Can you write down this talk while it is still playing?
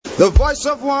The voice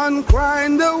of one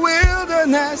crying in the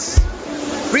wilderness,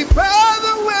 prepare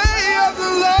the way of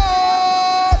the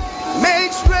Lord,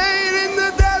 make straight in the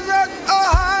desert a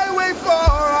highway for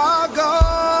our God.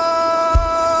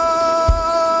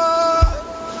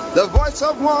 The voice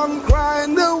of one crying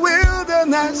in the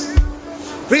wilderness,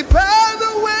 prepare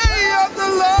the way of the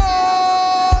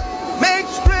Lord, make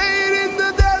straight in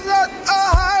the desert a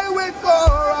highway for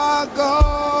our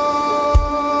God.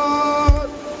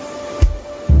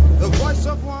 The voice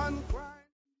of one crying.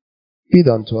 Feed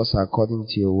unto us according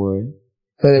to your word.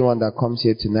 Let anyone that comes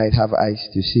here tonight have eyes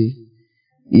to see,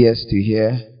 ears to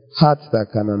hear, hearts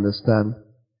that can understand,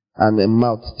 and a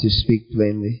mouth to speak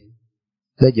plainly.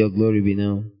 Let your glory be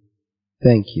known.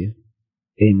 Thank you.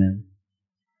 Amen.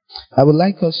 I would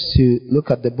like us to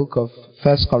look at the book of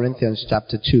 1 Corinthians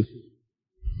chapter 2.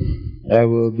 I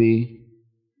will be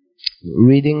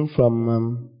reading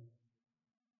from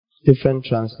different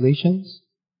translations.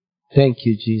 Thank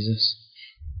you, Jesus.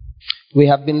 We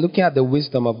have been looking at the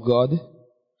wisdom of God.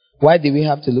 Why do we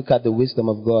have to look at the wisdom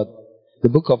of God? The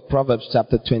book of Proverbs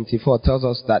chapter 24 tells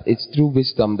us that it's through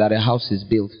wisdom that a house is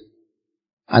built.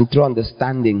 And through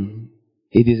understanding,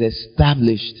 it is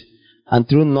established. And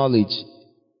through knowledge,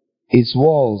 its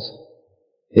walls,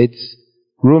 its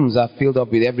rooms are filled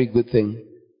up with every good thing.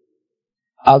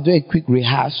 I'll do a quick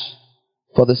rehash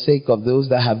for the sake of those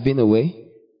that have been away.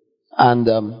 And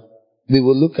we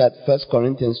will look at 1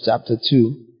 Corinthians chapter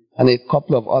 2 and a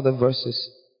couple of other verses.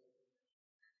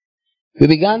 We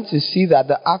began to see that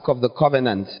the Ark of the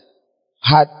Covenant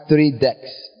had 3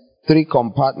 decks, 3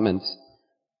 compartments,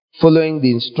 following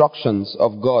the instructions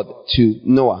of God to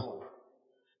Noah.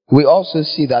 We also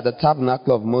see that the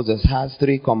tabernacle of Moses has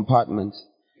 3 compartments.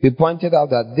 We pointed out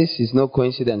that this is no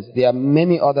coincidence. There are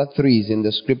many other 3s in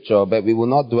the scripture, but we will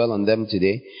not dwell on them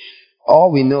today.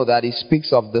 All we know that it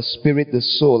speaks of the spirit, the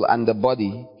soul, and the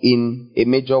body in a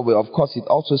major way. Of course, it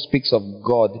also speaks of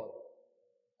God.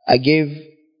 I gave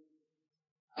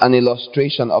an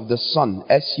illustration of the sun,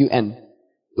 S-U-N,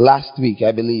 last week,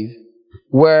 I believe,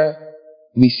 where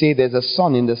we say there's a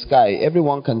sun in the sky.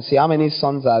 Everyone can see how many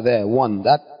suns are there. 1,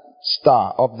 that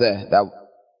star up there, that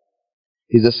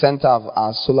is the center of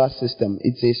our solar system.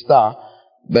 It's a star,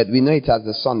 but we know it as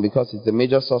the sun because it's the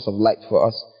major source of light for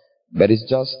us. But it's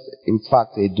just, in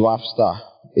fact, a dwarf star,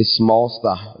 a small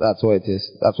star. That's what it is.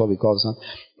 That's what we call the sun.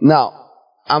 Now,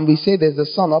 and we say there's the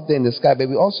sun up there in the sky, but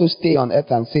we also stay on earth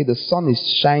and say the sun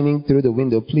is shining through the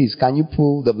window. Please, can you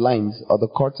pull the blinds or the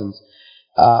curtains?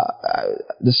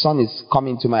 The sun is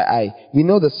coming to my eye. We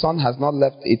know the sun has not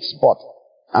left its spot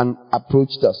and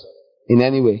approached us in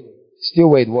any way. Still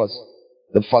where it was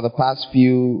for the past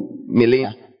few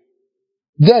millennia.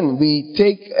 Then we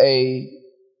take a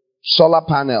solar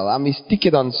panel and we stick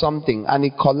it on something and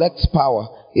it collects power.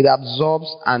 It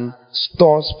absorbs and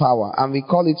stores power, and we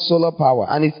call it solar power,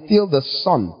 and it's still the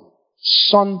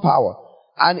sun power.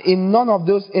 And in none of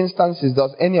those instances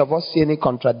does any of us see any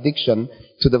contradiction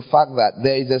to the fact that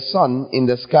there is a sun in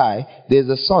the sky, there's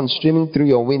a sun streaming through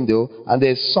your window, and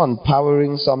there's sun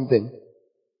powering something.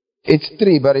 It's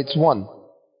 3, but it's 1.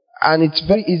 And it's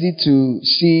very easy to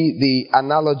see the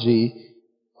analogy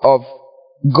of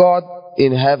God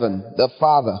in heaven, the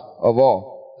Father of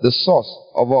all, the source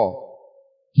of all.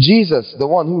 Jesus, the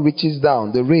one who reaches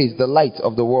down, the rays, the light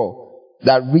of the world,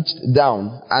 that reached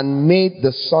down and made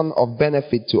the sun of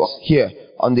benefit to us here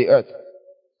on the earth.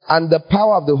 And the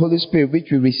power of the Holy Spirit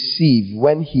which we receive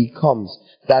when He comes,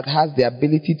 that has the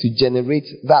ability to generate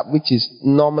that which is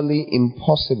normally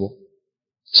impossible.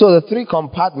 So the 3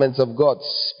 compartments of God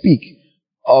speak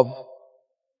of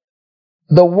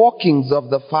the workings of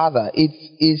the Father. It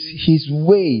is His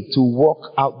way to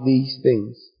work out these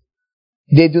things.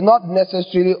 They do not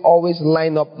necessarily always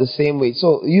line up the same way.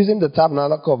 So, using the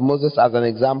tabernacle of Moses as an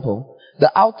example,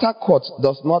 the outer court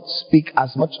does not speak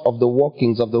as much of the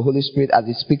workings of the Holy Spirit as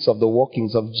it speaks of the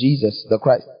workings of Jesus, the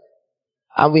Christ.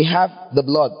 And we have the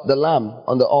blood, the lamb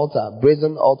on the altar,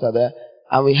 brazen altar there,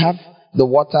 and we have the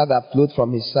water that flowed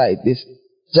from His side. They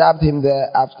jabbed Him there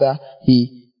after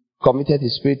He committed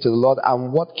His spirit to the Lord,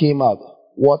 and what came out?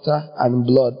 Water and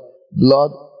blood,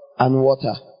 blood and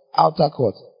water, outer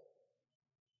court.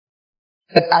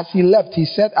 As He left, He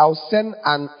said, I'll send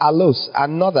an allos,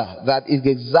 another that is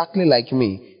exactly like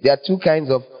me. There are 2 kinds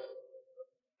of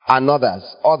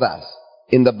others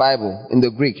in the Bible, in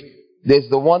the Greek. There's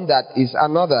the one that is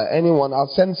another, anyone,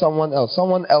 I'll send someone else.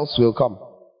 Someone else will come.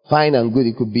 Fine and good.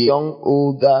 It could be young,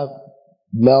 older,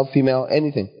 male, female,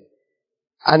 anything.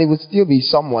 And it would still be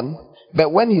someone.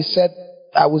 But when He said,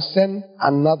 I will send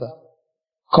another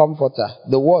comforter,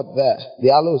 the word there,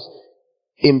 the allos,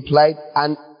 implied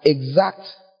an exact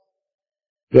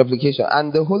Replication.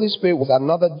 And the Holy Spirit was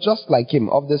another just like him,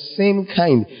 of the same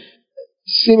kind,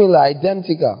 similar,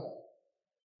 identical.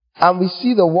 And we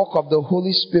see the work of the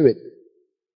Holy Spirit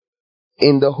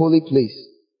in the holy place,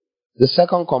 the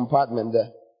second compartment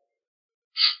there.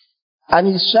 And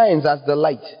he shines as the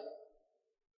light.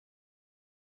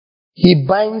 He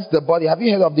binds the body. Have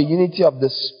you heard of the unity of the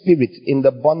Spirit in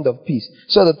the bond of peace?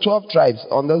 So the 12 tribes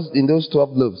in those 12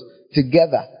 loaves,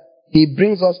 together, he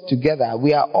brings us together.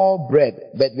 We are all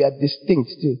bread, but we are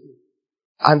distinct too.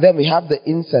 And then we have the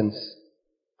incense,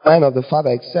 mind of the Father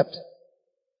except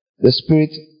the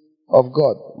Spirit of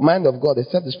God. Mind of God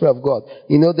except the Spirit of God.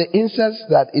 You know, the incense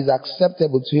that is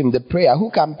acceptable to him, the prayer. Who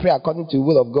can pray according to the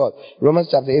will of God? Romans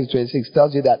chapter 8:26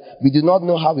 tells you that we do not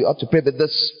know how we ought to pray, but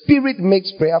the Spirit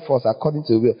makes prayer for us according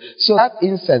to the will. So that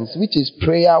incense, which is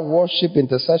prayer, worship,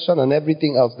 intercession, and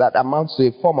everything else that amounts to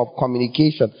a form of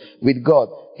communication with God,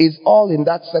 is all in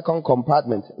that second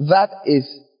compartment. That is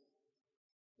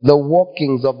the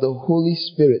workings of the Holy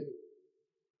Spirit.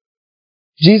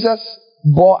 Jesus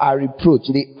bore our reproach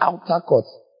in the outer court,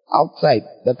 outside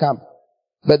the camp.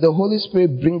 But the Holy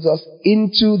Spirit brings us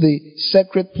into the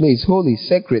sacred place. Holy,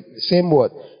 sacred, same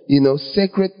word. You know,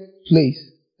 sacred place,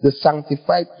 the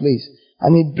sanctified place.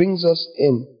 And he brings us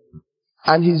in.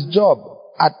 And his job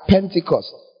at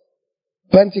Pentecost,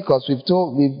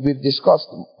 we've discussed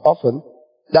often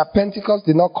that Pentecost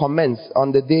did not commence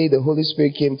on the day the Holy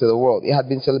Spirit came to the world. It had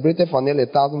been celebrated for nearly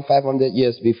 1,500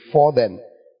 years before then.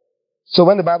 So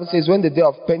when the Bible says when the day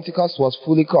of Pentecost was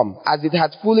fully come, as it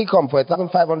had fully come for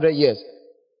 1,500 years,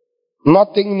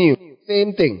 nothing new,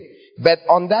 same thing. But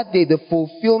on that day, the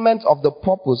fulfillment of the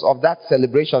purpose of that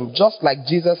celebration, just like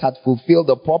Jesus had fulfilled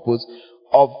the purpose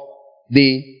of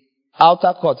the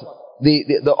outer court,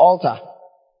 the altar,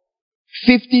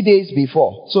 50 days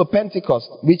before. So Pentecost,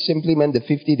 which simply meant the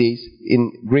 50 days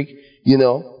in Greek, you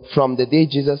know, from the day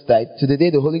Jesus died to the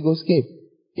day the Holy Ghost came.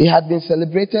 It had been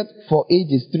celebrated for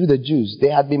ages through the Jews. They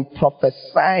had been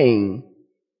prophesying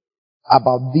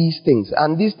about these things.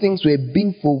 And these things were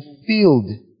being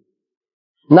fulfilled.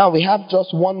 Now we have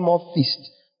just one more feast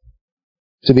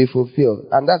to be fulfilled.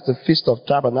 And that's the Feast of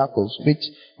Tabernacles, which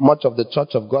much of the Church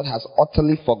of God has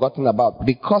utterly forgotten about.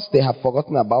 Because they have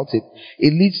forgotten about it,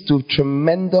 it leads to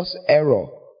tremendous error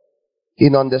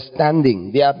in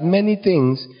understanding. There are many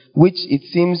things which it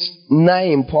seems nigh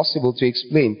impossible to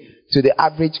explain to the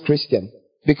average Christian,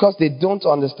 because they don't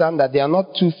understand that there are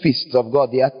not two feasts of God,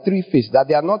 there are three feasts, that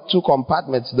there are not two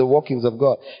compartments to the workings of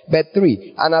God, but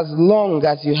three. And as long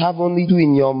as you have only two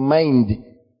in your mind,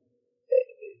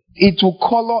 it will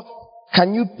color.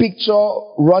 Can you picture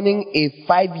running a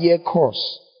 5-year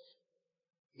course?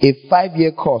 A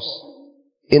 5-year course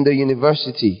in the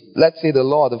university, let's say the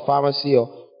law, the pharmacy,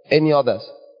 or any others,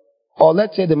 or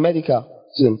let's say the medical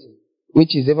student,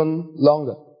 which is even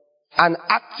longer, and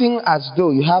acting as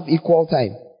though you have equal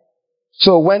time.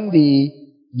 So when the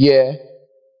year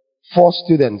 4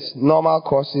 students, normal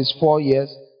courses, 4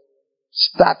 years,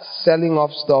 start selling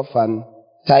off stuff and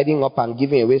tidying up and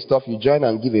giving away stuff, you join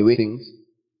and give away things.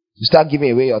 You start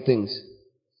giving away your things.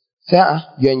 Say,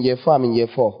 you're in year 4, I'm in year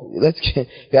 4.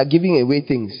 We are giving away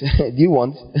things. Do you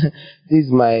want? This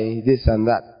is my this and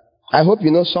that. I hope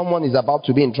you know someone is about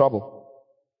to be in trouble.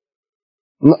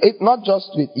 No, not just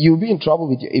with, you'll be in trouble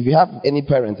with you if you have any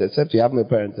parents, except you have no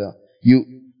parents.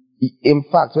 In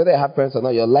fact, whether you have parents or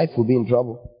not, your life will be in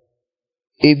trouble.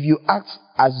 If you act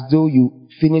as though you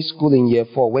finish school in year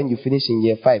 4 when you finish in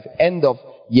year 5, end of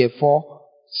year 4,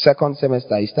 second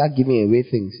semester, you start giving away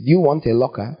things. Do you want a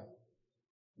locker?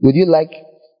 Would you like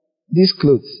these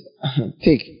clothes?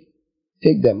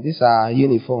 Take them. These are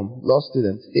uniform. Law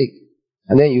students, take.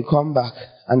 And then you come back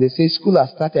and they say school has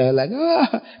started. You're like,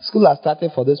 school has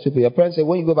started for those people. Your parents say,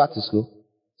 when you go back to school,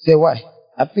 say, why?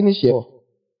 I finished year 4.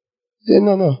 Say,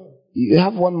 no. You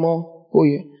have one more whole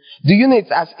year. Do you know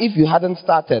it's as if you hadn't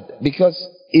started? Because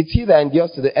it's he that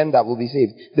endures to the end that will be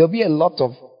saved. There'll be a lot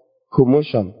of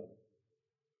commotion.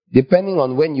 Depending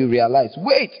on when you realize,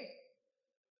 wait,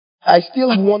 I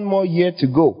still have one more year to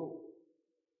go.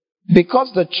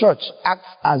 Because the church acts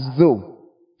as though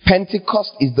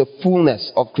Pentecost is the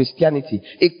fullness of Christianity.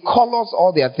 It colors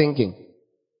all their thinking.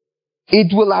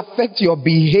 It will affect your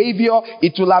behavior.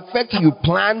 It will affect how you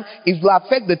plan. It will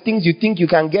affect the things you think you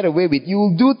can get away with. You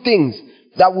will do things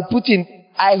that will put in.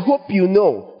 I hope you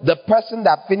know the person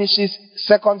that finishes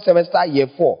second semester year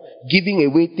 4 giving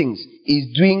away things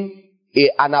is doing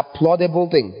an applaudable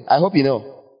thing. I hope you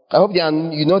know. I hope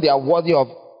they are worthy of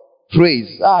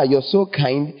praise. You're so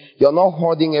kind. You're not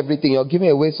hoarding everything. You're giving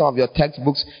away some of your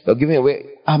textbooks. You're giving away.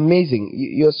 Amazing.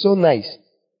 You're so nice.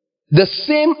 The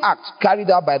same act carried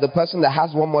out by the person that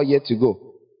has one more year to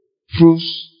go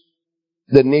proves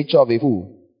the nature of a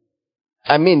fool.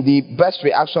 I mean, the best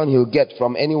reaction he'll get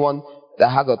from anyone that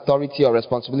has authority or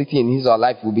responsibility in his or her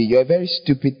life will be, you're a very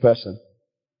stupid person.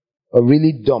 Or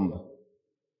really dumb.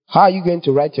 How are you going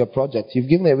to write your project? You've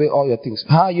given away all your things.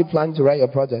 How are you planning to write your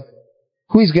project?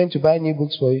 Who is going to buy new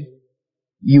books for you?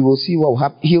 You will see what will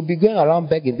happen. He'll be going around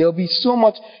begging. There will be so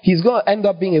much. He's going to end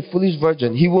up being a foolish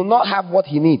virgin. He will not have what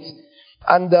he needs.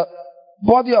 And the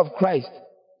body of Christ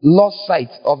lost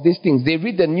sight of these things. They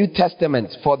read the New Testament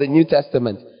for the New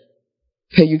Testament.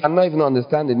 You cannot even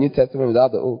understand the New Testament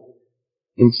without the Old.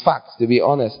 In fact, to be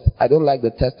honest, I don't like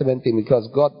the Testament thing because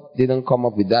God didn't come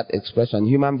up with that expression.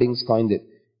 Human beings coined it.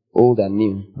 Old and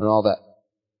new and all that.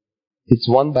 It's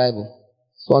one Bible.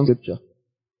 It's one scripture.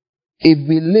 If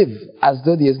we live as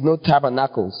though there is no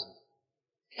tabernacles,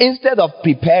 instead of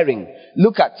preparing,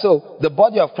 look at, so the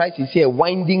body of Christ is here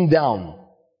winding down.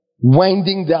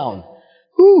 Winding down.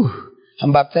 Whew,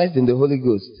 I'm baptized in the Holy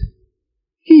Ghost.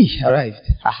 He arrived.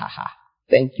 Ha ha ha.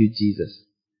 Thank you, Jesus.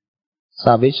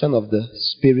 Salvation of the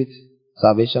spirit,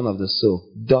 salvation of the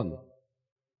soul. Done.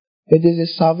 But there's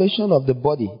a salvation of the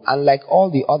body, and like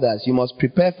all the others, you must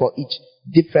prepare for each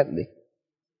differently.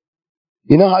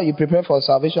 You know how you prepare for the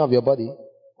salvation of your body?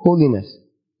 Holiness,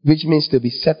 which means to be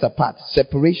set apart,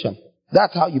 separation.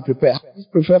 That's how you prepare. How do you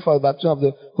prepare for the baptism of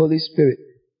the Holy Spirit?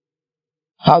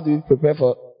 How do you prepare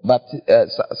for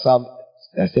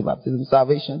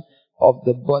salvation of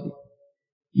the body?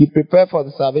 You prepare for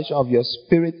the salvation of your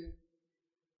spirit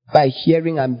by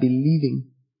hearing and believing.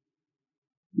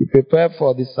 You prepare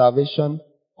for the salvation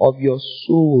of your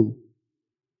soul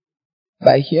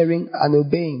by hearing and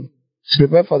obeying. You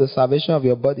prepare for the salvation of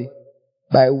your body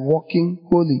by walking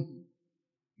holy.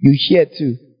 You hear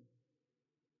too,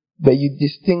 but you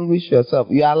distinguish yourself.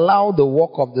 You allow the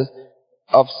work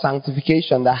of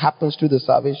sanctification that happens through the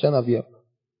salvation of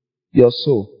your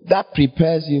soul. That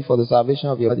prepares you for the salvation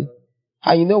of your body.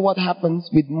 And you know what happens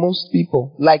with most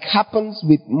people? Like happens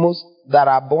with most that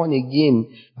are born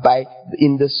again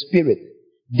in the spirit.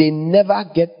 They never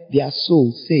get their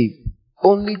soul saved.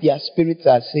 Only their spirits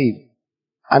are saved.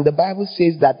 And the Bible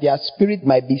says that their spirit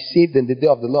might be saved in the day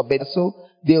of the Lord. But so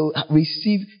they'll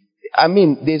receive,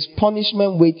 there's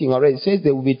punishment waiting already. It says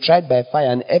they will be tried by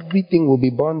fire and everything will be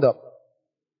burned up.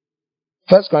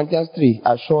 1 Corinthians 3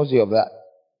 assures you of that.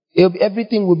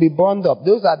 Everything will be burned up.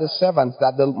 Those are the servants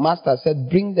that the master said,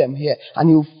 bring them here. And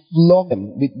he'll flog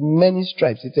them with many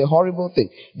stripes. It's a horrible thing.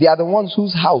 They are the ones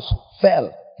whose house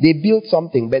fell. They built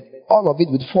something, but all of it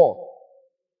would fall.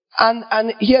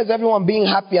 And here's everyone being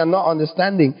happy and not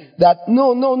understanding that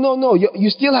no. You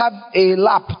still have a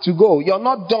lap to go. You're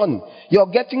not done. You're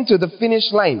getting to the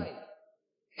finish line.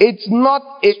 It's not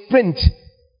a sprint.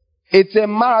 It's a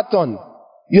marathon.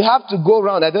 You have to go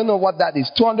around, I don't know what that is,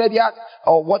 200 yards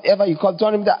or whatever you call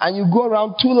 200 meters, and you go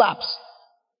around 2 laps.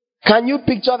 Can you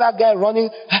picture that guy running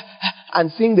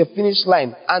and seeing the finish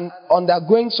line and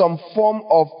undergoing some form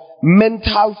of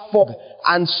mental fog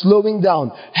and slowing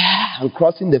down and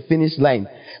crossing the finish line?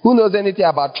 Who knows anything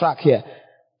about track here?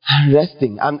 And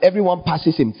resting, and everyone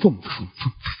passes him.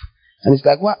 And it's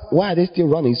like, why are they still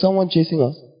running? Is someone chasing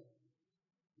us?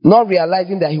 Not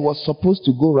realizing that he was supposed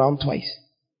to go around twice.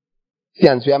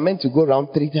 And we are meant to go around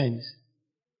 3 times.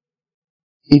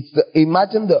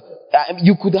 Imagine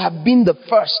you could have been the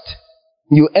first.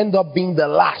 You end up being the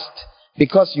last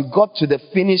because you got to the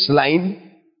finish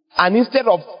line, and instead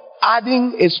of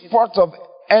adding a spurt of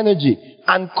energy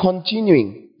and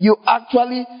continuing, you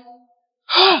actually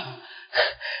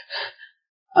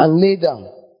and lay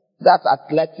down. That's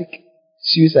athletic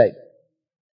suicide.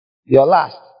 You're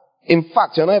last. In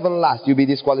fact, you're not even last. You'll be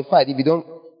disqualified if you don't.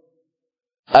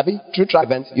 Through track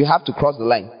events, you have to cross the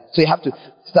line. So you have to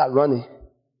start running.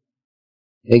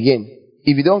 Again,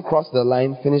 if you don't cross the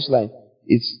line, finish line,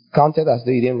 it's counted as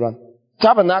though you didn't run.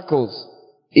 Tabernacles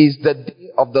is the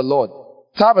day of the Lord.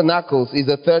 Tabernacles is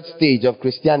the 3rd stage of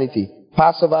Christianity.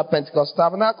 Passover, Pentecost,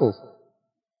 Tabernacles.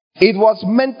 It was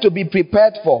meant to be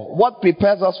prepared for. What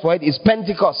prepares us for it is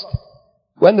Pentecost.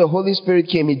 When the Holy Spirit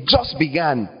came, it just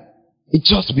began. It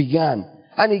just began.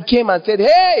 And he came and said,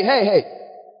 hey.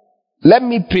 Let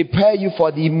me prepare you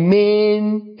for the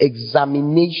main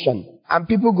examination. And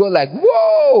people go like,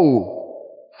 whoa,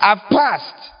 I've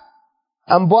passed.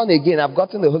 I'm born again. I've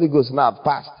gotten the Holy Ghost. Now I've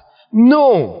passed.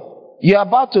 No, you're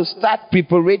about to start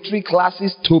preparatory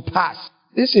classes to pass.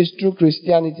 This is true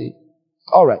Christianity.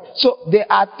 All right. So there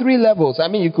are 3 levels.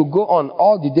 You could go on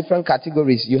all the different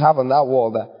categories you have on that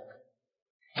wall there.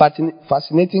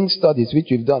 Fascinating studies which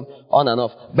we've done on and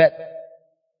off. But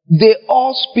they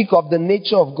all speak of the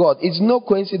nature of God. It's no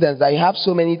coincidence that you have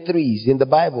so many 3s in the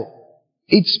Bible.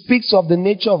 It speaks of the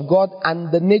nature of God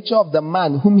and the nature of the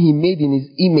man whom he made in his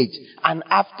image and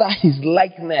after his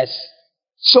likeness.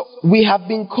 So we have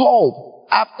been called.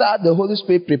 After the Holy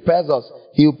Spirit prepares us,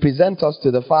 he will present us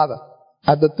to the Father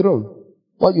at the throne.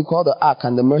 What you call the ark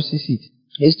and the mercy seat.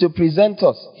 He's to present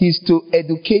us. He's to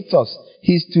educate us.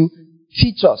 He's to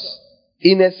teach us.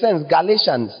 In a sense,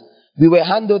 Galatians, we were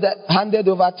handed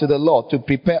over to the Lord to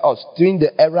prepare us during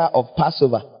the era of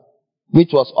Passover, which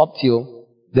was up till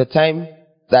the time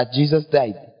that Jesus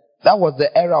died. That was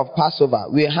the era of Passover.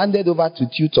 We were handed over to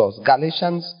tutors.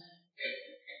 Galatians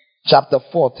chapter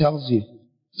 4 tells you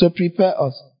to prepare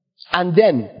us. And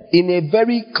then, in a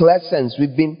very clear sense,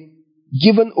 we've been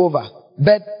given over.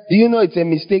 But you know it's a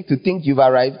mistake to think you've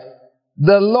arrived.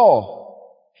 The law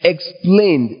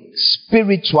explained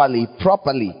spiritually,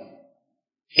 properly,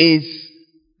 is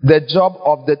the job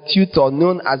of the tutor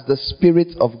known as the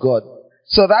Spirit of God.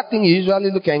 So that thing you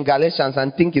usually look at in Galatians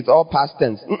and think it's all past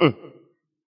tense.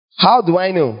 How do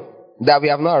I know that we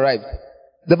have not arrived?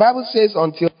 The Bible says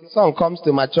until the son comes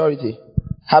to maturity.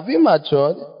 Have you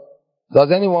matured?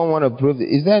 Does anyone want to prove it?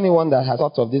 Is there anyone that has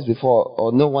thought of this before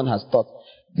or no one has thought?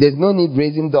 There's no need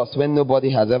raising dust when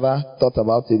nobody has ever thought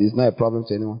about it. It's not a problem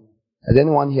to anyone. Has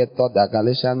anyone here thought that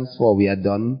Galatians 4, we are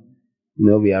done?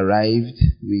 We arrived.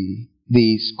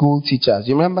 The school teachers,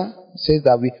 you remember? It says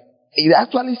that it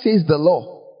actually says the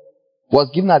law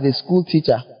was given as a school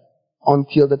teacher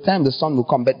until the time the Son will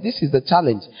come. But this is the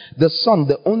challenge. The Son,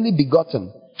 the only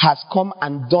begotten, has come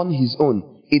and done his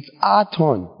own. It's our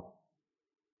turn.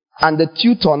 And the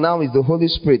tutor now is the Holy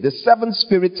Spirit. The 7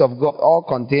 spirits of God, all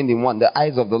contained in one, the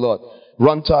eyes of the Lord,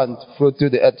 run to and fro through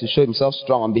the earth to show himself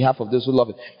strong on behalf of those who love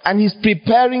him. And he's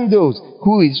preparing those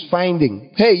who he's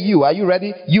finding. Hey, you, are you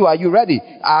ready? You, are you ready?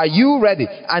 Are you ready?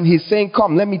 And he's saying,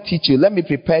 come, let me teach you. Let me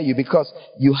prepare you because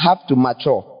you have to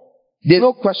mature. There's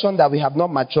no question that we have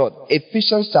not matured.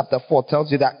 Ephesians chapter 4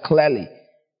 tells you that clearly.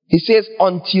 He says,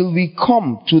 until we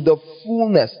come to the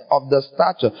fullness of the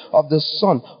stature of the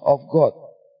Son of God.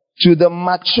 To the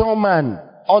mature man,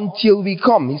 until we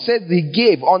come. He says he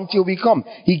gave until we come.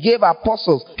 He gave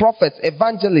apostles, prophets,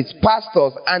 evangelists,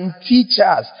 pastors, and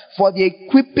teachers for the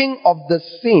equipping of the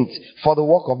saints for the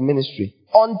work of ministry.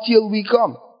 Until we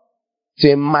come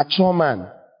to a mature man.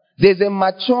 There's a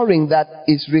maturing that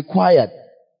is required.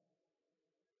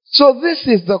 So this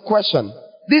is the question.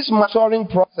 This maturing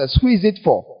process, who is it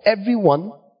for?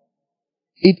 Everyone?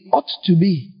 It ought to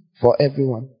be for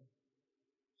everyone.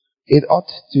 It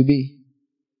ought to be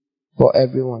for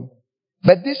everyone.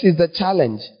 But this is the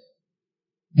challenge.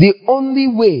 The only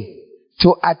way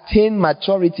to attain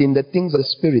maturity in the things of the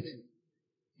Spirit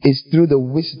is through the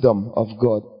wisdom of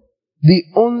God. The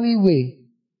only way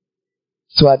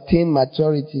to attain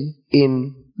maturity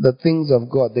in the things of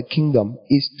God, the kingdom,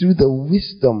 is through the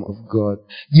wisdom of God.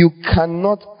 You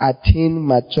cannot attain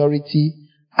maturity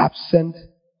absent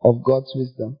of God's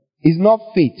wisdom. It's not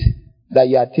faith that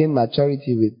you attain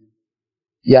maturity with.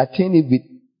 You attain it with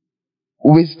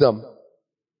wisdom.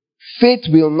 Faith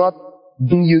will not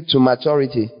bring you to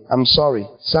maturity. I'm sorry.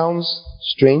 Sounds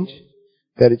strange,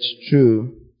 but it's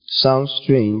true. Sounds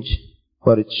strange,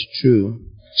 but it's true.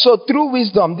 So through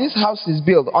wisdom, this house is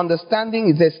built.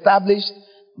 Understanding is established.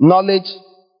 Knowledge,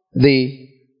 the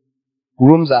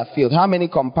rooms are filled. How many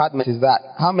compartments is that?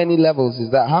 How many levels is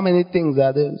that? How many things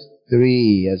are those?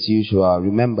 3 as usual.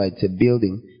 Remember, it's a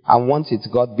building. And once it's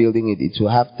God building it, it will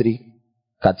have 3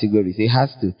 categories. It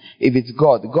has to. If it's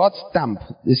God, God's stamp,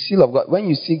 the seal of God, when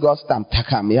you see God's stamp,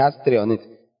 takam, it has 3 on it.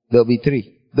 There'll be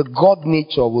 3. The God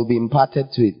nature will be imparted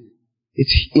to it.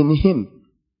 It's in Him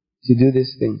to do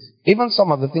these things. Even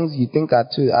some of the things you think are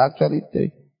 2 are actually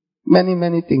 3. Many,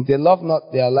 many things. They love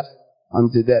not their life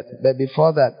unto death. But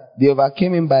before that, they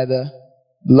overcame Him by the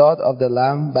blood of the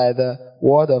Lamb, by the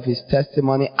word of His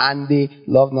testimony, and they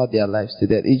love not their lives to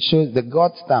death. It shows the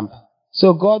God stamp.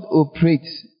 So God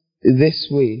operates this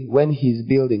way when He's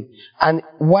building. And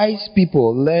wise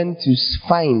people learn to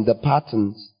find the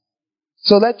patterns.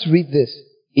 So let's read this.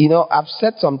 I've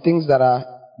said some things that are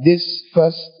this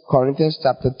 1 Corinthians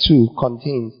chapter 2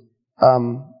 contains.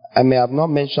 I may have not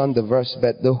mentioned the verse,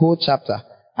 but the whole chapter.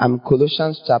 And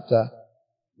Colossians chapter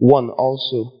 1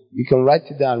 also. You can write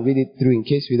it down and read it through in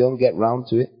case we don't get round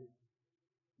to it.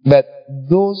 But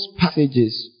those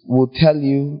passages will tell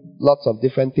you lots of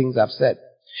different things I've said.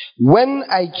 When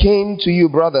I came to you,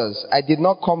 brothers, I did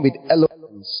not come with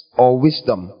eloquence or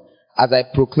wisdom as I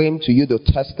proclaimed to you the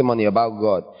testimony about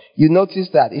God. You notice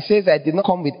that. It says I did not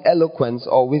come with eloquence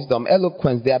or wisdom.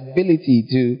 Eloquence, the ability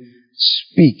to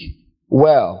speak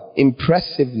well,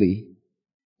 impressively.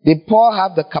 Did Paul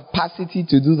have the capacity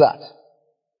to do that?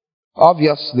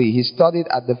 Obviously, he studied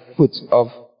at the foot of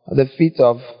at the feet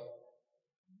of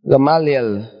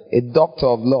Gamaliel, a doctor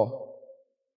of law.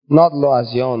 Not law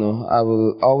as you all know. I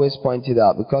will always point it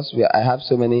out because I have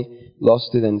so many law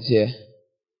students here.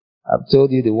 I've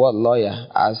told you the word lawyer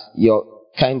as your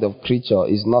kind of creature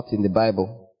is not in the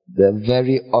Bible. The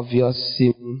very obvious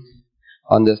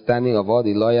understanding of all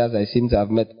the lawyers I seem to have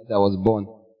met since I was born.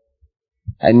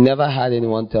 I never had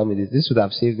anyone tell me this. This would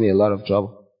have saved me a lot of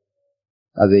trouble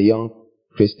as a young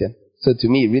Christian. So to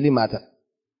me, it really matters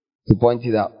to point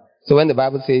it out. So when the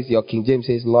Bible says, your King James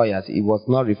says lawyers, it was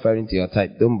not referring to your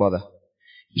type. Don't bother.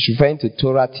 It's referring to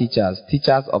Torah teachers,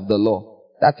 teachers of the law.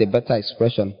 That's a better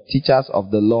expression. Teachers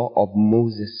of the law of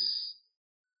Moses.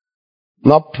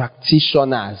 Not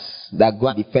practitioners that go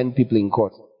and defend people in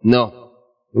court. No.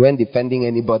 When defending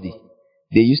anybody,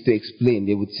 they used to explain.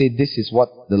 They would say, this is what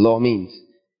the law means.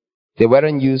 They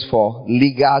weren't used for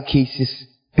legal cases.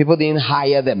 People didn't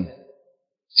hire them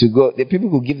to go. The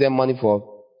people could give them money for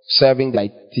serving by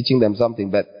teaching them something,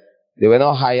 but they were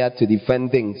not hired to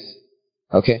defend things.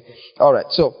 Okay? Alright,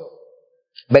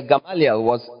 but Gamaliel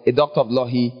was a doctor of law.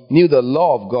 He knew the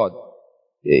law of God.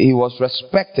 He was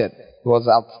respected. He was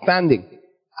outstanding.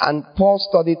 And Paul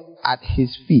studied at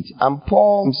his feet. And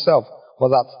Paul himself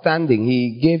was outstanding.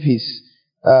 He gave his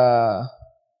CV,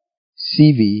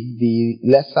 the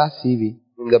lesser CV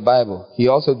in the Bible. He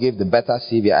also gave the better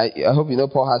CV. I hope you know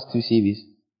Paul has two CVs.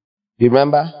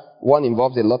 Remember? One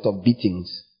involves a lot of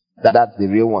beatings. That's the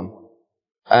real one.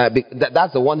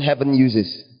 That's the one heaven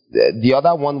uses. The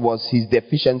other one was his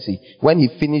deficiency. When he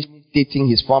finished stating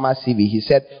his former CV, he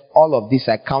said, all of this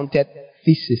I counted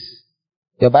feces.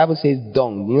 Your Bible says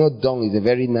dung. You know dung is a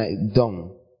very nice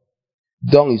dung.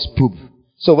 Dung is poop.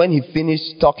 So when he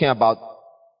finished talking about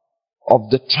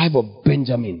of the tribe of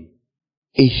Benjamin,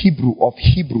 a Hebrew of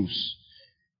Hebrews,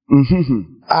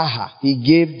 he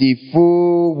gave the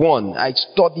full one. I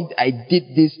studied, I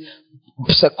did this,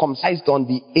 circumcised on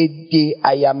the 8th day.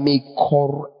 I am a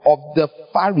core of the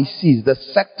Pharisees, the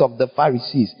sect of the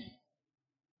Pharisees.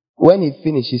 When he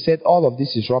finished, he said, all of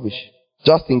this is rubbish.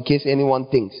 Just in case anyone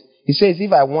thinks. He says,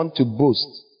 if I want to boast,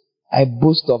 I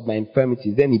boast of my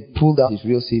infirmities. Then he pulled out his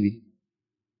real CV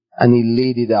and he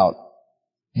laid it out.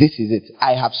 This is it.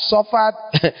 I have suffered.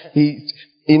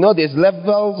 There's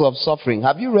levels of suffering.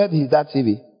 Have you read that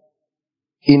CV?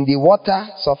 In the water,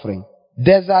 suffering.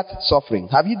 Desert, suffering.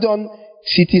 Have you done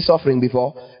city suffering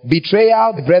before?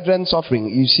 Betrayal, brethren, suffering.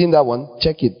 You've seen that one?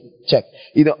 Check it. Check.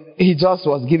 He just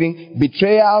was giving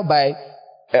betrayal by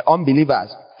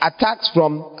unbelievers. Attacks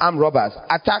from armed robbers.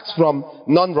 Attacks from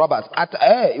non-robbers.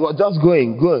 It was just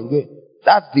going.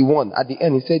 That's the one. At the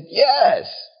end, he said, yes,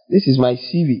 this is my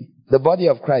CV. The body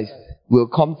of Christ will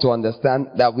come to understand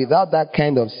that without that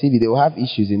kind of CV, they will have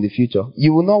issues in the future.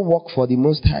 You will not work for the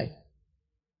Most High.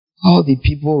 All the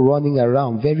people running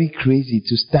around, very crazy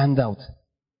to stand out,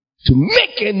 to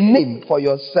make a name for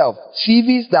yourself.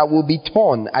 CVs that will be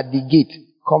torn at the gate.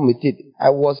 Come with it.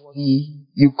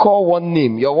 You call one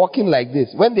name, you're walking like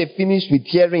this. When they finish with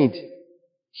tearing it,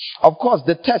 of course,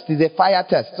 the test is a fire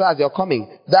test. So as you're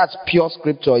coming, that's pure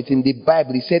scripture. It's in the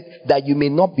Bible. It said that you may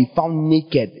not be found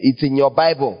naked. It's in your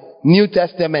Bible. New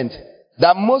Testament.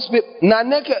 That most people, by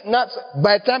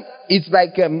the time, it's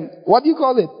like, what do you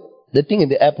call it? The thing in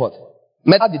the airport.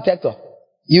 Metal detector.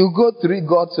 You go through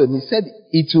God's word. He said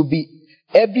it will be,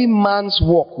 every man's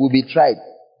work will be tried,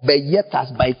 but yet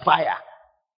as by fire.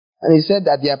 And he said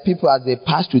that there are people as they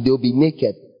pass through, they will be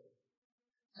naked.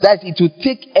 That it will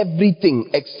take everything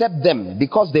except them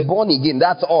because they're born again.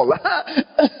 That's all.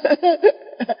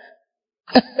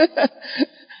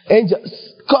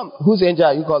 Angels, come. Whose angel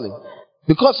are you calling?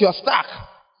 Because you're stuck.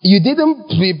 You didn't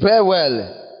prepare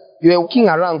well. You were walking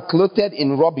around clothed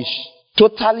in rubbish.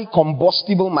 Totally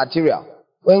combustible material.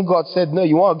 When God said, no,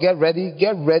 you want to get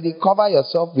ready, cover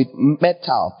yourself with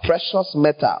metal, precious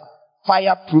metal,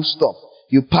 fireproof stuff.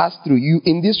 You passed through.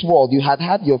 In this world, you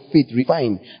had your faith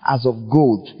refined as of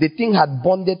gold. The thing had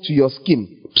bonded to your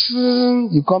skin.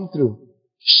 You come through.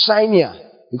 Shinier.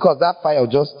 Because that fire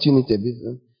will just tune it a bit.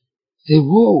 Say,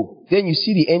 whoa. Then you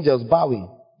see the angels bowing.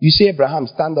 You see Abraham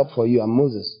stand up for you and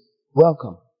Moses.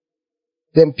 Welcome.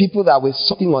 Then people that were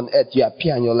something on earth, you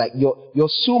appear and you're like, you're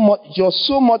so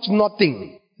much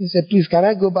nothing. He said, please, can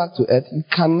I go back to earth? You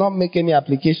cannot make any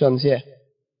applications here.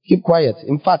 Keep quiet.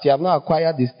 In fact, you have not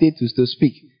acquired the status to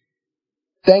speak.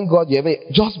 Thank God you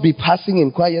have just be passing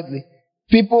in quietly.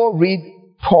 People read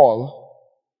Paul.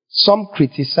 Some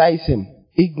criticize him.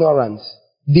 Ignorance.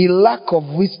 The lack of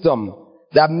wisdom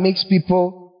that makes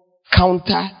people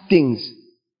counter things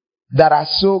that are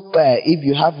so clear if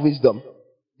you have wisdom.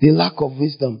 The lack of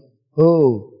wisdom.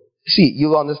 Oh. See,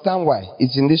 you'll understand why.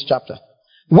 It's in this chapter.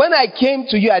 When I came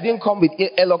to you, I didn't come with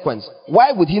eloquence.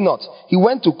 Why would he not? He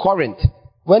went to Corinth.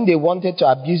 When they wanted to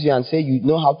abuse you and say you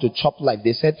know how to chop life,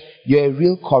 they said, you're a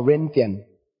real Corinthian.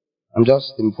 I'm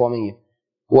just informing you.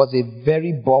 It was a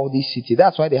very baldy city.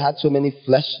 That's why they had so many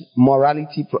flesh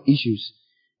morality issues.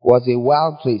 It was a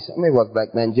wild place. I mean, it was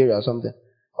like Nigeria or something.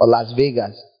 Or Las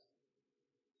Vegas.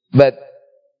 But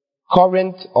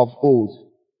Corinth of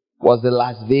old was the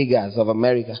Las Vegas of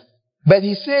America. But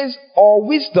he says, or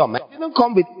wisdom. I didn't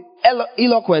come with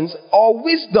eloquence or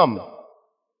wisdom.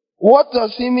 What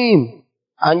does he mean?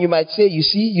 And you might say, you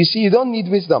see, you don't need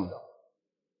wisdom.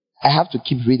 I have to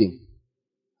keep reading.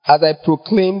 As I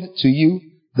proclaimed to you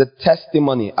the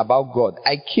testimony about God,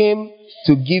 I came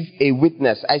to give a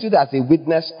witness. I stood as a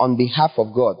witness on behalf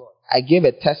of God. I gave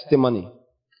a testimony.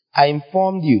 I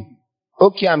informed you.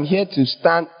 Okay, I'm here to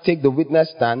take the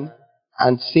witness stand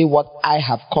and say what I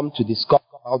have come to discover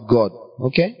about God.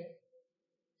 Okay?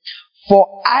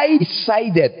 For I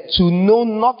decided to know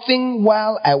nothing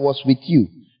while I was with you,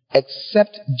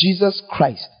 except Jesus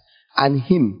Christ and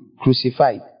Him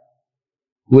crucified.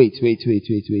 Wait.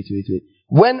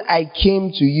 When I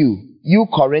came to you, you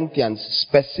Corinthians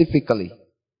specifically,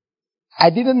 I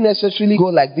didn't necessarily go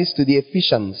like this to the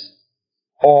Ephesians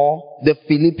or the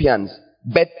Philippians,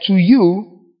 but to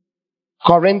you,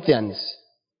 Corinthians,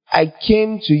 I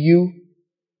came to you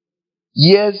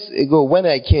years ago. When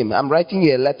I came, I'm writing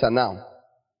you a letter now.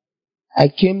 I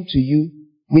came to you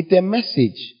with a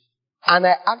message. And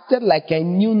I acted like I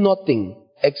knew nothing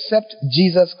except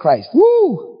Jesus Christ.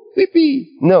 Woo!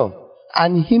 Whippy! No.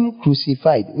 And Him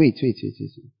crucified. Wait.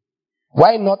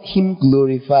 Why not Him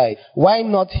glorified? Why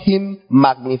not Him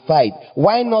magnified?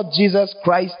 Why not Jesus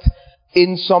Christ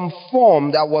in some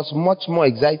form that was much more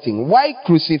exciting? Why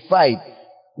crucified?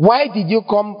 Why did you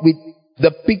come with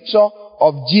the picture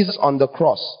of Jesus on the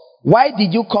cross? Why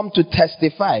did you come to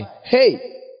testify? Hey,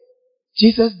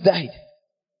 Jesus died.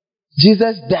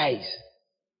 Jesus dies.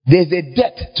 There's a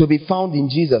death to be found in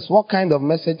Jesus. What kind of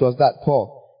message was that,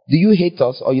 Paul? Do you hate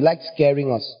us or you like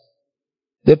scaring us?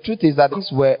 The truth is that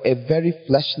these were a very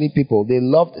fleshly people. They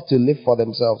loved to live for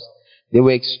themselves. They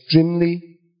were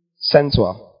extremely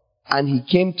sensual. And he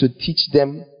came to teach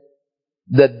them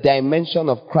the dimension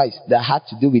of Christ that had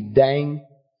to do with dying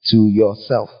to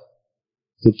yourself,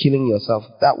 to killing yourself.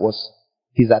 That was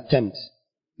his attempt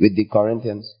with the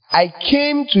Corinthians. I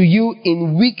came to you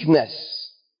in weakness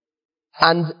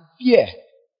and fear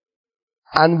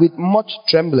and with much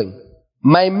trembling.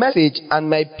 My message and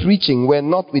my preaching were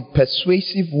not with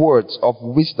persuasive words of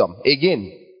wisdom.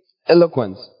 Again,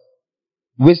 eloquence,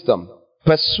 wisdom,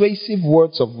 persuasive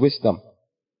words of wisdom.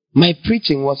 My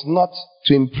preaching was not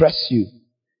to impress you.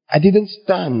 I didn't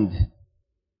stand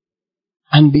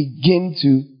and begin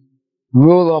to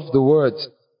roll off the words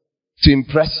to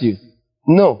impress you.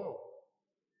 No.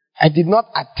 I did not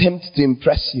attempt to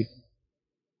impress you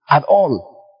at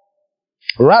all.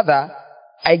 Rather,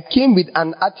 I came with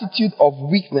an attitude of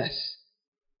weakness,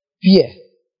 fear,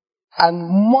 and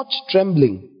much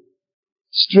trembling.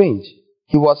 Strange.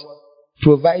 He was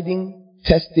providing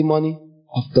testimony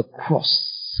of the cross.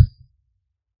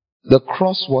 The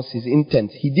cross was his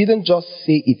intent. He didn't just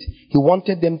say it. He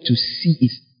wanted them to see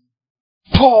it.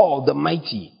 Paul the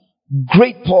mighty,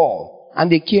 great Paul.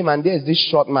 And they came and there's this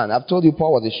short man. I've told you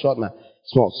Paul was a short man.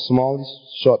 Small,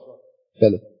 short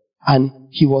fellow. And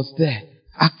he was there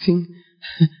acting.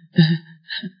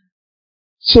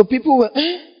 So people were,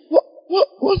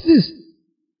 what's this?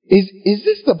 Is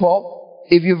this the Paul?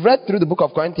 If you've read through the book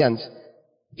of Corinthians,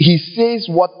 he says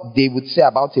what they would say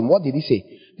about him. What did he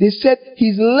say? They said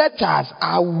his letters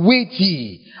are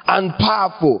weighty and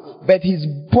powerful, but his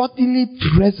bodily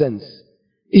presence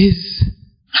is...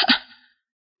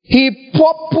 He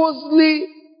purposely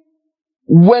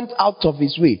went out of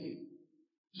his way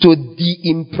to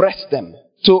de-impress them,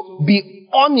 to be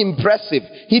unimpressive.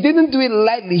 He didn't do it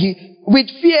lightly. With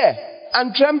fear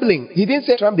and trembling. He didn't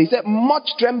say trembling. He said much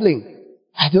trembling.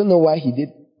 I don't know why he did.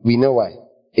 We know why.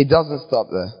 It doesn't stop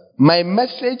there. My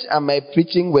message and my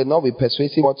preaching were not with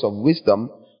persuasive words of wisdom,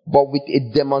 but with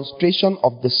a demonstration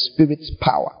of the Spirit's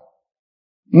power.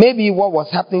 Maybe what was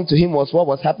happening to him was what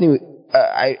was happening with,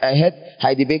 I heard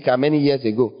Heidi Baker many years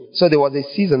ago. So there was a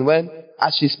season when,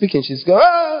 as she's speaking, she's going,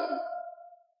 ah!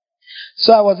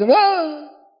 So I was in, ah!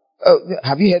 Oh,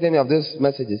 have you heard any of those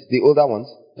messages? The older ones?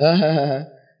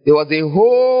 There was a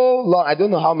whole long, I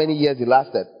don't know how many years it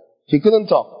lasted. She couldn't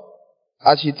talk.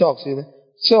 As she talks, you know.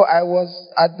 So I was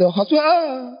at the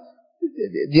hospital.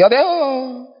 The other,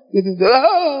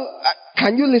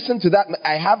 can you listen to that?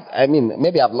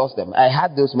 Maybe I've lost them. I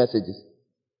had those messages.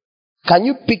 Can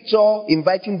you picture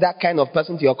inviting that kind of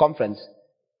person to your conference?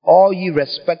 all ye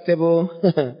respectable,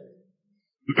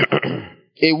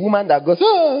 a woman that goes,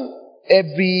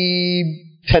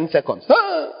 every 10 seconds.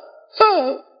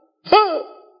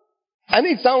 And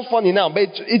it sounds funny now, but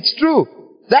it's true.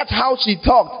 That's how she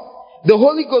talked. The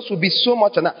Holy Ghost would be so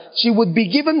much on her. She would be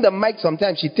given the mic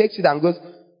sometimes. She takes it and goes,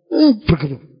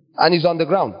 and is on the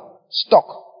ground, stuck.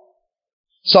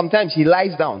 Sometimes he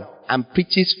lies down and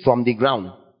preaches from the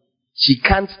ground. She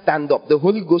can't stand up. The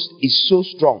Holy Ghost is so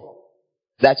strong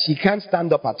that she can't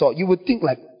stand up at all. You would think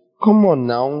like, come on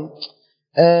now,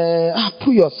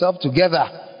 pull yourself together.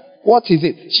 What is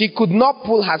it? She could not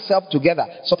pull herself together.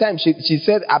 Sometimes she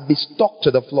said, I'd be stuck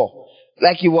to the floor.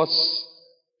 Like it was,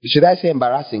 should I say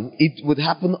embarrassing? It would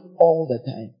happen all the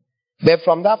time. But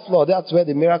from that floor, that's where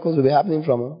the miracles will be happening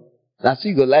from. Now see,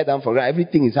 you go lie down for ground.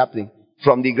 Everything is happening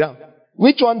from the ground.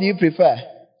 Which one do you prefer?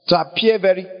 To appear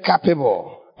very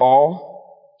capable or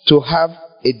to have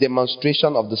a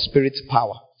demonstration of the Spirit's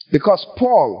power? Because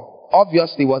Paul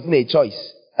obviously wasn't a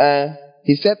choice.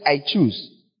 He said, I choose.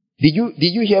 Did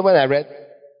you hear when I read?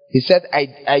 He said,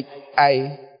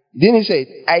 didn't he say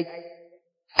it?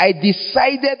 I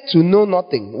decided to know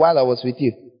nothing while I was with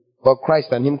you, but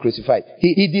Christ and Him crucified.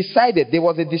 He decided. There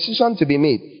was a decision to be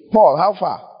made. Paul, how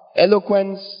far?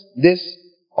 Eloquence, this,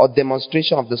 or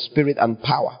demonstration of the Spirit and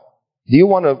power? Do you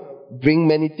want to bring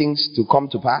many things to come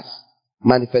to pass?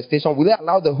 Manifestation. Will you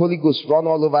allow the Holy Ghost run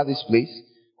all over this place?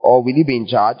 Or will He be in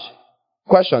charge?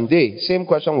 Question day. Same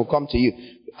question will come to you.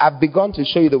 I've begun to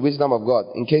show you the wisdom of God.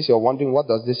 In case you're wondering, what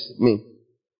does this mean?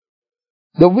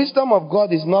 The wisdom of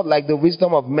God is not like the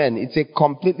wisdom of men. It's a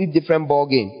completely different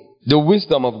ballgame. The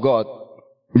wisdom of God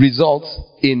results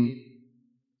in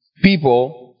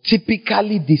people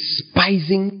typically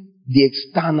despising the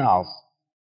externals.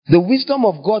 The wisdom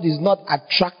of God is not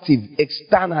attractive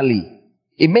externally.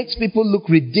 It makes people look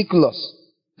ridiculous.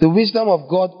 The wisdom of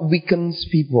God weakens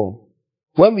people.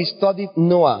 When we studied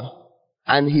Noah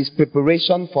and his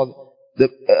preparation for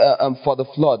the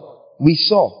flood, we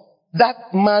saw that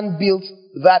man built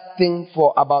that thing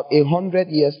for about 100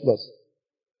 years plus.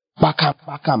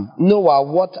 Bakam. Noah,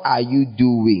 what are you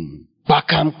doing?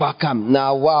 Bakam.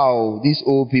 Now, wow, these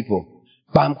old people.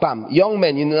 Bam. Young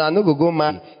men, I know go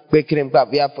man.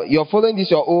 You're following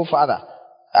this, your old father.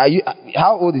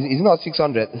 How old is he? He's not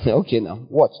 600. Okay, now,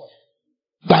 watch.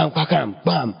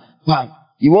 Bam.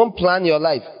 You won't plan your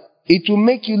life. It will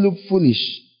make you look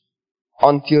foolish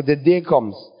until the day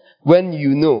comes when you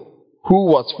know who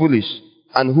was foolish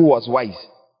and who was wise.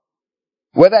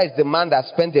 Whether it's the man that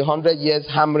spent 100 years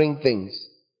hammering things,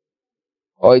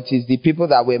 or it is the people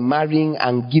that were marrying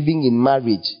and giving in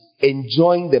marriage,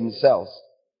 enjoying themselves,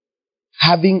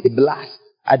 having a blast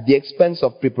at the expense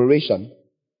of preparation,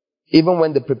 even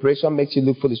when the preparation makes you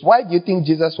look foolish. Why do you think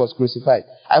Jesus was crucified?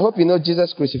 I hope you know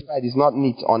Jesus crucified is not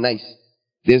neat or nice.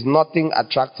 There's nothing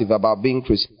attractive about being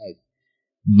crucified.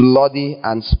 Bloody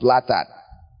and splattered.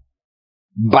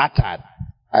 Battered.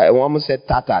 I almost said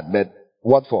tattered, but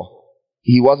what for?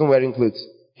 He wasn't wearing clothes.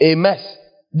 A mess.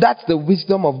 That's the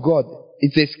wisdom of God.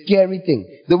 It's a scary thing.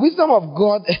 The wisdom of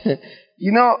God,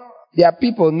 there are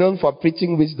people known for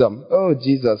preaching wisdom. Oh,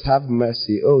 Jesus, have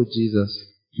mercy. Oh, Jesus,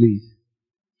 please.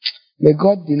 May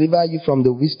God deliver you from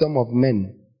the wisdom of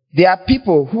men. There are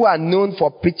people who are known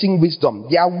for preaching wisdom.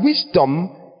 Their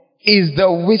wisdom is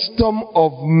the wisdom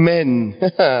of men.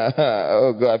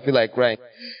 Oh, God, I feel like crying.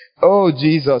 Oh,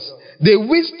 Jesus. The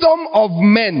wisdom of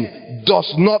men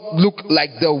does not look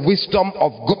like the wisdom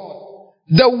of God.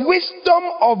 The wisdom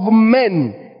of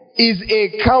men is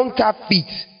a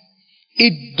counterfeit.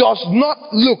 It does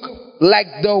not look like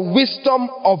the wisdom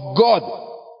of God.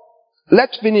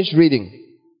 Let's finish reading.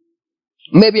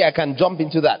 Maybe I can jump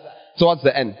into that towards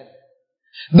the end.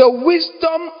 The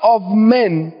wisdom of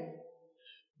men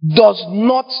does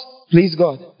not, please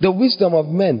God, the wisdom of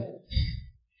men.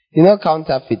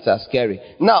 Counterfeits are scary.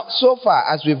 Now, so far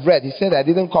as we've read, he said, I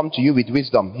didn't come to you with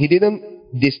wisdom. He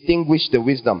didn't distinguish the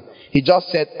wisdom. He just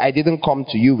said, I didn't come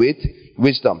to you with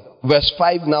wisdom. Verse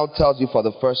 5 now tells you for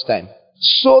the first time,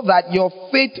 so that your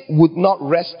faith would not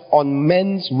rest on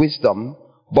men's wisdom,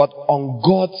 but on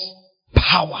God's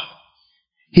power.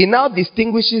 He now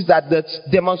distinguishes that the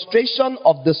demonstration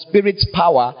of the Spirit's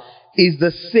power is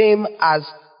the same as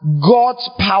God's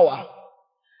power.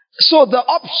 So the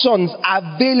options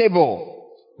available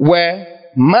were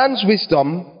man's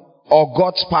wisdom or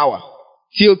God's power.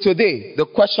 Till today, the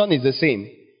question is the same.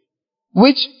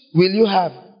 Which will you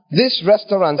have? This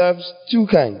restaurant serves two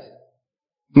kinds.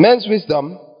 Men's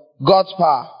wisdom, God's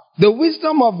power. The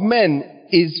wisdom of men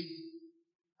is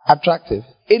attractive.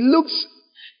 It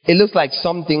looks like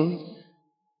something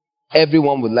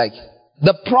everyone would like.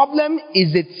 The problem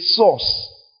is its source.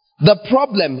 The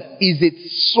problem is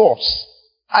its source.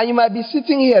 And you might be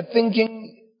sitting here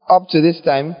thinking up to this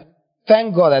time,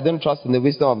 thank God I don't trust in the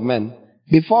wisdom of men.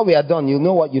 Before we are done, you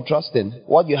know what you trust in,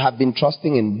 what you have been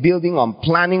trusting in, building on,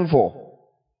 planning for.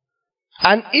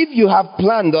 And if you have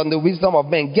planned on the wisdom of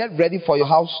men, get ready for your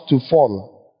house to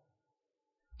fall.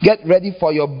 Get ready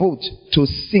for your boat to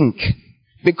sink.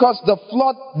 Because the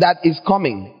flood that is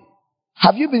coming,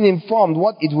 have you been informed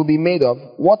what it will be made of?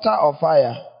 Water or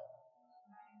fire?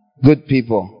 Good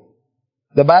people.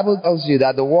 The Bible tells you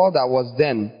that the world that was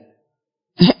then,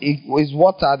 it was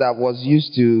water that was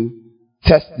used to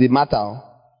test the metal.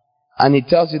 And it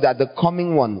tells you that the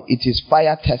coming one, it is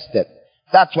fire tested.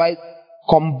 That's why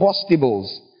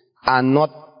combustibles are not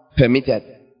permitted.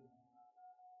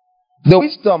 The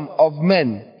wisdom of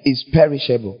men is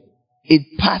perishable.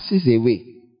 It passes away.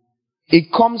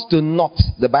 It comes to naught,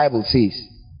 the Bible says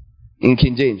in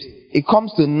King James. It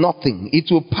comes to nothing.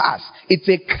 It will pass. It's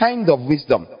a kind of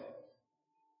wisdom,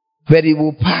 but it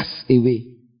will pass away.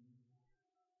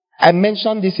 I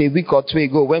mentioned this a week or two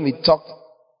ago when we talked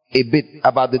a bit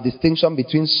about the distinction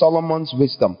between Solomon's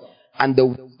wisdom and the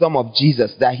wisdom of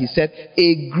Jesus, that he said,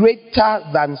 a greater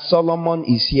than Solomon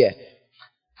is here.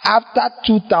 After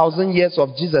 2,000 years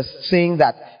of Jesus saying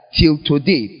that, till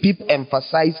today, people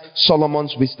emphasize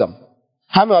Solomon's wisdom.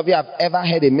 How many of you have ever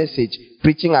heard a message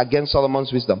preaching against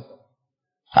Solomon's wisdom?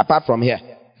 Apart from here.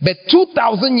 But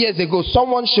 2,000 years ago,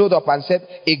 someone showed up and said,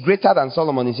 a greater than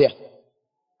Solomon is here.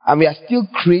 And we are still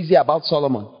crazy about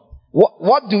Solomon.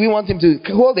 What do we want him to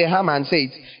hold a hammer and say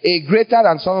it? A greater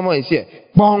than Solomon is here.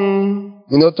 Bong!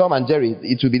 You know, Tom and Jerry,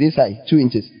 it will be this high, 2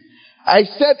 inches. I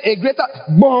said a greater,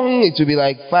 bong! It will be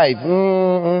like 5.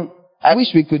 I wish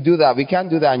we could do that. We can't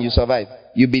do that and you survive.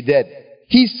 You'll be dead.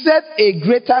 He said a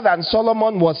greater than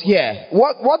Solomon was here.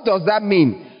 What does that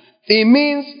mean? It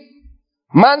means,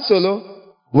 man solo,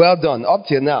 well done. Up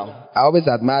till now, I always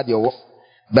admired your work,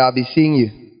 but I'll be seeing you.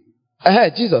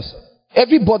 Jesus,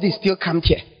 everybody still come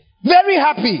here. Very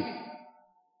happy.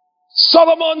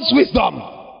 Solomon's wisdom.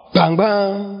 Bang,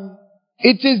 bang.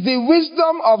 It is the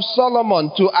wisdom of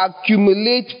Solomon to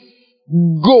accumulate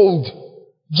gold.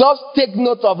 Just take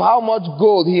note of how much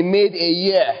gold he made a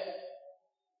year.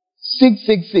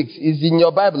 666 is in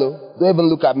your Bible. Don't even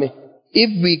look at me.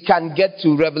 If we can get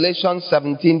to Revelation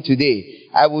 17 today,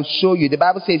 I will show you. The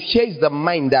Bible says, here is the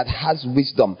mind that has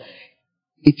wisdom.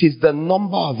 It is the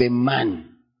number of a man.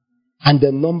 And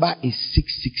the number is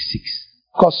 666.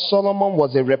 Because Solomon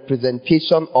was a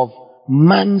representation of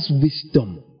man's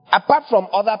wisdom. Apart from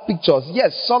other pictures,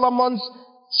 yes, Solomon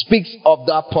speaks of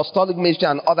the apostolic ministry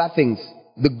and other things.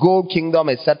 The gold kingdom,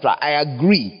 etc. I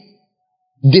agree.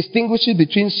 Distinguishes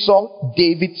between Saul,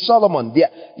 David, Solomon.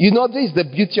 You know, this is the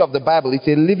beauty of the Bible. It's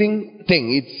a living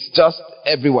thing. It's just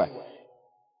everywhere.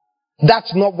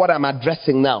 That's not what I'm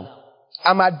addressing now.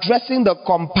 I'm addressing the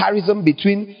comparison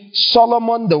between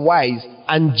Solomon the wise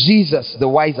and Jesus the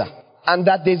wiser. And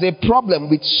that there's a problem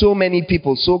with so many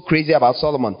people so crazy about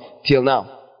Solomon till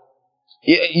now.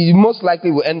 You most likely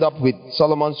will end up with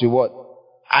Solomon's reward.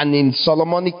 And in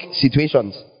Solomonic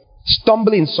situations,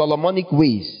 stumble in Solomonic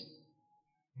ways,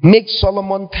 make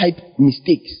Solomon type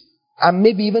mistakes, and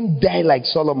maybe even die like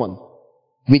Solomon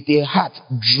with a heart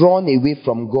drawn away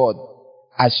from God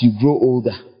as you grow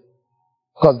older.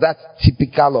 Because that's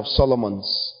typical of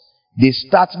Solomon's. They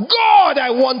start, God, I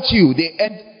want you. They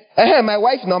end, my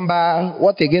wife number,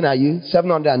 what again are you?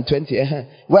 720.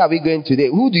 Where are we going today?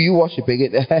 Who do you worship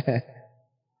again?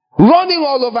 Running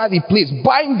all over the place,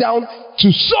 buying down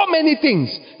to so many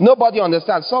things. Nobody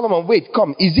understands. Solomon, wait,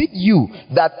 come. Is it you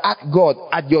that asked God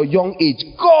at your young age,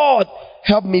 God,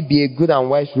 help me be a good and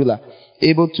wise ruler,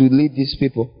 able to lead these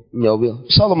people in your will?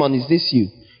 Solomon, is this you?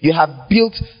 You have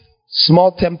built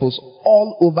small temples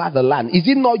all over the land. Is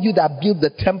it not you that built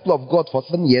the temple of God for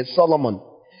 7 years, Solomon?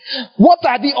 What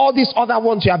are all these other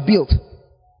ones you have built?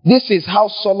 This is how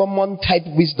Solomon type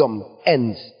wisdom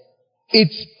ends. It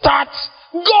starts,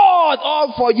 God,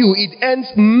 all for you. It ends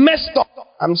messed up.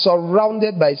 I'm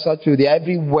surrounded by such people. They are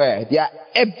everywhere. They are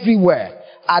everywhere.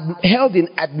 Held in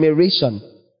admiration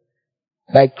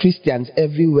by Christians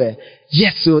everywhere.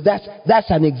 Yes, so that's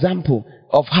an example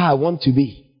of how I want to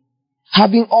be.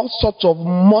 Having all sorts of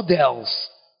models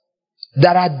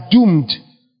that are doomed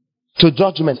to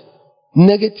judgment.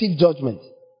 Negative judgment.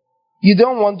 You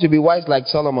don't want to be wise like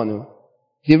Solomon. No?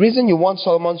 The reason you want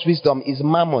Solomon's wisdom is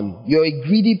mammon. You're a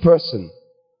greedy person.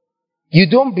 You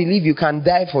don't believe you can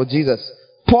die for Jesus.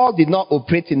 Paul did not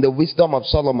operate in the wisdom of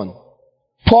Solomon.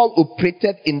 Paul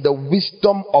operated in the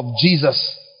wisdom of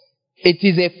Jesus. It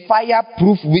is a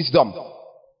fireproof wisdom.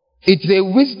 It's a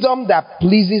wisdom that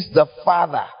pleases the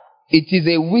Father. It is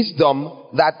a wisdom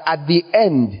that at the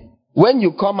end When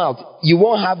you come out, you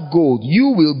won't have gold. You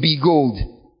will be gold.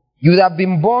 You have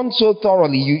been born so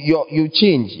thoroughly. You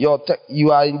change.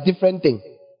 You are a different thing.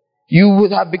 You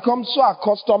would have become so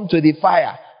accustomed to the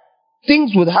fire.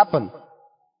 Things would happen.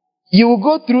 You will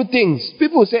go through things.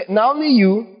 People say, not only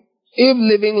you, if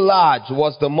living large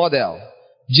was the model,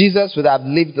 Jesus would have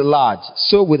lived large.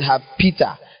 So would have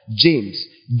Peter, James,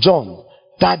 John,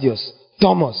 Thaddeus,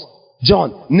 Thomas,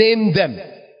 John. Name them.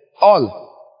 All.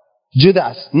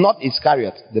 Judas, not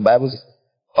Iscariot, the Bible says.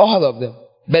 All of them.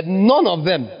 But none of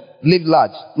them lived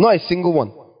large. Not a single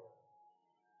one.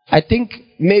 I think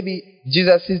maybe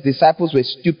Jesus' disciples were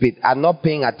stupid and not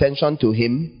paying attention to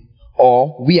him,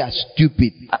 or we are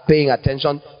stupid at paying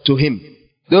attention to him.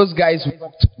 Those guys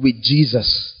walked with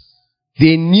Jesus.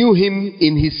 They knew him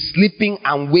in his sleeping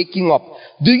and waking up.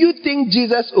 Do you think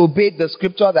Jesus obeyed the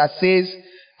scripture that says,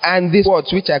 and these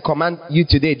words which I command you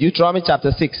today, Deuteronomy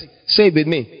chapter 6, say it with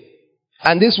me.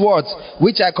 And these words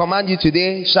which I command you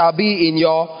today shall be in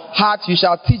your heart. You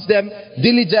shall teach them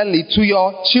diligently to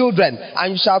your children.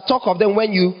 And you shall talk of them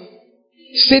when you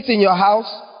sit in your house,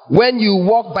 when you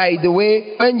walk by the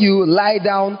way, when you lie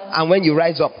down, and when you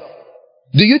rise up.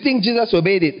 Do you think Jesus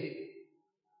obeyed it?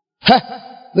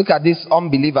 Look at these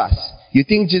unbelievers. You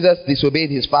think Jesus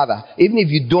disobeyed his Father? Even if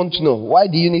you don't know, why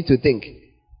do you need to think?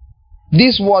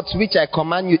 These words which I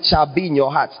command you shall be in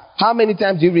your heart. How many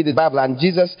times do you read the Bible and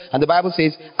the Bible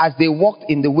says, as they walked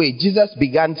in the way, Jesus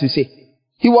began to say,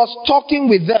 he was talking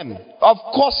with them. Of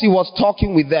course he was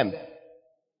talking with them.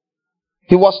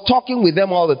 He was talking with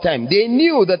them all the time. They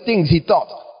knew the things he taught.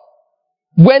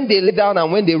 When they lay down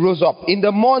and when they rose up, in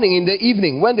the morning, in the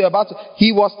evening, when they were about to,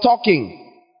 he was talking.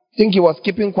 Think he was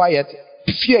keeping quiet.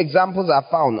 Few examples are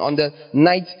found on the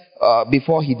night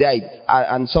before he died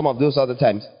and some of those other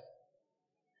times.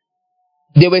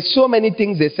 There were so many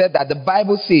things they said that the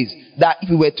Bible says that if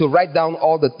we were to write down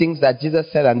all the things that Jesus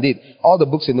said and did, all the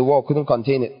books in the world couldn't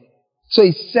contain it. So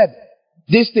he said,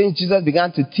 these things Jesus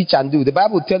began to teach and do. The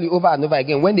Bible will tell you over and over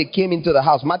again, when they came into the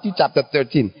house, Matthew chapter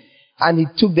 13, and he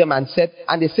took them and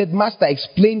they said, Master,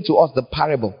 explain to us the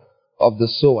parable of the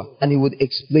sower. And he would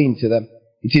explain to them.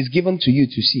 It is given to you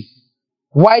to see.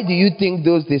 Why do you think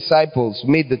those disciples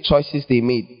made the choices they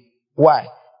made? Why?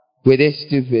 Were they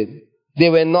stupid? They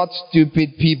were not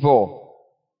stupid people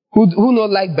who not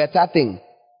like better thing.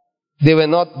 They were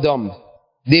not dumb.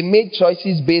 They made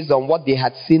choices based on what they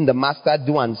had seen the Master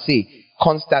do and say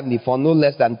constantly for no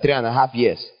less than 3.5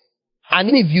 years. And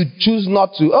if you choose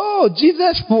not to,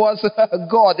 Jesus was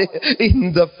God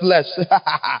in the flesh.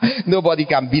 Nobody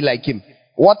can be like him.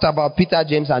 What about Peter,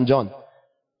 James, and John?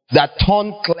 That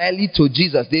turned clearly to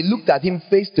Jesus. They looked at him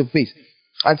face to face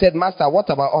and said, Master, what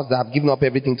about us that have given up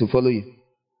everything to follow you?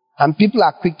 And people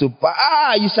are quick to,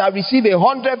 you shall receive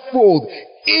 100-fold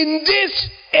in this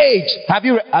age. Have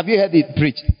you heard it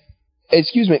preached?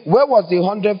 Excuse me. Where was the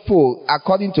 100-fold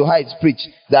according to how it's preached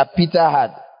that Peter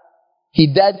had?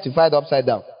 He died crucified upside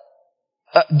down.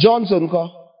 John's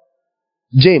uncle,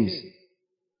 James.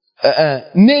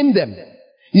 Name them.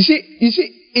 You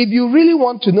see, if you really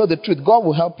want to know the truth, God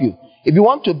will help you. If you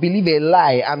want to believe a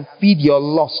lie and feed your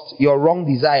lust, your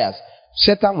wrong desires,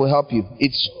 Satan will help you.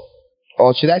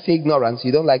 Or should I say ignorance?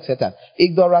 You don't like Satan.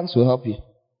 Ignorance will help you.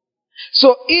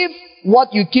 So if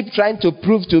what you keep trying to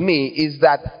prove to me is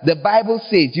that the Bible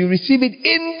says you receive it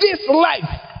in this life,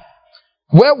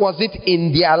 where was it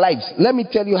in their lives? Let me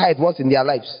tell you how it was in their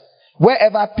lives.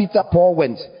 Wherever Peter, Paul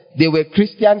went, they were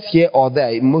Christians here or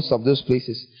there in most of those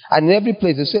places. And in every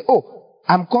place they say,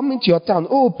 I'm coming to your town.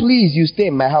 Please, you stay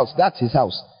in my house. That's his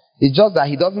house. It's just that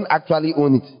he doesn't actually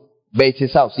own it, but it's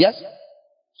his house. Yes?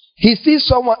 He sees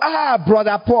someone,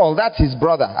 Brother Paul, that's his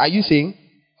brother. Are you saying?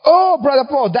 Brother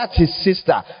Paul, that's his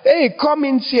sister. Hey, come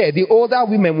in here. The older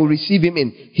women will receive him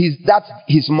in. That's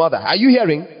his mother. Are you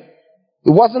hearing?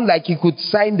 It wasn't like he could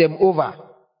sign them over.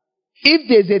 If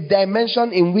there's a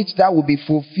dimension in which that will be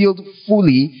fulfilled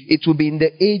fully, it will be in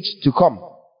the age to come.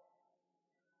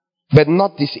 But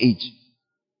not this age.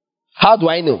 How do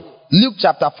I know? Luke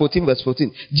chapter 14 verse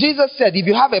 14. Jesus said, if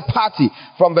you have a party,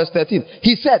 from verse 13,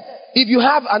 he said, if you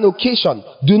have an occasion,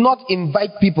 do not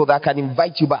invite people that can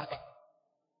invite you back.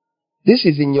 This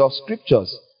is in your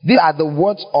scriptures. These are the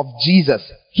words of Jesus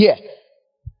here.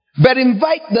 But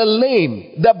invite the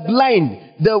lame, the blind,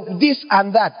 the this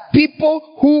and that.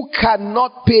 People who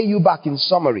cannot pay you back, in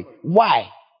summary. Why?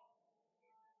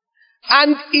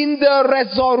 And in the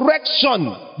resurrection,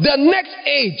 the next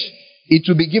age, it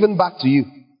will be given back to you.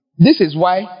 This is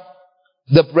why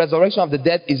the resurrection of the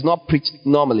dead is not preached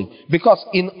normally. Because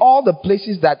in all the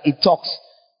places that it talks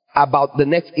about the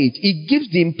next age, it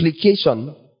gives the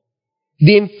implication,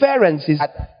 the inference is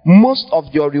that most of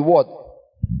your reward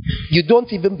You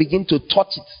don't even begin to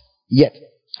touch it yet.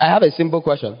 I have a simple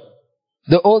question.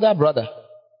 The older brother,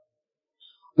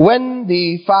 when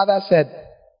the father said,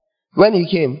 when he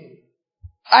came,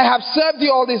 I have served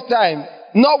you all this time.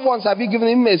 Not once have you given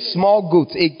him a small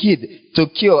goat, a kid, to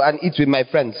kill and eat with my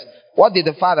friends. What did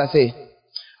the father say?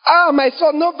 Ah, my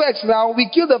son, no vex now. We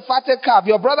killed the fatted calf.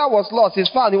 Your brother was lost. He's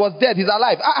found. He was dead. He's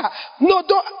alive. No,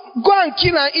 don't. Go and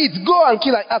kill and eat. Go and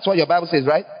kill and eat. That's what your Bible says,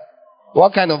 right?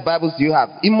 What kind of Bibles do you have?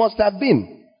 It must have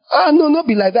been. No, not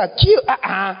be like that. Kill.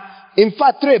 In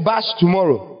fact, throw a bash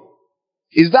tomorrow.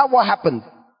 Is that what happened?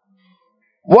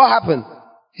 What happened?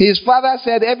 His father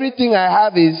said, everything I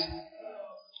have is,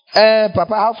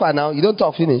 Papa, how far now? You don't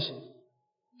talk finish.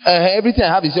 Everything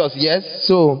I have is yours. Yes.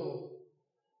 So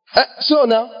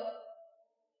now,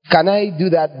 can I do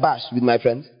that bash with my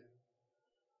friends?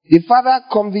 The father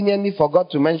conveniently forgot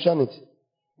to mention it.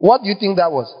 What do you think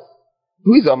that was?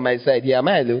 Who is on my side here? Am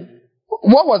I alone?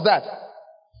 What was that?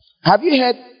 Have you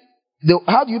heard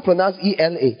how do you pronounce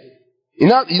ELA? You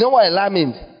know what Ela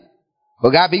means?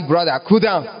 Okay, big brother, cool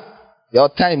down. Your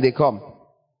time they come.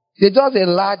 They just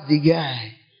enlarge the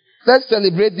guy. Let's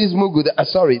celebrate this Mugu.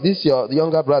 This your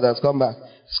younger brother has come back.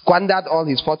 Squandered all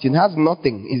his fortune. Has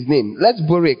nothing, his name. Let's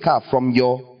borrow a car from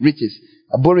your riches.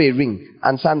 Borrow a ring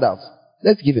and sandals.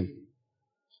 Let's give him.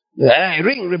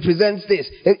 Ring represents this.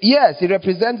 Yes, it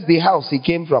represents the house he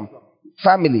came from.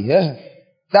 Family.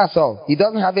 That's all. He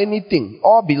doesn't have anything.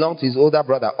 All belongs to his older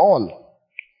brother. All.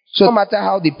 So no matter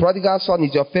how the prodigal son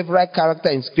is your favorite character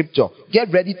in scripture,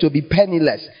 get ready to be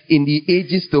penniless in the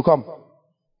ages to come.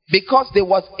 Because there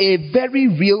was a very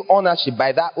real ownership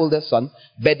by that older son,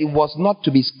 but it was not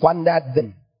to be squandered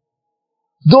then.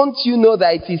 Don't you know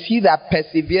that it is he that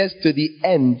perseveres to the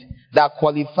end that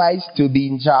qualifies to be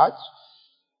in charge?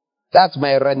 That's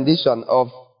my rendition of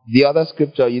the other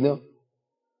scripture, you know.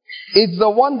 It's the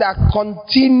one that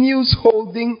continues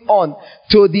holding on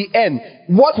to the end.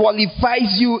 What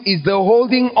qualifies you is the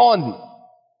holding on.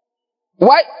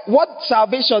 Why? What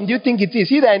salvation do you think it is?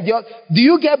 He that endures. Do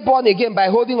you get born again by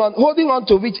holding on? Holding on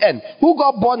to which end? Who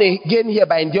got born again here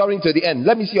by enduring to the end?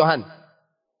 Let me see your hand.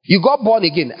 You got born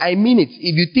again. I mean it.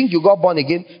 If you think you got born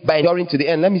again by enduring to the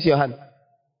end, let me see your hand.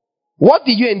 What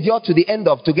did you endure to the end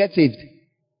of to get saved?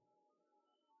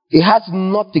 It has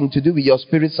nothing to do with your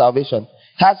spirit salvation.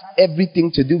 It has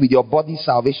everything to do with your body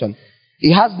salvation.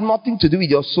 It has nothing to do with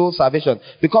your soul salvation.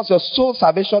 Because your soul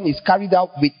salvation is carried out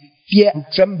with fear and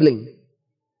trembling.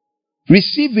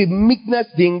 Receive with meekness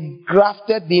the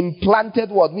engrafted, the implanted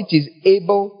word which is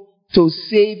able to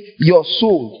save your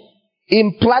soul.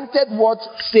 Implanted words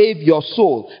save your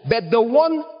soul. But the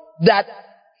one that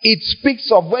it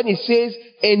speaks of when it says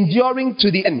enduring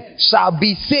to the end shall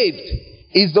be saved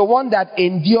is the one that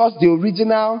endures the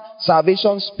original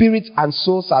salvation, spirit and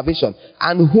soul salvation,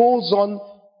 and holds on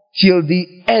till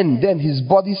the end, then his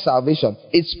body salvation.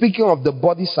 It's speaking of the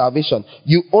body salvation.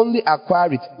 You only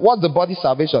acquire it. What's the body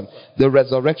salvation? The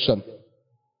resurrection.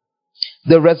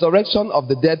 The resurrection of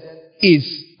the dead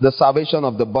is the salvation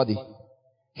of the body.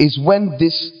 Is when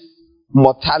this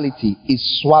mortality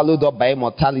is swallowed up by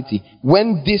immortality.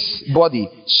 When this body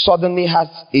suddenly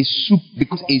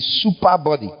becomes a super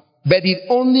body. But it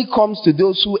only comes to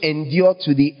those who endure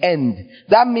to the end.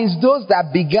 That means those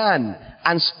that began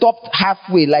and stopped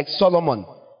halfway, like Solomon,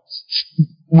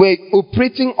 were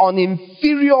operating on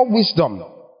inferior wisdom.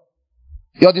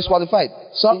 You're disqualified.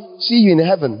 So, see you in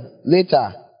heaven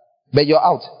later, but you're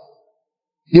out.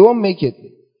 You won't make it.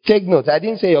 Take note, I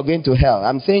didn't say you're going to hell.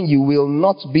 I'm saying you will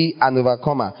not be an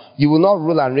overcomer. You will not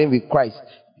rule and reign with Christ.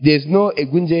 There's no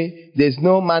egunje, there's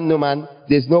no man,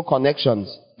 there's no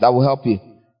connections that will help you.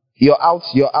 You're out,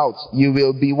 you're out. You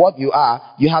will be what you are.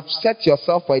 You have set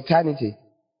yourself for eternity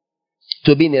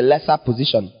to be in a lesser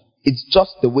position. It's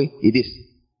just the way it is.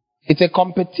 It's a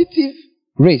competitive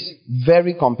race.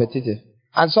 Very competitive.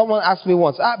 And someone asked me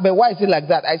once, but why is it like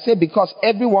that? I say because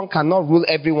everyone cannot rule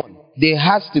everyone. There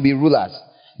has to be rulers.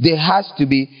 There has to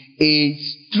be a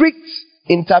strict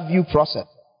interview process.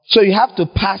 So you have to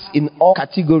pass in all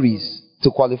categories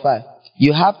to qualify.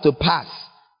 You have to pass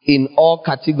in all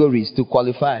categories to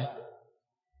qualify.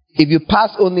 If you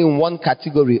pass only in one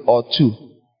category or two,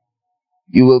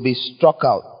 you will be struck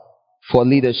out for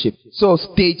leadership. So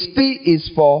stage 3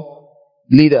 is for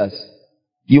leaders.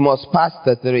 You must pass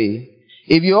the 3.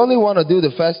 If you only want to do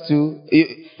the first 2,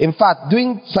 in fact,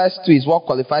 doing first 2 is what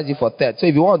qualifies you for 3rd. So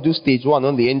if you want to do stage 1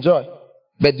 only, enjoy.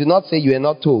 But do not say you are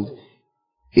not told.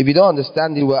 If you don't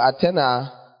understand, you will attend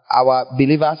our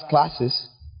believers classes.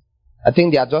 I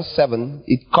think they are just 7.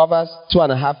 It covers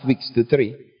 2.5 weeks to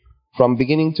 3. From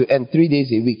beginning to end, 3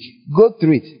 days a week. Go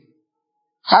through it.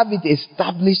 Have it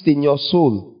established in your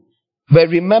soul. But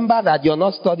remember that you're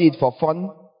not studying it for fun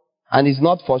and it's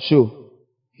not for show.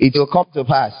 It will come to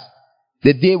pass.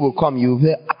 The day will come, you will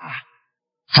say,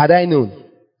 had I known.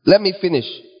 Let me finish.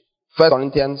 1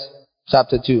 Corinthians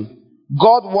chapter 2.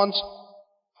 God wants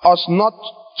us not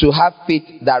to have faith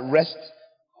that rests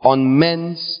on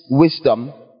men's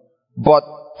wisdom, but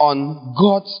on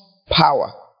God's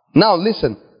power. Now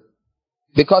listen,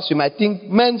 because you might think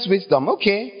men's wisdom,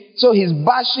 okay, so he's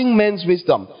bashing men's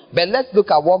wisdom. But let's look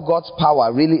at what God's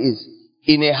power really is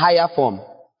in a higher form.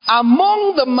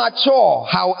 Among the mature,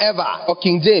 however, or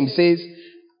King James says,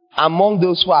 among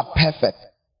those who are perfect,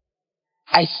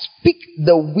 I speak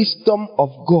the wisdom of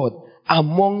God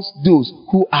amongst those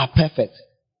who are perfect.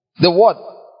 The word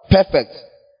perfect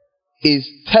is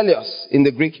teleos in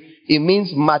the Greek. It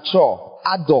means mature,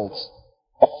 adult,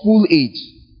 of full age,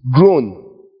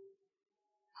 grown.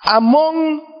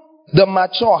 Among the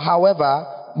mature, however,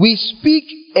 we speak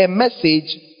a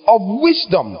message of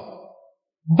wisdom,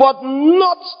 but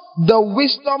not the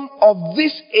wisdom of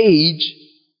this age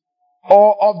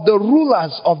or of the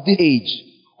rulers of this age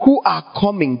who are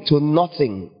coming to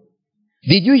nothing.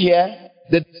 Did you hear?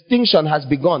 The distinction has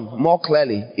begun more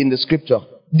clearly in the scripture.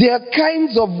 There are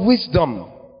kinds of wisdom.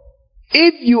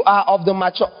 If you are of the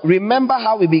mature, remember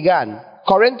how we began.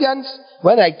 Corinthians,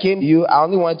 when I came to you, I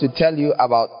only wanted to tell you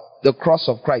about the cross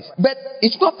of Christ. But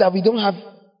it's not that we don't have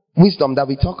wisdom that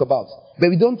we talk about. But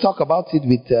we don't talk about it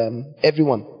with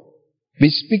everyone. We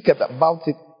speak about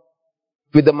it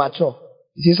with the mature.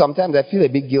 You see, sometimes I feel a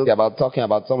bit guilty about talking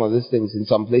about some of these things in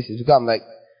some places. Because I'm like,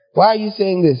 why are you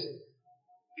saying this?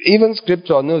 Even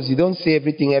scripture knows you don't say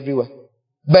everything everywhere.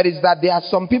 But it's that there are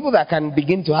some people that can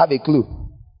begin to have a clue.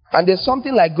 And there's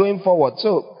something like going forward.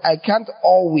 So I can't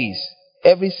always,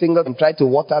 every single time, try to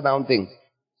water down things.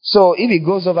 So if it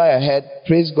goes over your head,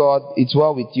 praise God, it's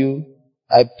well with you.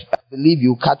 I believe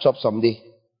you'll catch up someday.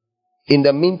 In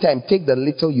the meantime, take the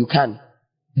little you can.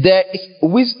 There is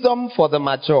wisdom for the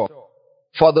mature,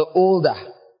 for the older.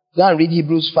 Go and read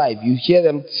Hebrews 5. You hear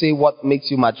them say what makes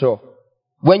you mature.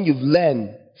 When you've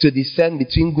learned to discern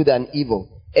between good and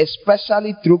evil,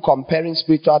 especially through comparing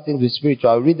spiritual things with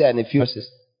spiritual. I'll read that in a few verses.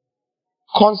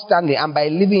 Constantly, and by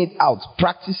living it out,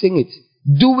 practicing it,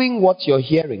 doing what you're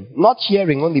hearing. Not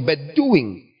hearing only, but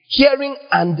doing. Hearing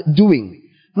and doing.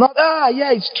 Not,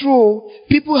 yeah, it's true.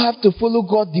 People have to follow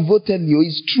God devotedly.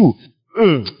 It's true.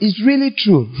 It's really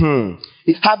true.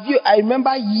 I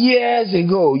remember years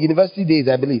ago, university days,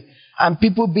 I believe, and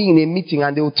people being in a meeting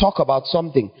and they will talk about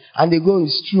something and they go,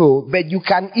 it's true, but you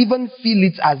can even feel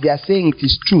it as they are saying it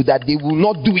is true, that they will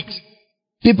not do it.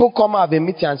 People come out of a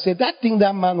meeting and say, that thing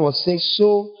that man was saying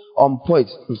so on point.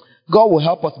 God will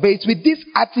help us. But it's with this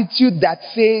attitude that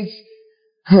says,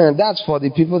 that's for the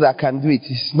people that can do it.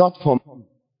 It's not for me.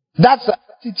 That's the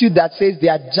attitude that says they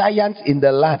are giants in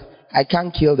the land. I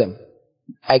can't kill them.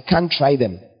 I can't try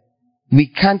them. We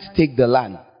can't take the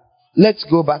land. Let's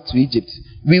go back to Egypt.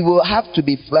 We will have to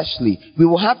be fleshly. We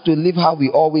will have to live how we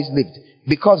always lived.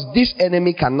 Because this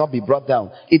enemy cannot be brought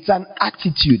down. It's an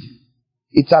attitude.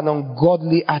 It's an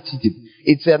ungodly attitude.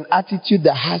 It's an attitude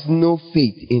that has no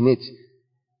faith in it.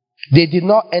 They did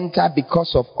not enter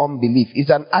because of unbelief. It's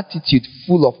an attitude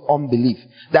full of unbelief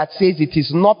that says it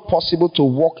is not possible to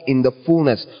walk in the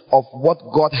fullness of what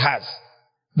God has.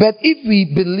 But if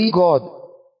we believe God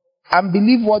and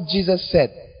believe what Jesus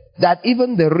said, that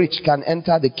even the rich can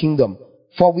enter the kingdom.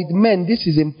 For with men this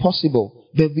is impossible,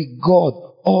 but with God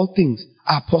all things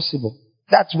are possible.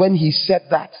 That's when he said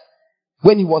that.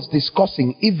 When he was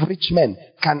discussing if rich men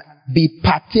can be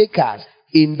partakers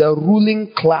in the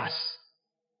ruling class.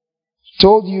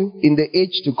 Told you in the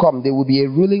age to come there will be a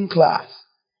ruling class.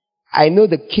 I know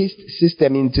the caste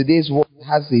system in today's world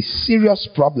has a serious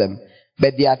problem,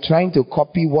 but they are trying to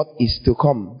copy what is to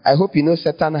come. I hope you know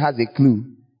Satan has a clue.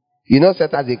 You know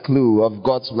Satan has a clue of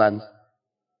God's plans.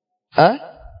 Huh?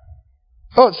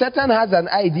 Oh, Satan has an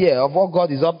idea of what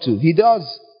God is up to. He does.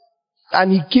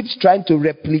 And he keeps trying to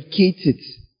replicate it.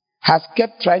 Has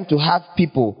kept trying to have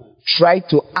people try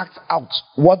to act out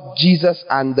what Jesus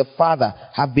and the Father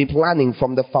have been planning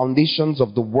from the foundations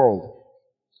of the world.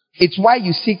 It's why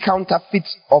you see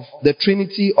counterfeits of the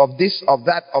Trinity, of this, of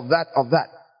that, of that, of that,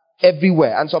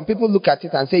 everywhere. And some people look at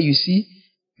it and say, you see,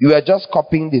 you are just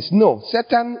copying this. No,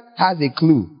 Satan has a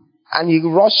clue. And he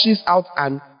rushes out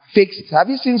and fakes it. Have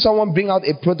you seen someone bring out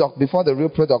a product before the real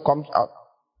product comes out?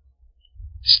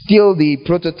 Steal the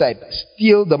prototype,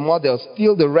 steal the model,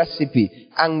 steal the recipe,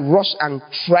 and rush and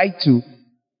try to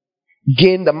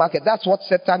gain the market. That's what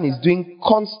Satan is doing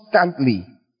constantly.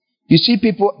 You see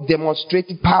people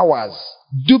demonstrating powers,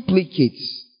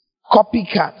 duplicates,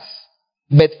 copycats,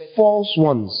 but false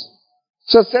ones.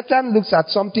 So Satan looks at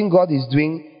something God is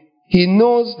doing. He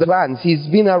knows the plans. He's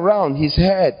been around. He's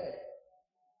heard.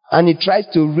 And he tries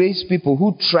to raise people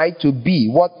who try to be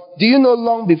what. Do you know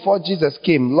long before Jesus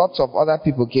came, lots of other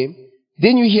people came?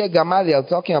 Didn't you hear Gamaliel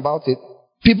talking about it?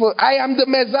 People, I am the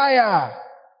Messiah.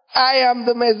 I am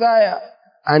the Messiah.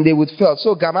 And they would fail.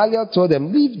 So Gamaliel told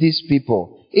them, leave these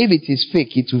people. If it is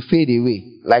fake, it will fade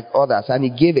away like others. And he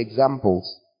gave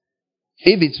examples.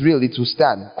 If it's real, it will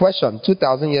stand. Question,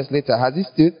 2,000 years later, has it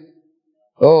stood?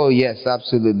 Oh yes,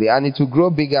 absolutely. And it will grow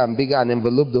bigger and bigger and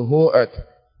envelop the whole earth.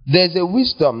 There's a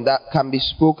wisdom that can be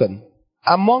spoken.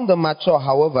 Among the mature,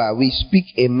 however, we speak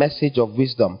a message of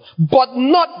wisdom. But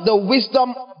not the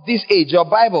wisdom of this age. Your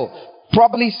Bible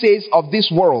probably says of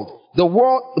this world. The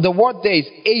word there is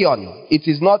aeon. It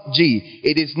is not G.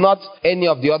 It is not any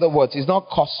of the other words. It's not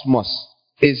cosmos.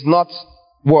 It's not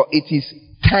world. It is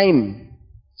time.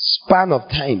 Span of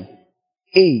time.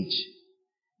 Age.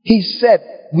 He said,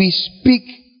 we speak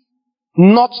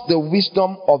not the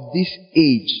wisdom of this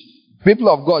age. People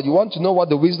of God, you want to know what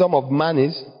the wisdom of man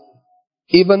is?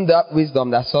 Even that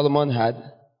wisdom that Solomon had,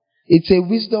 it's a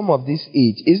wisdom of this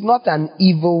age. It's not an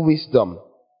evil wisdom.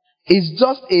 It's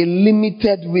just a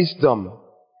limited wisdom.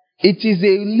 It is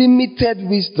a limited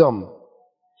wisdom.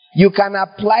 You can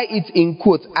apply it in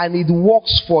quotes and it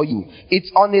works for you.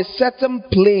 It's on a certain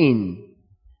plane.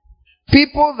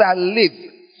 People that live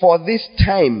for this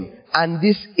time and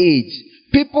this age,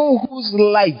 people whose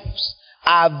lives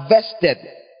are vested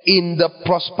in the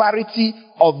prosperity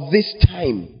of this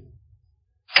time,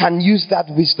 can use that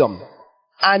wisdom.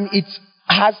 And it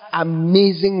has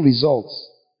amazing results.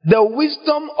 The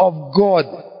wisdom of God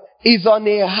is on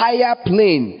a higher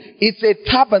plane. It's a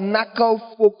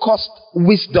tabernacle-focused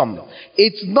wisdom.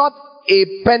 It's not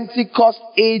a Pentecost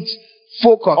age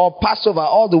focus or Passover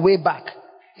all the way back.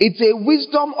 It's a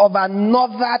wisdom of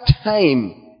another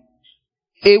time.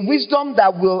 A wisdom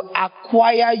that will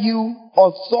acquire you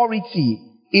authority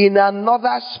in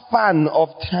another span of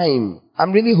time.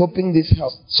 I'm really hoping this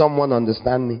helps someone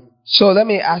understand me. So let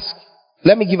me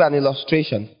give an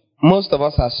illustration. Most of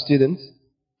us are students,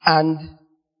 and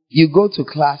you go to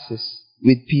classes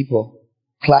with people,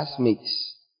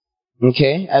 classmates.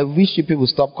 Okay? I wish you people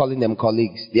stop calling them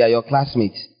colleagues. They are your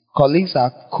classmates. Colleagues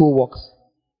are co-workers.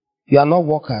 You are not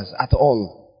workers at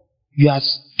all. You are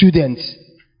students.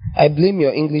 I blame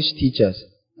your English teachers.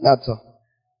 That's all.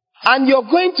 And you're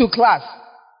going to class.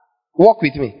 Walk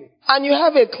with me. And you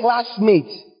have a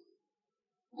classmate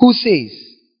who says,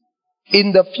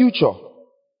 in the future,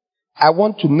 I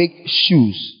want to make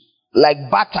shoes like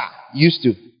Bata used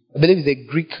to. I believe it's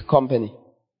a Greek company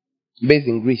based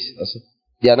in Greece also.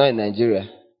 They are not in Nigeria.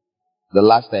 The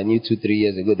last I knew 2-3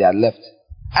 years ago, they had left.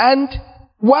 And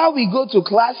while we go to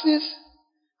classes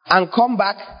and come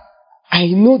back, I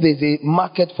know there's a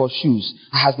market for shoes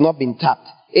that has not been tapped.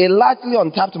 A largely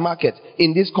untapped market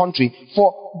in this country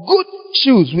for good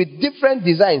shoes with different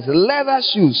designs, leather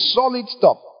shoes, solid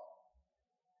stuff.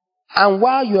 And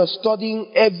while you're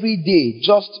studying every day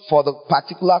just for the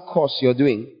particular course you're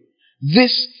doing,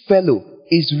 this fellow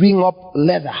is ringing up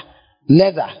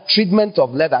leather, treatment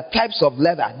of leather, types of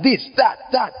leather, this,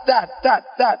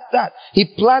 that. He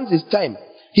plans his time.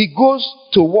 He goes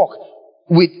to work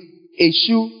with a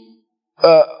shoe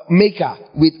maker,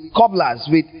 with cobblers,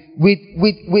 with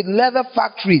leather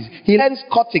factories. He learns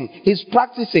cutting. He's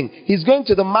practicing. He's going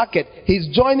to the market. He's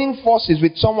joining forces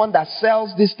with someone that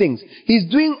sells these things. He's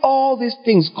doing all these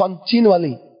things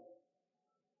continually.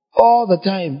 All the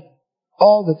time.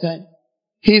 All the time.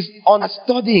 He's on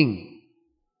studying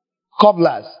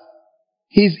cobblers.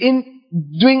 He's doing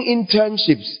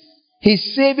internships.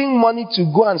 He's saving money to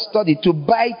go and study, to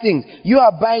buy things. You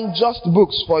are buying just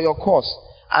books for your course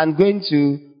and going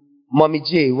to Mommy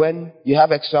J when you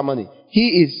have extra money.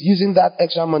 He is using that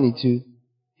extra money to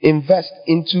invest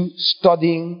into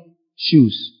studying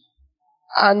shoes.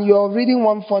 And you're reading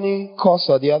one funny course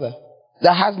or the other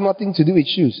that has nothing to do with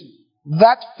shoes.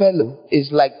 That fellow is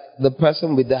like the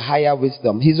person with the higher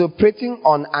wisdom. He's operating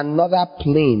on another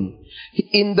plane.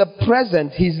 In the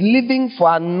present, he's living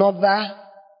for another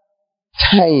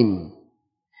time.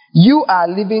 You are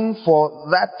living for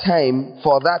that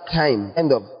time,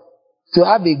 end of, to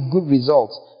have a good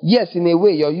result. Yes, in a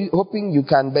way, you're hoping you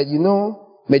can, but you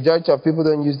know, majority of people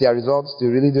don't use their results to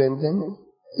really do anything.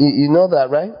 You know that,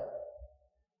 right?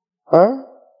 Huh?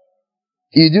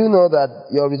 You do know that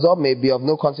your result may be of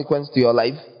no consequence to your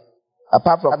life,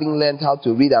 apart from having learned how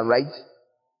to read and write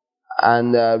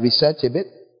and research a bit.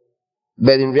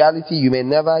 But in reality, you may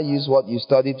never use what you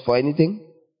studied for anything.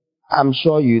 I'm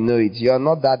sure you know it. You're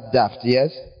not that daft,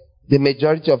 yes? The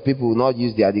majority of people will not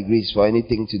use their degrees for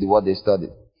anything to do what they studied.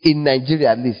 In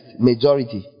Nigeria, at least,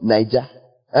 majority, Niger.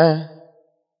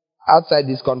 Outside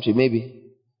this country,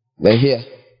 maybe. But here,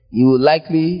 you will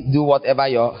likely do whatever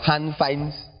your hand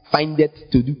find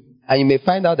it to do. And you may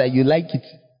find out that you like it.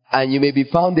 And you may be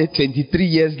found there 23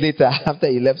 years later after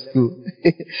you left school,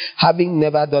 having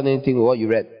never done anything with what you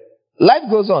read. Life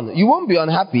goes on. You won't be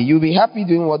unhappy. You'll be happy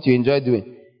doing what you enjoy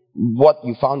doing, what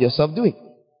you found yourself doing.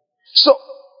 So,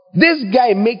 this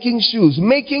guy making shoes,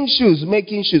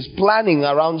 planning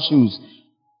around shoes,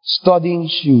 studying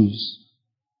shoes,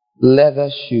 leather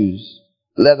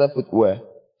footwear,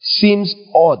 seems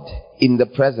odd in the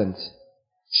present.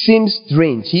 Seems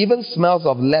strange. He even smells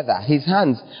of leather. His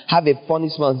hands have a funny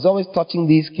smell. He's always touching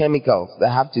these chemicals that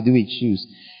have to do with shoes.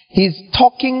 He's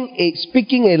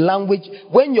speaking a language.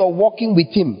 When you're walking with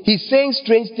him, he's saying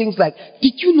strange things like,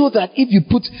 did you know that if you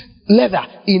put leather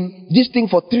in this thing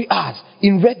for 3 hours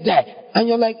in red dye? And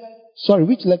you're like, sorry,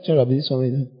 which lecturer is this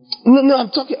one? No, I'm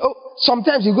talking.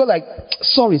 Sometimes you go like,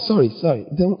 sorry.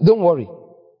 Don't worry.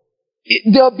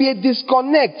 There'll be a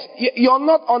disconnect. You're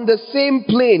not on the same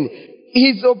plane.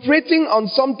 He's operating on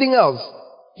something else.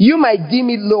 You might deem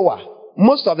it lower.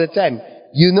 Most of the time,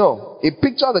 you know. A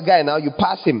picture of the guy now, you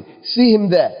pass him, see him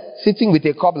there, sitting with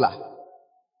a cobbler.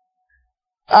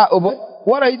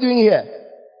 What are you doing here?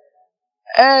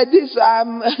 This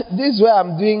is where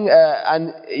I'm doing,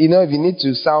 and you know, if you need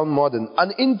to sound modern,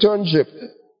 an internship.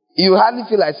 You hardly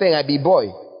feel like saying, I be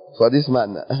boy for this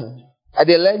man. At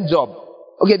a learn job.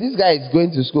 Okay, this guy is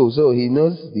going to school, so he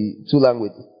knows the 2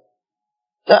 languages.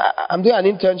 I'm doing an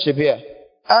internship here.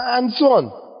 And so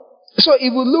on. So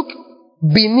it will look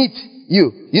beneath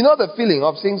you. You know the feeling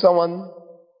of seeing someone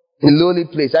in a lowly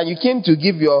place, and you came to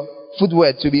give your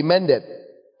footwear to be mended.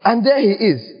 And there he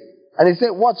is. And he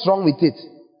said, what's wrong with it?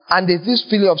 And there's this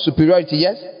feeling of superiority,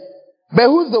 yes? But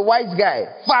who's the wise guy?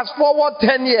 Fast forward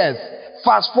 10 years.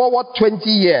 Fast forward 20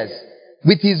 years.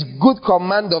 With his good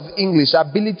command of English,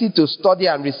 ability to study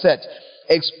and research,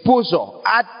 exposure,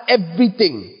 add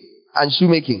everything, and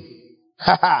shoemaking.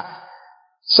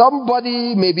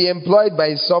 Somebody may be employed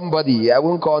by somebody. I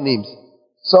won't call names.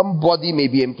 Somebody may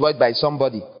be employed by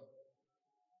somebody.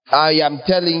 I am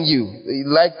telling you,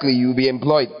 likely you'll be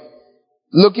employed.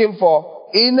 Looking for,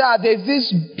 there's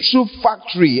this shoe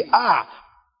factory,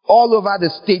 all over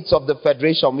the states of the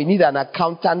Federation. We need an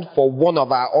accountant for one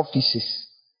of our offices.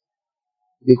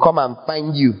 They come and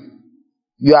find you.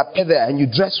 You are there and you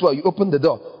dress well. You open the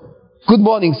door. Good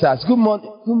morning, sirs. Good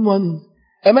morning. Good morning.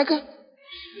 Emeka?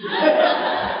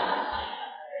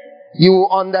 You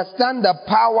will understand the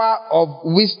power of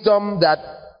wisdom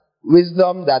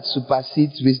that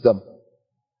supersedes wisdom.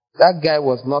 That guy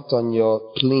was not on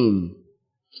your plane.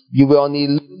 You were on a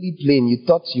lowly plane. You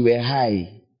thought you were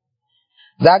high.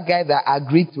 That guy that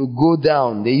agreed to go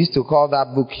down, they used to call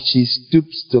that book, She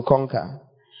Stoops to Conquer.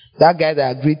 That guy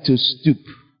that agreed to stoop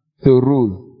to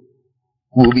rule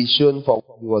will be shown for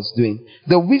what he was doing.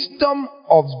 The wisdom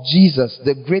of Jesus,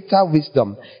 the greater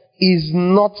wisdom, is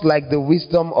not like the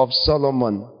wisdom of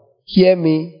Solomon. Hear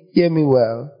me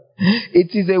well.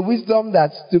 It is a wisdom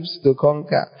that stoops to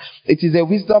conquer. It is a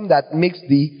wisdom that makes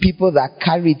the people that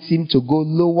carry it seem to go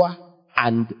lower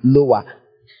and lower.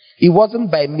 It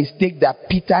wasn't by mistake that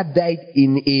Peter died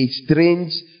in a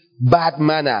strange, bad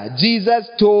manner. Jesus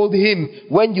told him,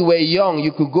 when you were young,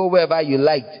 you could go wherever you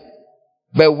liked.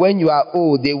 But when you are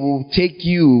old, they will take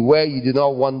you where you do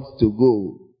not want to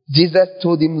go. Jesus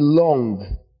told him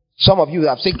long. Some of you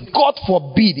have said, God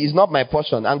forbid, is not my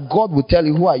portion. And God will tell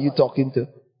you, who are you talking to?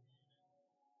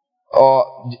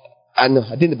 Or, I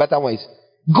think the better one is,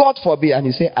 God forbid, and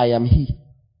you say, I am he.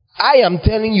 I am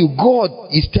telling you, God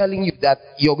is telling you that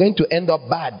you're going to end up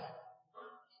bad.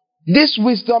 This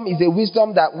wisdom is a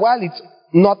wisdom that while it's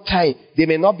not time, they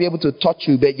may not be able to touch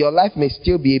you, but your life may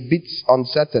still be a bit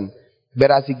uncertain.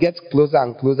 But as it gets closer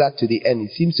and closer to the end,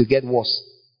 it seems to get worse.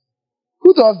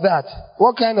 Who does that?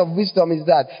 What kind of wisdom is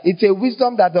that? It's a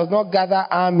wisdom that does not gather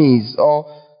armies or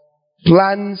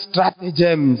plan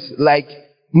stratagems like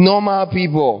normal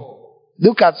people.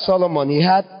 Look at Solomon. He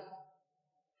had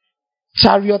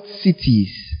chariot cities.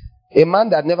 A man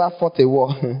that never fought a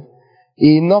war.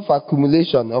 Enough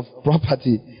accumulation of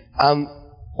property and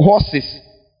horses.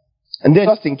 And then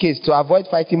just in case, to avoid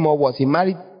fighting more wars, he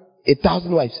married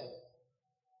 1,000 wives.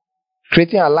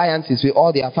 Creating alliances with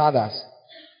all their fathers.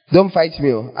 Don't fight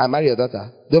me, I marry your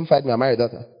daughter. Don't fight me, I marry your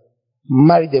daughter.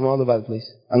 Married them all over the place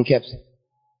and kept.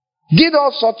 Did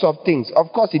all sorts of things.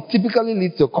 Of course, it typically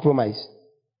leads to compromise.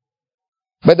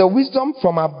 But the wisdom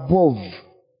from above,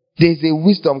 there's a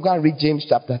wisdom. Go and read James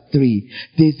chapter 3.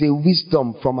 There's a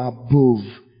wisdom from above.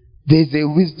 There's a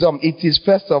wisdom. It is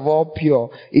first of all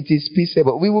pure. It is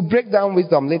peaceable. We will break down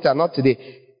wisdom later, not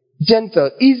today.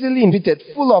 gentle, easily invited,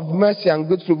 full of mercy and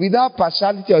good fruit, without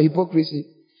partiality or hypocrisy.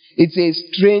 It's a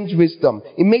strange wisdom.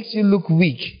 It makes you look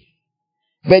weak.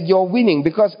 But you're winning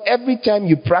because every time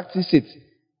you practice it,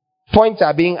 points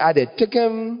are being added. Take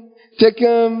him,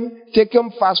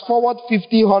 fast forward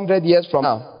 50, 100 years from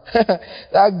now.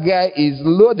 That guy is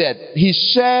loaded.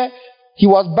 He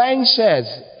was buying shares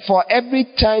for every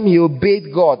time he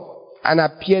obeyed God and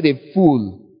appeared a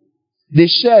fool. The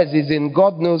shares is in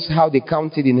God knows how they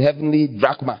counted in heavenly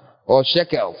drachma or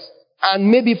shekels.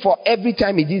 And maybe for every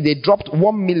time he did, they dropped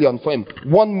 1 million for him.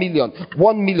 1 million,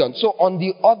 1 million. So on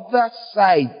the other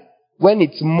side, when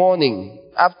it's morning,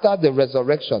 after the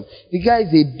resurrection, the guy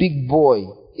is a big boy,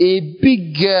 a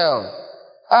big girl.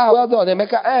 Well done,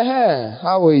 Emeka.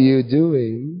 How are you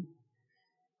doing?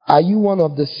 Are you one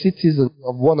of the citizens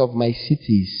of one of my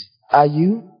cities? Are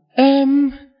you?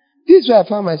 This is where I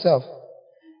found myself.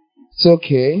 It's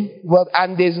okay. Well,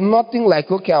 and there's nothing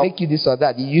like, okay, I'll make you this or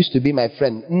that. You used to be my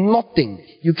friend. Nothing.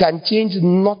 You can change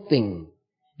nothing.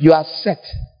 You are set.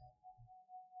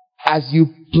 As you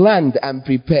planned and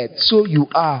prepared, so you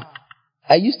are.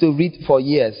 I used to read for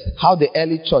years how the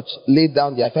early church laid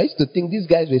down their life. I used to think these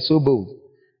guys were so bold.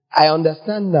 I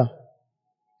understand now.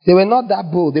 They were not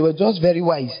that bold. They were just very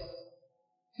wise.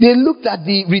 They looked at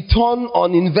the return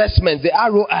on investment, the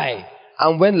ROI,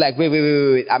 and went like,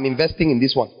 wait, I'm investing in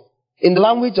this one. In the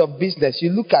language of business, you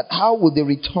look at how would the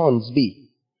returns be.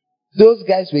 Those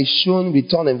guys were shown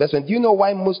return on investment. Do you know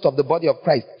why most of the body of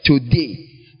Christ today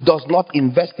does not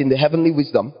invest in the heavenly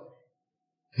wisdom?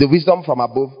 The wisdom from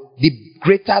above, the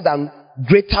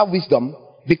greater wisdom,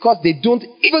 because they don't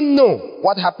even know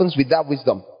what happens with that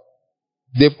wisdom.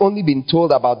 They've only been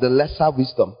told about the lesser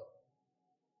wisdom.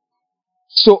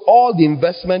 So all the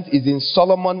investment is in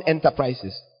Solomon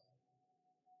Enterprises.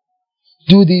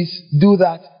 Do this, do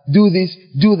that, do this,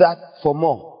 do that for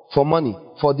more, for money,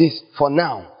 for this, for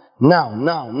now.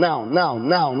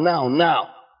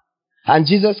 And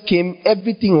Jesus came,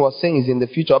 everything he was saying is in the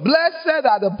future. Blessed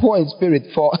are the poor in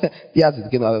spirit, for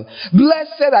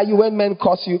blessed are you when men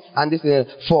curse you, and this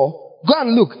for go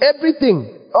and look,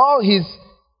 everything, all his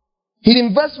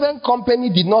investment company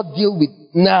did not deal with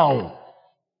now.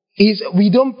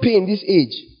 We don't pay in this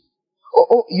age.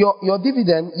 Your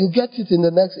dividend, you get it in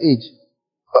the next age.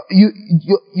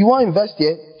 You want to invest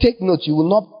here, take note, you will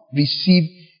not receive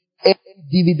any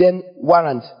dividend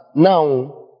warrant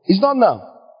now. It's not now.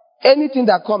 Anything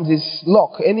that comes is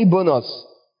luck, any bonus.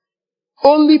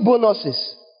 Only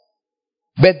bonuses.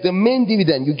 But the main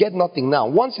dividend, you get nothing now.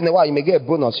 Once in a while, you may get a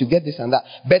bonus, you get this and that.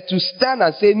 But to stand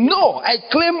and say, no, I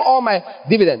claim all my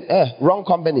dividend. Wrong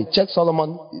company. Check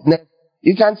Solomon.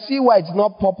 You can see why it's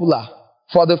not popular.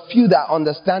 For the few that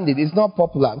understand it, it's not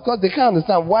popular. Because they can't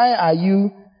understand, why are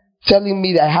you telling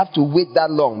me that I have to wait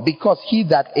that long? Because he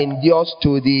that endures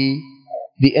to the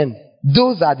end,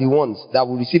 those are the ones that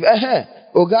will receive.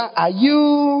 Oga, are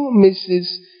you Mrs.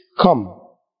 Come?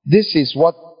 This is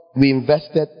what we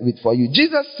invested with for you.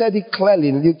 Jesus said it clearly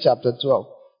in Luke chapter 12.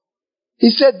 He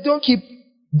said, don't keep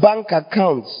bank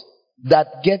accounts that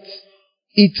get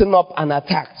eaten up and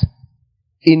attacked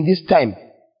in this time.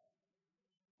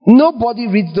 Nobody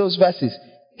reads those verses.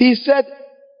 He said,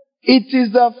 it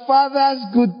is the Father's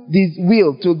good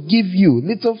will to give you,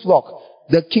 little flock,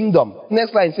 the kingdom.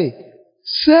 Next line say,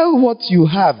 sell what you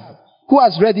have. Who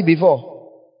has read it before?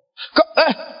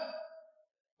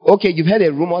 Okay, you've heard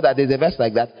a rumor that there's a verse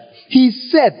like that. He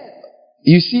said,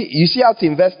 you see how to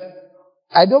invest?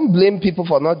 I don't blame people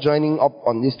for not joining up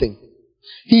on this thing.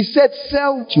 He said,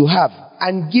 sell what you have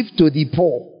and give to the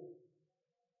poor.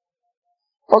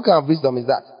 What kind of wisdom is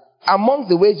that? Among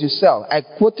the ways you sell, I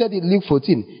quoted in Luke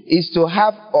 14, is to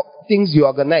have things you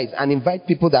organize and invite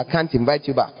people that can't invite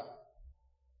you back.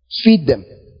 Feed them.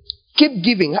 Keep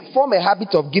giving. Form a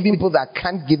habit of giving people that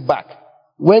can't give back.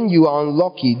 When you are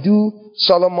unlucky, do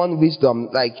Solomon wisdom.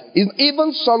 Like,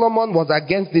 even Solomon was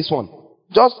against this one.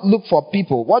 Just look for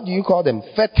people. What do you call them?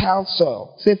 Fertile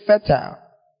soil. Say fertile.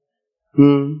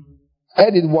 I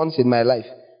did it once in my life.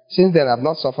 Since then, I've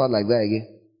not suffered like that again.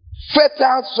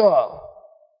 Fertile soil.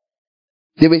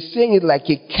 They were saying it like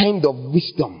a kind of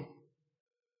wisdom.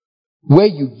 Where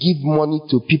you give money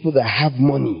to people that have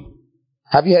money.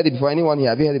 Have you heard it before? Anyone here?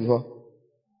 Have you heard it before?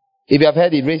 If you have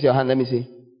heard it, raise your hand. Let me see.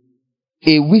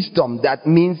 A wisdom that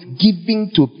means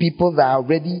giving to people that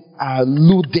already are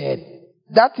loaded.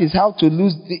 That is how to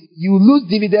lose. You lose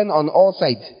dividend on all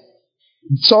sides.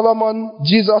 Solomon,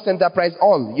 Jesus Enterprise,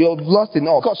 all. You're lost in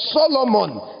all. Because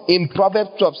Solomon in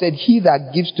Proverbs 12 said, he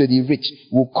that gives to the rich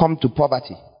will come to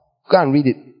poverty. Go and read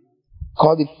it.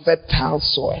 Call it fertile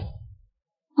soil.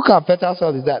 What kind of fertile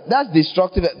soil is that? That's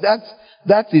destructive.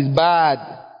 That is bad.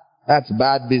 That's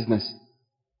bad business.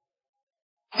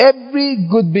 Every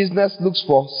good business looks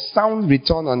for sound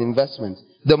return on investment.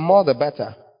 The more, the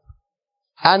better.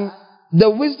 And the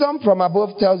wisdom from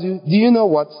above tells you, do you know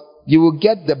what? You will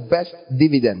get the best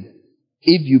dividend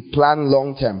if you plan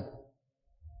long term.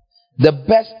 The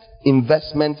best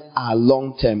investments are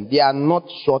long term. They are not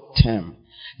short term.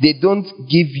 They don't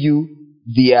give you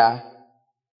their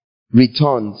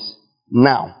returns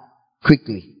now,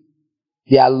 quickly.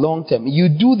 They are long term. You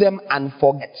do them and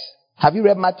forget. Have you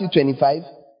read Matthew 25?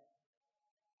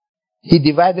 He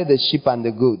divided the sheep and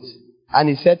the goats. And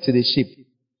he said to the sheep,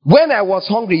 when I was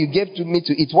hungry, you gave to me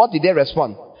to eat. What did they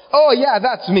respond? Oh yeah,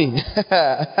 that's me.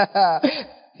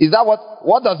 Is that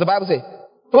what does the Bible say?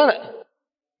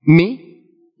 Me?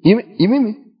 You mean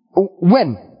me?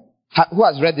 When? Who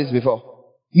has read this before?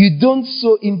 You don't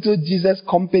sow into Jesus'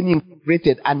 company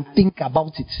incorporated and think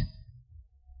about it.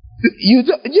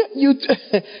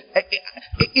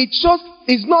 It shows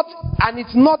it's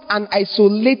not an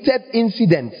isolated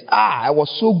incident. I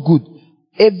was so good.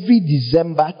 Every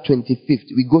December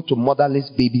 25th, we go to motherless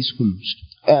babies' homes.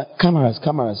 Cameras,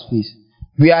 please.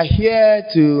 We are here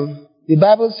to, the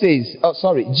Bible says,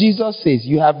 Jesus says,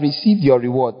 you have received your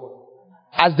reward.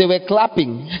 As they were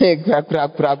clapping,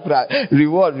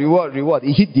 reward.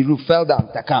 He hit the roof, fell down,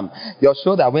 takam. Your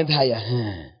shoulder went higher.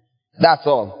 That's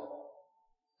all.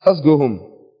 Let's go home.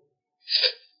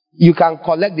 You can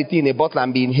collect the thing in a bottle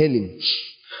and be inhaling.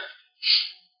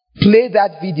 Play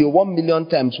that video 1 million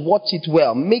times. Watch it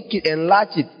well. Make it,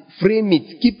 enlarge it, frame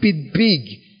it, keep it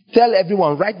big. Tell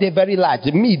everyone, right there very large.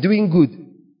 Me doing good.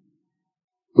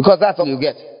 Because that's all you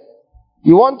get.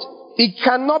 It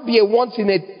cannot be a once in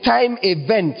a time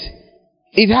event.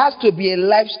 It has to be a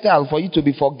lifestyle for you to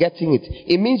be forgetting it.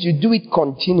 It means you do it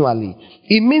continually.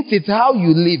 It means it's how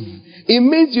you live. It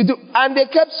means you do. And they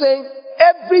kept saying,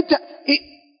 every time.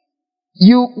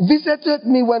 You visited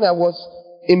me when I was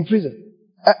in prison.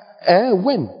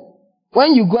 When?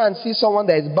 When you go and see someone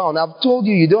that is bound, I've told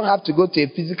you don't have to go to a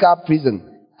physical prison.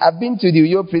 I've been to the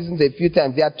Uyo prisons a few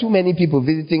times. There are too many people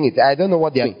visiting it. I don't know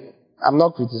what they're doing. I'm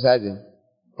not criticizing.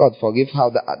 God forgive how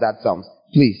that sounds.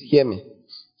 Please, hear me.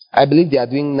 I believe they are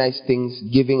doing nice things,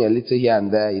 giving a little here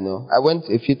and there, I went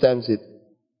a few times with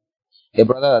a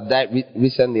brother that died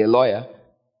recently, a lawyer.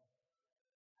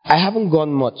 I haven't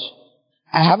gone much.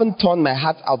 I haven't torn my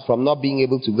heart out from not being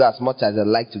able to go as much as I'd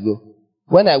like to go.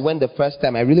 When I went the first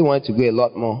time, I really wanted to go a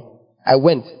lot more. I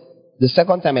went. The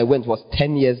second time I went was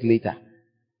 10 years later.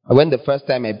 I went the first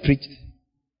time I preached.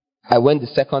 I went the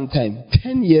second time,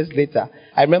 10 years later.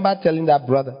 I remember telling that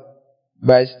brother,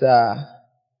 Barrister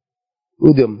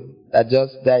Udom, that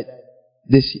just died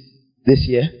this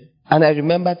year. And I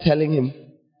remember telling him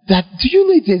that, do you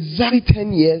know it's exactly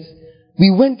 10 years?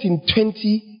 We went in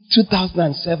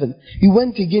 2007. We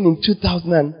went again in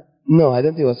no, I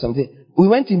don't think it was something. We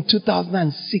went in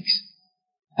 2006.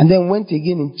 And then went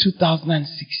again in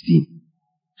 2016.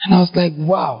 And I was like,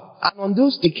 wow. And on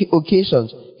those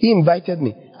occasions, he invited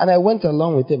me. And I went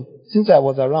along with him. Since I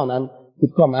was around and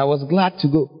could come, I was glad to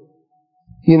go.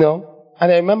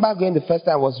 And I remember going the first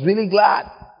time, I was really glad.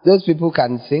 Those people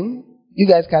can sing. You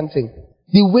guys can't sing.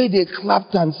 The way they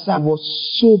clapped and sang was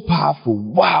so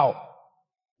powerful. Wow.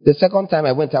 The second time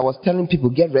I went, I was telling people,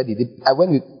 get ready. I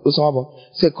went with Osama,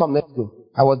 said, come, let's go.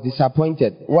 I was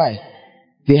disappointed. Why?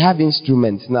 They have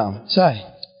instruments now. Chai.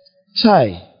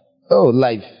 Oh,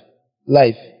 life.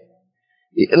 Life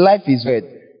is weird.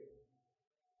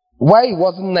 Why it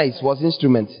wasn't nice was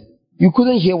instruments. You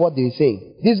couldn't hear what they were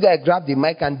saying. This guy grabbed the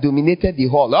mic and dominated the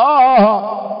hall.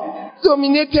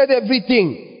 Dominated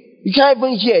everything. You can't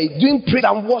even hear it. Doing praise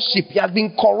and worship. He has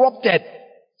been corrupted.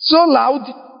 So loud.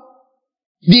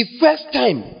 The first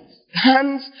time.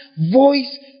 Hands,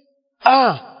 voice.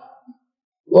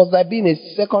 Was like being a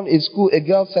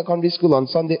girls' secondary school on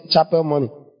Sunday, chapel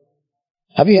morning.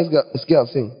 Have you heard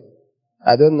girls sing?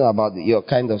 I don't know about your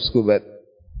kind of school, but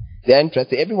they're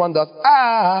interested. Everyone does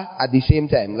at the same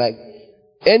time. Like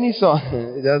any song,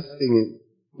 just singing.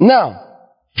 Now,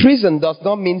 prison does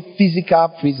not mean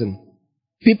physical prison.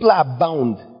 People are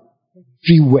bound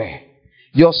everywhere.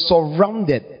 You're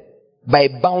surrounded by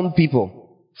bound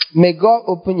people. May God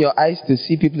open your eyes to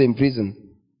see people in prison.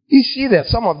 You see that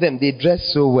some of them, they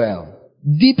dress so well.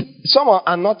 Deep. Some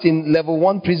are not in level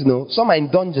 1 prison. Some are in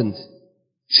dungeons.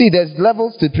 See, there's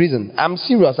levels to prison. I'm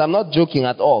serious. I'm not joking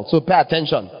at all. So pay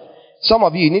attention. Some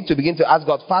of you need to begin to ask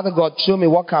God, Father God, show me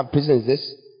what kind of prison is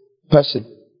this person.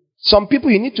 Some people,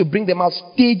 you need to bring them out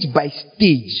stage by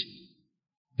stage.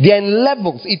 They're in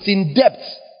levels. It's in depth.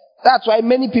 That's why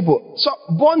many people,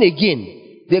 born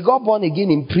again, they got born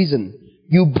again in prison.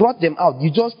 You brought them out.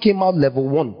 You just came out level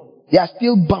 1. They are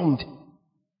still bound.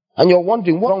 And you're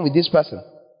wondering, what's wrong with this person?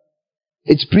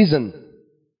 It's prison.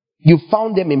 You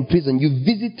found them in prison. You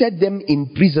visited them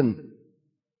in prison.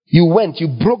 You went, you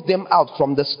broke them out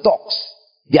from the stocks.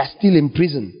 They are still in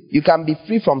prison. You can be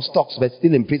free from stocks, but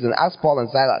still in prison. Ask Paul and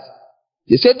Silas.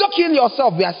 They said, don't kill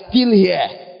yourself. We are still here.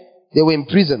 They were in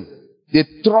prison. They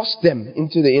thrust them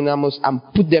into the innermost and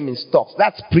put them in stocks.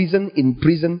 That's prison in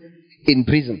prison in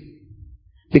prison.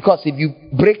 Because if you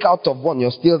break out of one,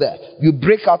 you're still there. You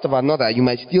break out of another, you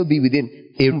might still be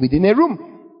within a room.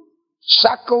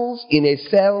 Shackles in a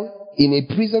cell, in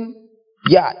a prison.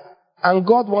 Yeah. And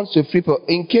God wants to free people.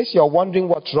 In case you're wondering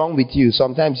what's wrong with you,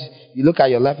 sometimes you look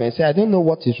at your life and say, I don't know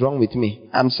what is wrong with me.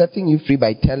 I'm setting you free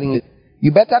by telling you.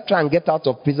 You better try and get out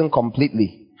of prison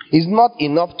completely. It's not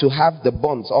enough to have the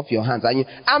bonds off your hands. And you,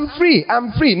 I'm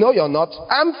free. No, you're not.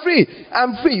 I'm free.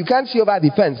 You can't see over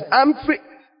the fence. I'm free.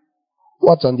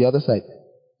 What's on the other side?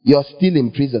 You're still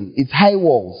in prison. It's high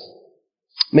walls.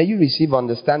 May you receive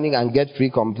understanding and get free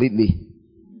completely.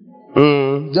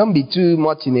 Don't be too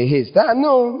much in a haste.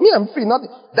 No, me, I'm free. Not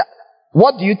that.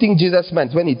 What do you think Jesus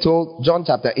meant when he told John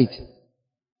chapter 8?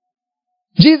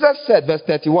 Jesus said, verse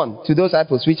 31, to those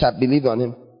disciples which have believed on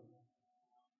him,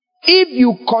 if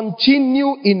you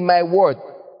continue in my word,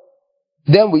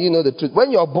 then will you know the truth.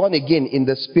 When you're born again in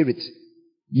the spirit,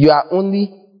 you are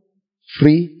only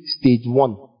free stage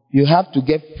 1. You have to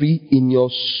get free in your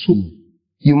soul.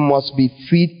 You must be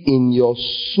freed in your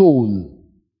soul.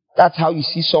 That's how you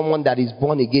see someone that is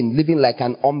born again living like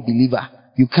an unbeliever.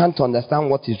 You can't understand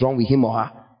what is wrong with him or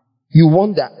her. You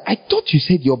wonder, I thought you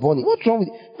said you're born again. What's wrong with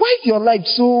you? Why is your life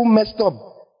so messed up?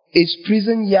 It's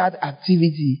prison yard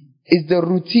activity. It's the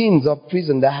routines of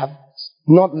prison that have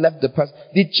not left the person.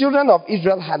 The children of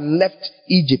Israel had left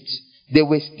Egypt. They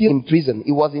were still in prison.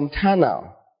 It was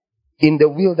internal. In the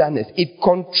wilderness. It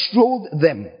controlled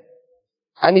them.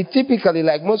 And it typically,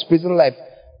 like most prison life,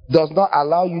 does not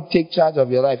allow you to take charge of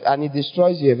your life. And it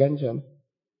destroys you eventually.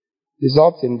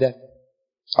 Results in death.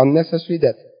 Unnecessary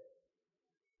death.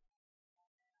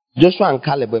 Joshua and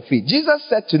Caleb were free. Jesus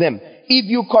said to them, if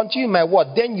you continue my word,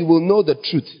 then you will know the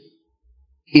truth.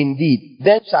 Indeed.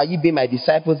 Then shall ye be my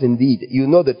disciples indeed. You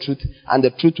know the truth, and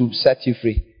the truth will set you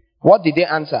free. What did they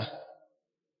answer?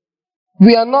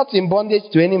 We are not in bondage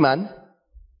to any man.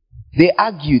 They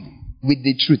argued with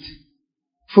the truth.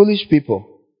 Foolish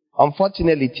people.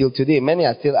 Unfortunately, till today, many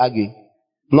are still arguing.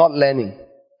 Not learning.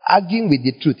 Arguing with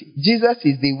the truth. Jesus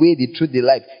is the way, the truth, the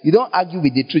life. You don't argue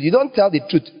with the truth. You don't tell the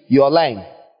truth. You're lying.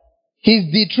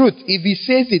 He's the truth. If he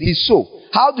says it is so.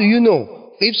 How do you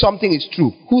know if something is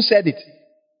true? Who said it?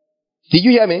 Did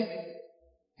you hear me?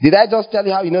 Did I just tell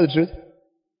you how you know the truth?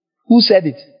 Who said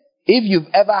it? If you've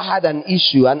ever had an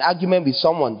issue, an argument with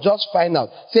someone, just find out.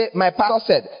 Say, my pastor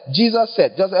said, Jesus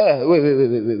said, just,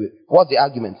 wait. What's the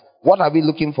argument? What are we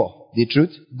looking for? The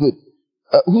truth? Good.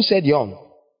 Who said you're on?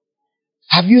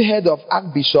 Have you heard of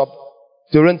Archbishop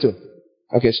Toronto?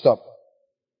 Okay, stop.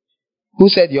 Who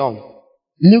said you're on?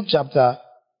 Luke chapter,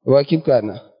 well, keep quiet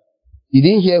now. You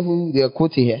didn't hear who they are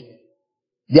quoting here?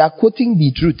 They are quoting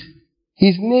the truth.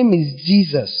 His name is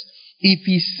Jesus. If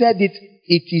he said it,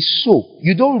 it is so.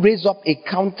 You don't raise up a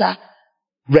counter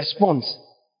response,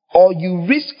 or you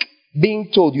risk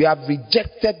being told you have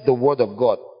rejected the word of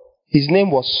God. His name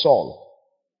was Saul.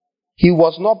 He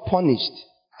was not punished,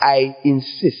 I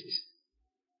insist,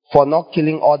 for not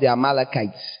killing all the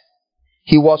Amalekites.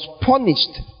 He was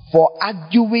punished for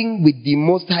arguing with the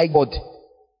Most High God.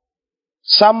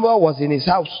 Samuel was in his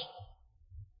house.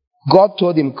 God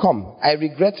told him, come, I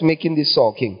regret making this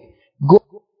Saul king. Go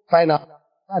find out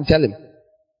and tell him.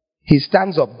 He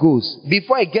stands up, goes.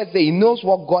 Before he gets there, he knows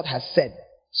what God has said.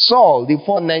 Saul, the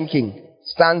 4'9" king,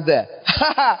 stands there.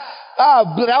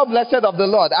 Thou blessed of the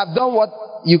Lord, I've done what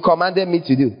you commanded me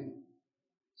to do.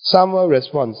 Samuel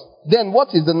responds, then what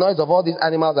is the noise of all these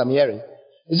animals I'm hearing?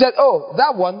 He said, oh,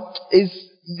 that one is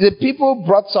the people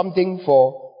brought something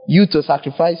for you to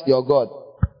sacrifice your God.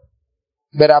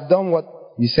 But I've done what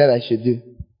you said I should do.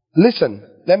 Listen,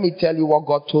 let me tell you what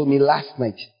God told me last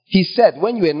night. He said,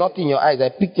 when you were not in your eyes, I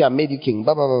picked you and made you king.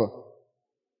 Blah, blah, blah.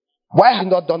 Why have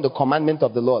you not done the commandment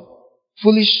of the Lord?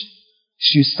 Foolish,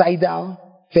 suicidal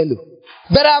fellow.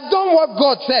 But I've done what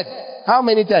God said. How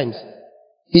many times?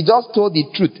 He just told the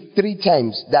truth 3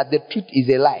 times, that the truth is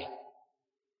a lie.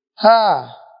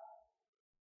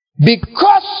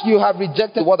 Because you have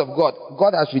rejected the word of God,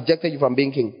 God has rejected you from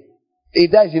being king.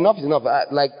 That is enough is enough.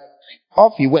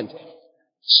 Off he went.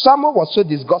 Samuel was so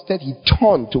disgusted, he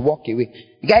turned to walk away.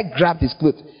 The guy grabbed his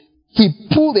clothes. He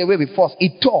pulled away with force.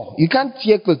 He tore. You can't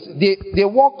tear clothes. They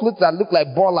wore clothes that look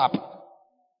like burlap.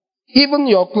 Even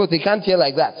your clothes, they can't tear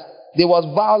like that. There was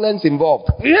violence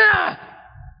involved. Yeah!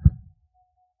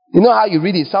 You know how you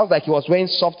read it? It sounds like he was wearing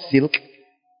soft silk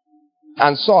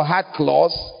and Saul had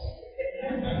claws.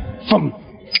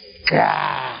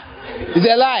 It's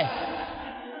a lie.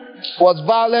 Was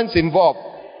violence involved?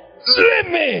 Leave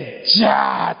me!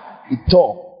 He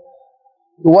tore.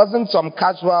 It wasn't some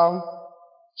casual,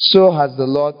 so has the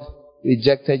Lord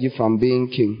rejected you from being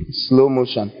king. Slow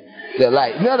motion. The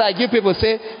lie. You know that you people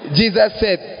say, Jesus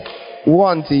said, woe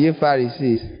unto you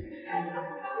Pharisees.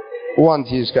 Woe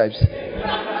unto you scribes.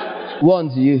 Woe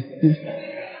unto you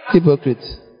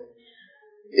hypocrites.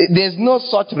 There's no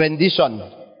such rendition.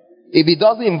 If it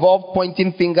doesn't involve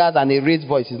pointing fingers and a raised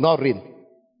voice, it's not real.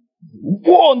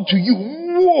 Woe unto you.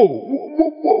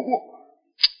 Whoa.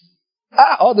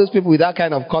 All those people with that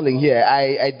kind of calling here,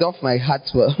 I doff my hat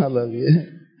for all of you.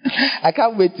 I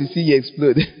can't wait to see you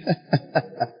explode.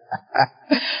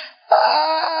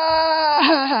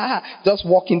 Just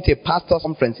walk into a pastor's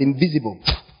conference, invisible.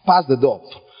 Pass the door.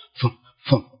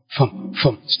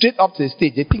 Straight up to the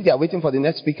stage. They think they are waiting for the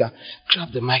next speaker.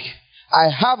 Grab the mic. I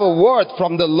have a word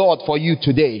from the Lord for you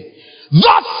today.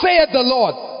 Thus saith the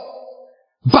Lord.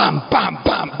 Bam, bam,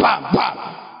 bam, bam, bam.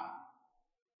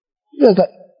 You're like,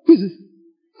 who is this?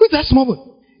 Who is that small boy?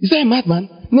 Is that a madman?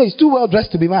 No, he's too well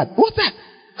dressed to be mad. What's that?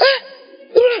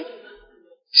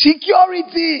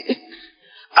 Security.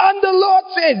 And the Lord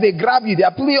says, they grab you, they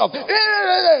are pulling you up.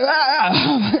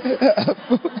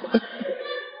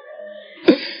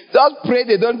 Just pray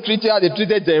they don't treat you how they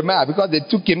treated Jeremiah, because they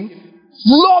took him,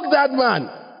 flogged that man.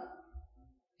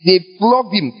 They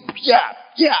flogged him,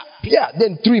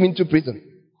 then threw him into prison.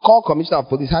 Call commissioner of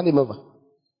police, hand him over.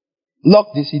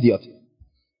 Lock this idiot.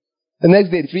 The next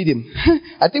day, they freed him.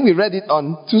 I think we read it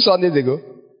on 2 Sundays ago.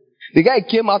 The guy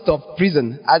came out of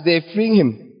prison. As they freed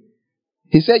him,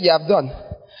 he said, you have done.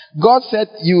 God said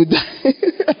you would.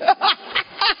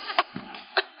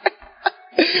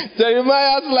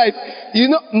 Jeremiah's like, you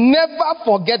know, never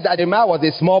forget that Jeremiah was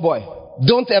a small boy.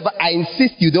 Don't ever, I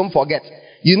insist you don't forget.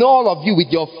 You know, all of you with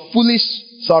your foolish,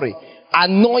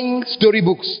 annoying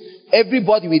storybooks.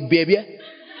 Everybody with baby.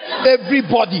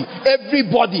 Everybody.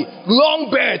 Long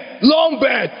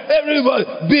bed. Everybody.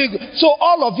 Big. So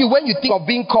all of you, when you think of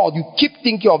being called, you keep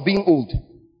thinking of being old.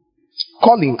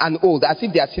 Calling and old, as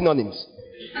if they are synonyms.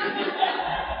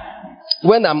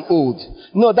 When I'm old.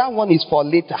 No, that one is for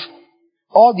later.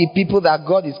 All the people that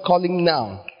God is calling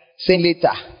now, say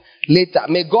later.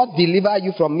 May God deliver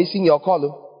you from missing your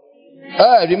call.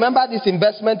 Remember this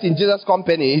investment in Jesus'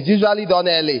 company. It's usually done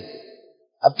early.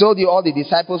 I've told you all the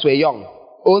disciples were young.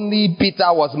 Only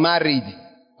Peter was married.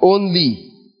 Only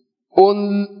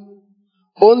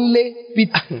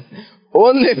Peter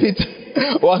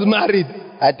was married.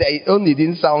 It only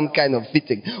didn't sound kind of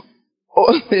fitting.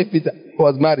 Only Peter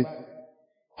was married.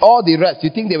 All the rest, you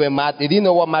think they were mad? They didn't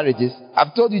know what marriage is.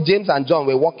 I've told you James and John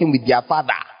were walking with their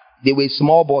father. They were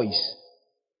small boys.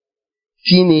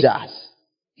 Teenagers.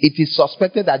 It is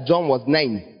suspected that John was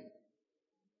 9.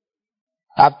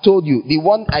 I've told you, the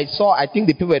one I saw, I think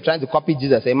the people were trying to copy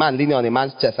Jesus, a man leaning on a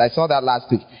man's chest. I saw that last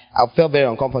week. I felt very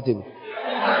uncomfortable.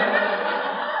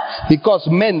 Because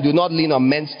men do not lean on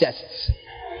men's chests.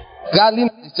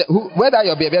 Where are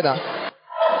your baby now?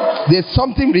 There's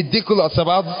something ridiculous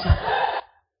about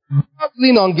not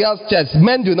lean on girls' chests.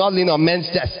 Men do not lean on men's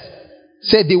chests.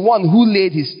 Say the one who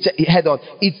laid his head on.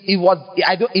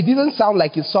 It didn't sound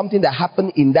like it's something that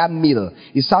happened in that meal.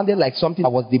 It sounded like something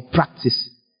that was the practice.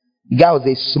 The guy was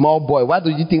a small boy. Why do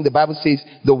you think the Bible says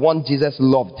the one Jesus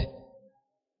loved?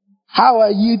 How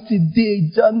are you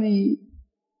today, Johnny?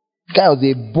 The guy was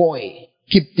a boy.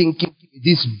 Keep thinking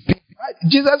this big.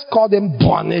 Jesus called them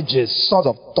bonnages, sons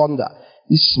of thunder.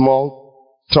 These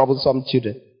small, troublesome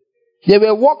children. They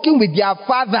were walking with their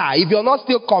father. If you're not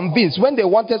still convinced, when they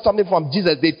wanted something from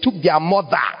Jesus, they took their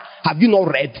mother. Have you not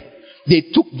read? They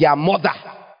took their mother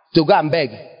to go and beg.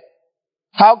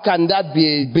 How can that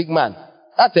be a big man?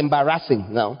 That's embarrassing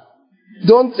now.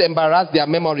 Don't embarrass their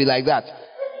memory like that.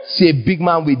 See a big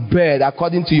man with beard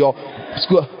according to your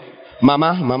school.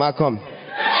 Mama, come.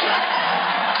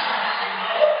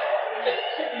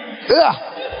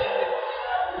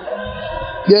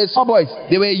 They were small boys.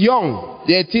 They were young.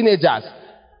 They were teenagers.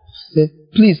 They said,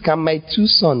 please, can my 2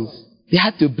 sons? They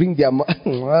had to bring their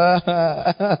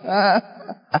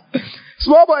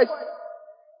small boys.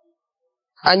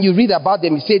 And you read about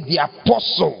them, you say the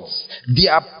apostles.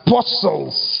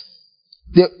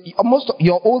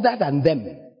 You're older than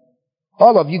them.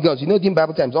 All of you girls, you know in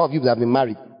Bible times, all of you that have been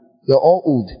married, you're all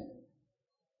old.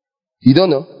 You don't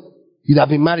know? You have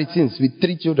been married since, with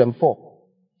 3 children, 4.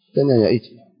 Then you're 8.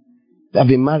 You have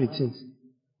been married since.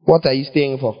 What are you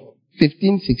staying for?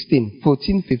 15, 16,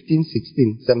 14, 15,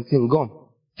 16, 17, gone.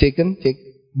 Taken.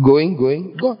 Going.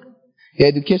 Go. Your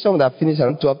education would have finished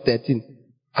around 12, 13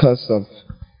 because of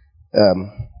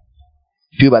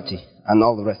puberty and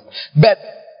all the rest. But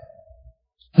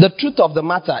the truth of the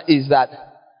matter is that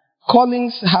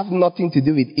callings have nothing to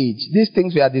do with age. These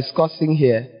things we are discussing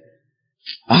here,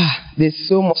 there's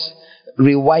so much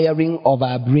rewiring of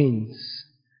our brains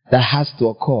that has to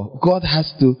occur. God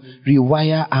has to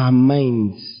rewire our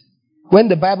minds. When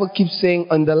the Bible keeps saying,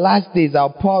 on the last days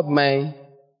I'll pour out my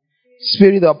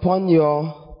spirit upon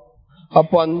your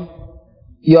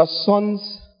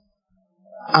sons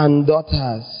and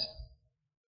daughters.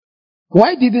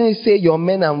 Why didn't it say your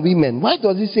men and women? Why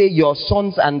does it say your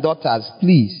sons and daughters,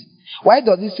 please? Why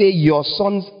does it say your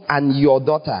sons and your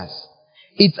daughters?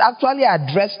 It's actually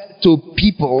addressed to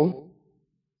people,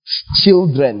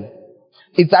 children.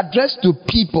 It's addressed to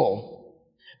people.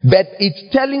 But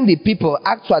it's telling the people,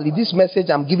 actually, this message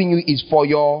I'm giving you is for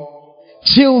your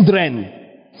children.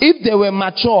 If they were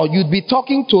mature, you'd be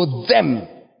talking to them.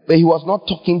 But he was not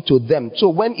talking to them. So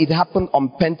when it happened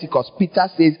on Pentecost, Peter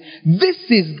says, this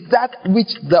is that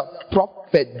which the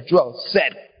prophet Joel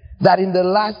said, that in the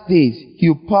last days he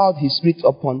will pour out his spirit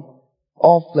upon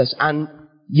all flesh, and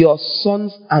your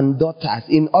sons and daughters.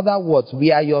 In other words,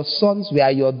 we are your sons, we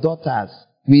are your daughters.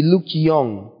 We look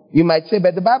young. You might say,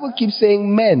 but the Bible keeps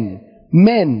saying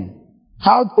men.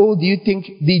 How old do you think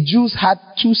the Jews had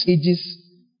 2 stages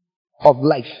of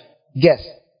life? Guess.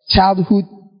 Childhood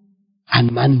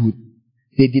and manhood.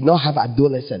 They did not have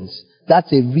adolescence.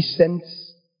 That's a recent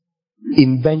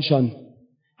invention.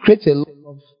 Creates a lot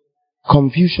of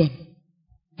confusion.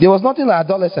 There was nothing like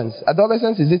adolescence.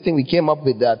 Adolescence is this thing we came up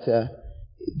with that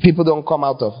people don't come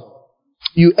out of.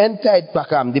 You enter it,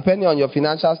 Pakam, depending on your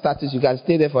financial status, you can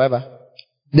stay there forever.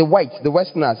 The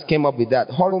Westerners came up with that.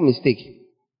 Horrible mistake.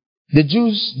 The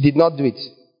Jews did not do it.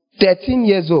 13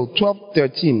 years old, 12,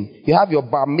 13, you have your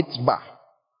bar mitzvah.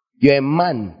 You're a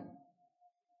man.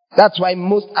 That's why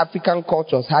most African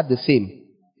cultures had the same.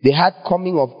 They had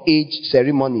coming of age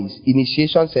ceremonies,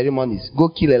 initiation ceremonies. Go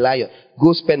kill a lion.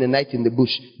 Go spend a night in the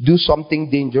bush. Do something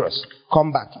dangerous.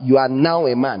 Come back. You are now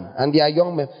a man. And they are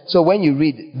young men. So when you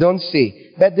read, don't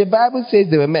say, but the Bible says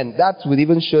they were men. That would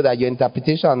even show that your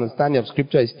interpretation and understanding of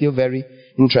scripture is still very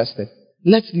interesting.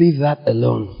 Let's leave that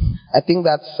alone. I think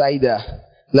that side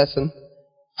lesson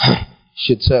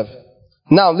should serve.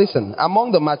 Now listen,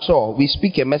 among the mature, we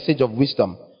speak a message of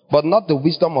wisdom, but not the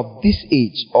wisdom of this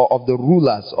age or of the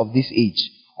rulers of this age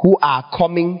who are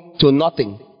coming to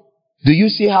nothing. Do you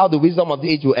see how the wisdom of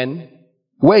the age will end?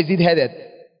 Where is it headed?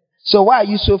 So why are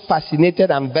you so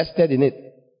fascinated and vested in it?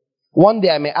 One day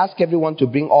I may ask everyone to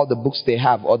bring all the books they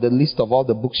have or the list of all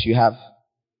the books you have,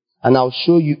 and I'll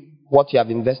show you what you have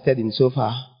invested in so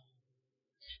far.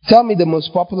 Tell me the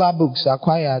most popular books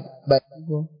acquired by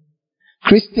people.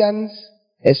 Christians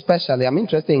especially. I'm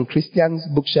interested in Christians'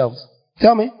 bookshelves.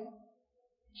 Tell me.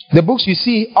 The books you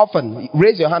see often.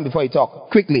 Raise your hand before you talk.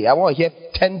 Quickly. I want to hear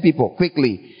 10 people.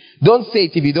 Quickly. Don't say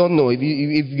it if you don't know. If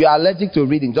you are allergic to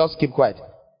reading, just keep quiet.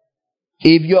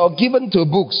 If you're given to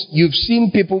books, you've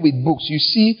seen people with books. You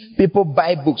see people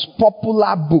buy books.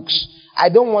 Popular books. I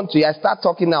don't want to. I start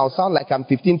talking now. Sound like I'm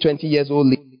 15, 20 years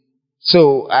old.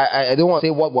 So I don't want to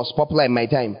say what was popular in my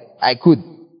time. I could.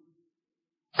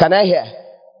 Can I hear?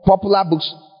 Popular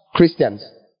books, Christians.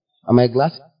 Are my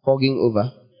glasses fogging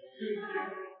over?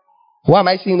 Why am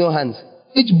I seeing no hands?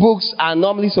 Which books are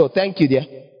normally so? Thank you, dear.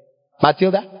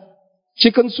 Matilda?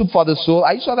 Chicken Soup for the Soul.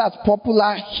 Are you sure that's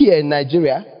popular here in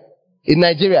Nigeria? In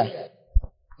Nigeria?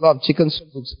 A lot of chicken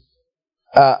soup books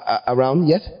around,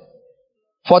 yes?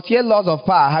 48 Laws of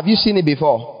Power. Have you seen it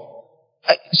before?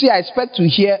 See, I expect to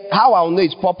hear how I'll know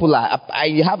it's popular.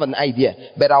 I have an idea,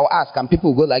 but I'll ask, and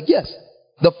people will go like, yes.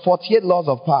 The 48 Laws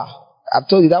of Power. I've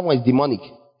told you that one is demonic.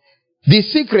 The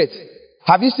Secret.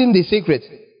 Have you seen The Secret?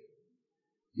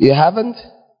 You haven't?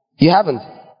 You haven't?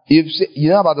 You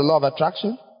know about the law of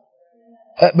attraction?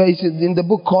 But it's in the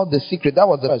book called The Secret. That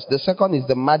was the first. The second is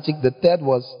The Magic. The third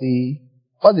was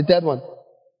what's the third one?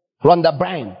 Rhonda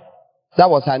Byrne. That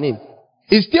was her name.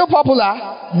 It's still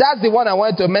popular. That's the one I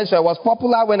wanted to mention. It was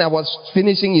popular when I was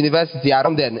finishing university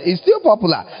around then. It's still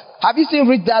popular. Have you seen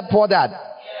Rich Dad, Poor Dad?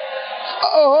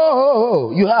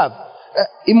 Oh, you have.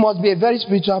 It must be a very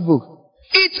spiritual book.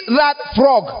 Eat That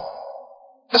Frog.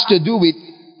 Has to do with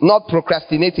not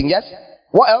procrastinating, yes?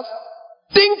 What else?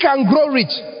 Think and Grow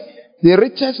Rich. The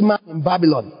richest man in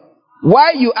Babylon.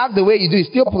 Why you act the way you do is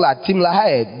still popular. Tim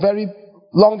LaHaye, very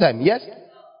long time, yes?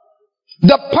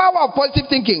 The Power of Positive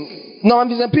Thinking. Norman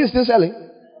Vincent Peale is still selling.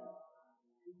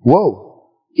 Whoa.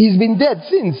 He's been dead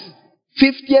since.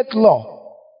 50th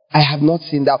Law. I have not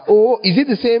seen that. Oh, is it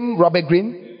the same Robert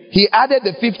Greene? He added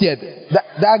the 50th.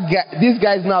 This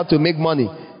guy is now to make money.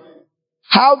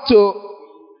 How to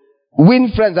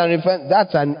win friends and refer.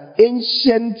 That's an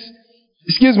ancient,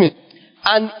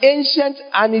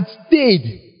 and it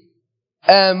stayed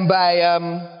by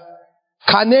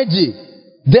Carnegie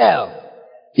Dell.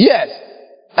 Yes.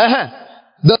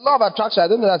 The Law of Attraction. I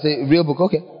don't know that's a real book.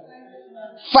 Okay.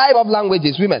 5 of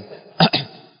languages, women.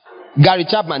 Gary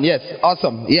Chapman. Yes.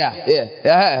 Awesome.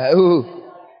 Yeah. Ooh.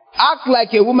 Act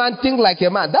like a woman, think like a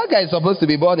man. That guy is supposed to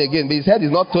be born again, but his head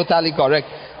is not totally correct.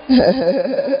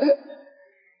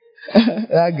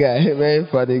 That guy, very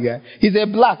funny guy. He's a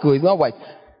black, he's not white.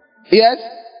 Yes?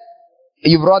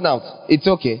 You've run out. It's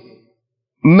okay.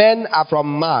 Men are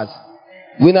from Mars.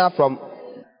 Women are from...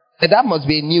 That must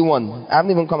be a new one. I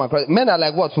haven't even come across it. Men are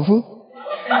like what? Fufu?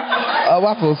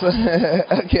 Waffles.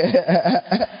 Okay.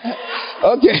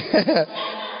 Okay.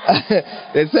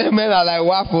 They say men are like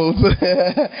waffles.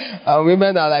 And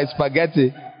women are like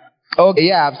spaghetti. Okay,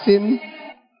 yeah, I've seen...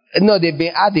 No, they've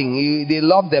been adding. They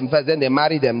love them first, then they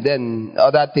marry them, then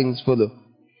other things follow.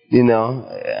 You know.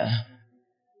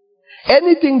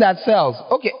 Anything that sells.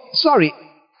 Okay, sorry.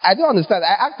 I don't understand.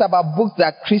 I asked about books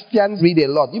that Christians read a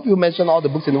lot. If you mention all the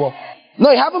books in the world.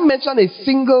 No, you haven't mentioned a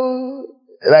single,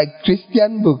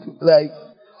 Christian book.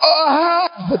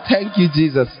 Thank you,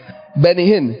 Jesus.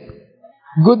 Benny Hinn.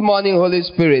 Good Morning, Holy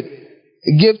Spirit.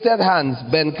 Gifted Hands,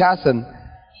 Ben Carson.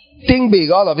 Think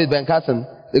Big, all of it, Ben Carson.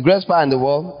 The Greatest Power in the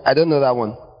World. I don't know that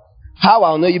one. How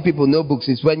I'll know you people know books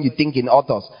is when you think in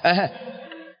authors.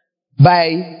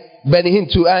 By Benny Hinn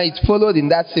too. It followed in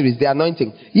that series, The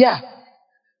Anointing. Yeah.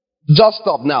 Just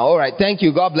stop now. All right. Thank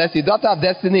you. God bless you. Daughter of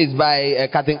Destiny is by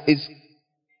is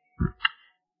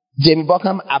Jamie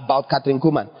Buckham about Catherine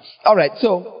Kuhlman. All right.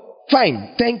 So,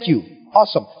 fine. Thank you.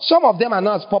 Awesome. Some of them are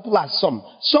not as popular as some.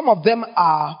 Some of them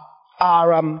are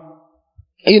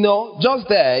just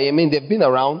there. I mean, they've been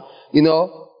around.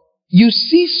 You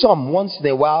see some once in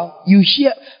a while. You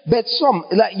hear, but some,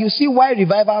 you see why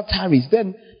revival tarries.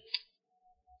 Then,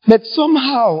 but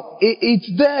somehow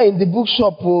it's there in the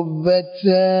bookshop, but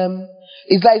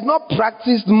it's like it's not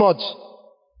practiced much.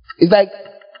 It's like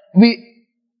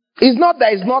it's not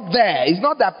that it's not there. It's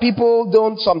not that people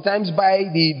don't sometimes buy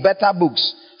the better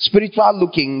books, spiritual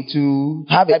looking, to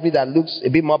have a Bible that looks a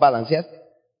bit more balanced. Yes.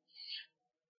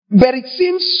 But it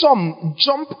seems some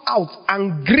jump out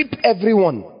and grip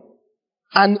everyone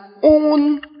and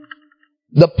own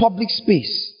the public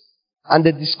space and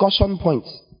the discussion points.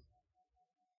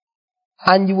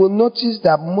 And you will notice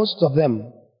that most of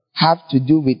them have to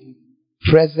do with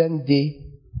present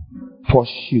day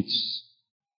pursuits.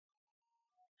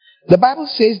 The Bible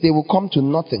says they will come to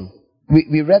nothing.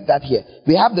 We read that here.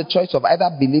 We have the choice of either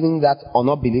believing that or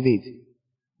not believing it.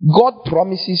 God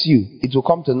promises you it will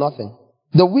come to nothing.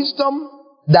 The wisdom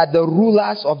that the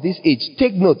rulers of this age,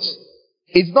 take note,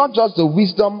 it's not just the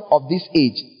wisdom of this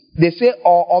age. They say,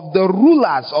 or of the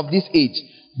rulers of this age.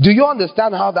 Do you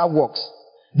understand how that works?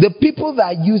 The people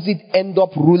that use it end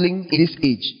up ruling in this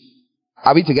age.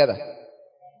 Are we together?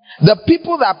 The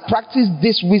people that practice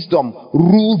this wisdom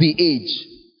rule the age.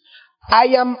 I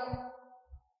am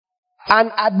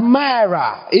an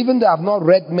admirer, even though I've not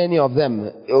read many of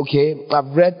them. Okay,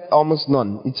 I've read almost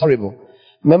none. It's horrible.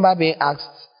 Remember being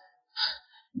asked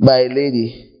by a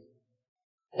lady,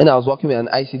 and I was working with an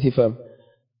ICT firm,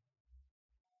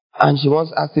 and she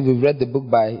once asked if we've read the book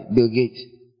by Bill Gates.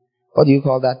 What do you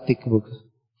call that thick book?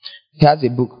 He has a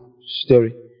book,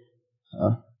 story,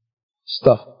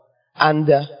 stuff, and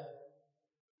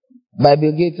by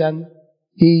Bill Gates, and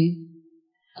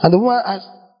the woman asked,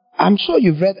 "I'm sure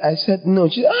you've read." I said, "No."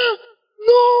 She said,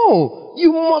 "No,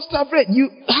 you must have read. You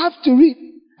have to read."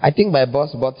 I think my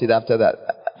boss bought it after that.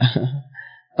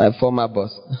 My former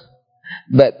boss.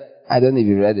 But I don't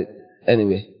even read it.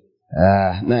 Anyway.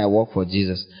 Now I work for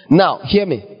Jesus. Now, hear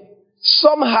me.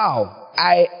 Somehow,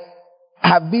 I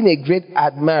have been a great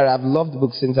admirer. I've loved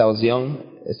books since I was young,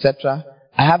 etc.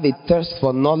 I have a thirst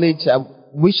for knowledge. I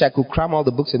wish I could cram all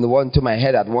the books in the world into my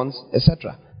head at once,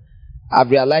 etc.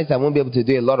 I've realized I won't be able to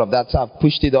do a lot of that, so I've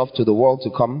pushed it off to the world to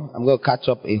come. I'm going to catch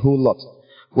up a whole lot.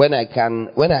 When I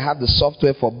have the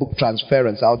software for book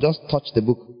transference, I'll just touch the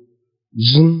book.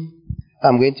 Zoom.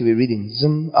 I'm going to be reading.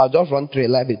 Zoom. I'll just run through a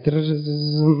library.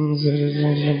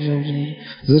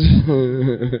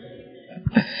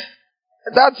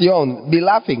 That's your own. Be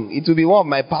laughing. It will be one of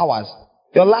my powers.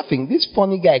 You're laughing. This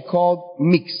funny guy called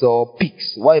Mix or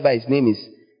Pix, whatever his name is,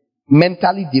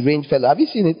 mentally deranged fellow. Have you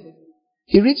seen it?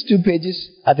 He reads 2 pages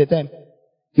at a time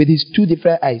with his 2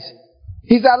 different eyes.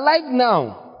 He's alive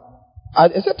now.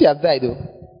 Except he has died though.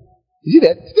 Is he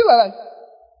dead? Still alive.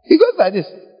 He goes like this.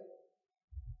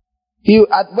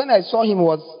 When I saw him,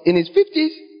 was in his 50s.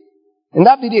 In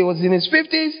that video, he was in his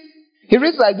 50s. He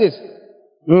reads like this.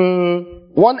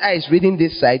 One eye is reading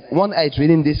this side, one eye is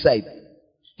reading this side.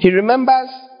 He remembers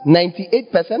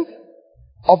 98%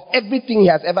 of everything he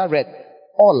has ever read.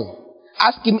 All.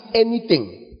 Ask him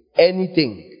anything.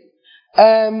 Anything.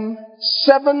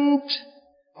 7th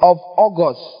of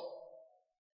August,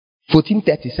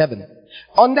 1437.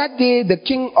 On that day, the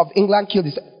King of England killed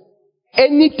his...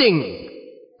 Anything.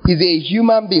 He's a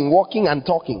human being walking and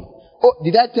talking. Oh,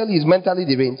 did I tell you he's mentally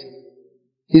deranged?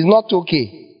 He's not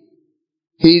okay.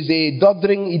 He's a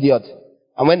doddering idiot.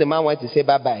 And when the man went to say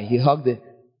bye-bye, he hugged it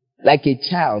like a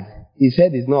child. He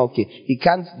said he's not okay. He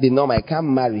can't be normal. He can't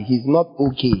marry. He's not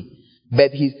okay.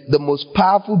 But the most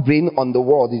powerful brain on the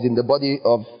world is in the body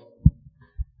of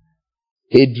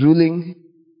a drooling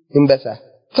imbecile.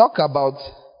 Talk about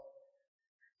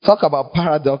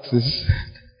paradoxes.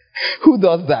 Who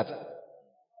does that?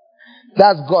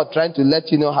 That's God trying to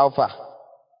let you know how far.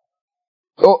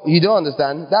 Oh, you don't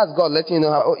understand? That's God letting you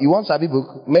know how. Oh, you want Sabi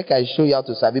book? Make I show you how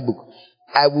to Sabi book.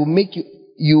 I will make you.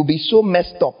 You'll be so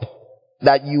messed up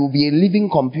that you will be a living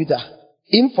computer.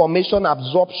 Information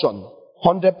absorption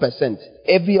 100%.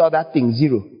 Every other thing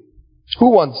 0.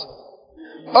 Who wants?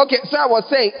 Okay, so I was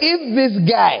saying, if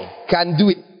this guy can do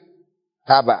it,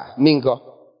 Haba, Mingo,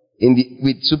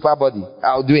 with super body,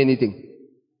 I'll do anything.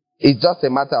 It's just a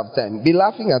matter of time. Be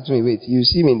laughing at me. Wait, you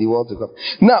see me in the world to come.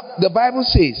 Now, the Bible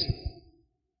says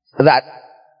that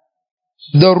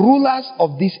the rulers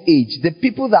of this age, the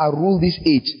people that rule this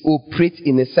age, operate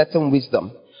in a certain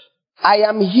wisdom. I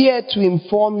am here to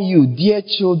inform you, dear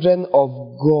children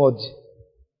of God,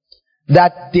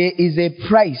 that there is a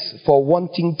price for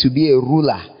wanting to be a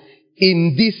ruler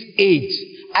in this age.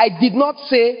 I did not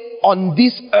say on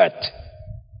this earth.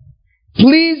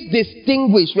 Please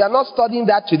distinguish. We are not studying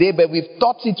that today, but we've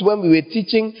taught it when we were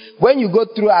teaching. When you go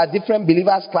through our different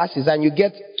believers classes and you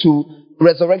get to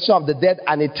resurrection of the dead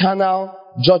and eternal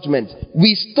judgment,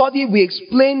 we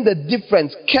explain the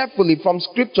difference carefully from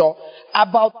scripture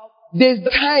about there's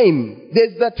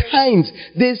the times,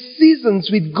 there's seasons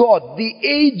with God, the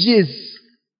ages.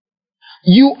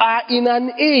 You are in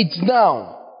an age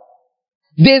now.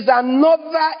 There's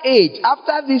another age.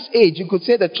 After this age, you could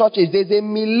say the church age, there's a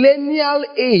millennial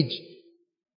age.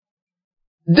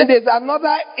 Then there's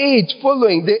another age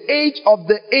following, the age of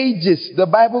the ages, the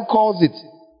Bible calls it.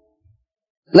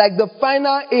 Like the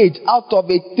final age out of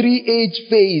a 3-age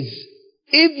phase.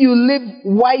 If you live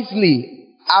wisely,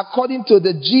 according to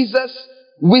the Jesus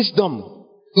wisdom,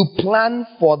 to plan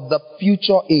for the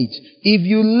future age. If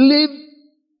you live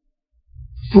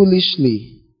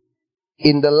foolishly,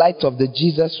 in the light of the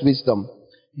Jesus wisdom,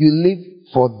 you live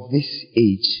for this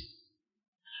age.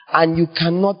 And you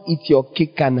cannot eat your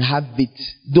cake and have it.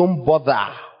 Don't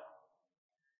bother.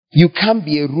 You can't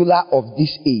be a ruler of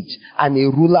this age and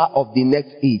a ruler of the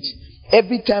next age.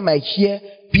 Every time I hear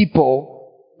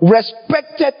people,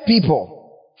 respected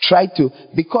people, try to,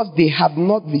 because they have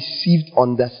not received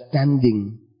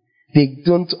understanding. They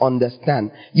don't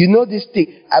understand. You know this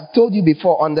thing. I've told you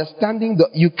before, understanding,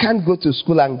 you can't go to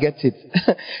school and get it.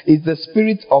 It's the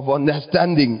spirit of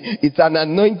understanding. It's an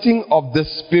anointing of the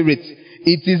Spirit.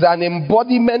 It is an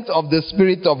embodiment of the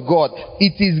Spirit of God.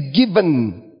 It is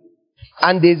given.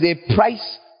 And there's a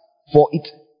price for it.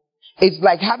 It's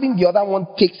like having the other one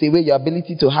takes away your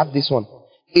ability to have this one.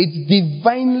 It's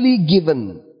divinely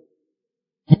given.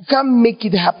 You can't make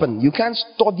it happen. You can't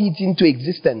study it into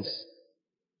existence.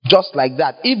 Just like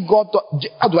that. If God,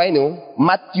 how do I know?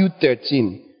 Matthew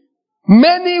 13.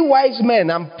 Many wise men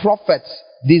and prophets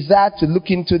desired to look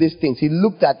into these things. He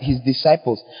looked at his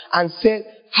disciples and said,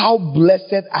 how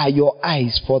blessed are your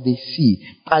eyes for they see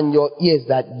and your ears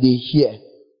that they hear.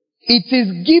 It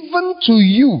is given to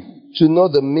you to know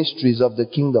the mysteries of the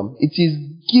kingdom. It is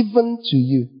given to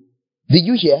you. Did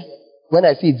you hear? When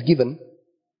I say it's given,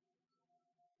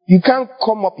 you can't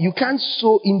come up, you can't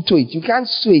sow into it. You can't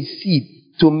sow a seed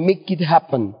to make it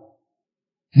happen.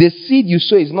 The seed you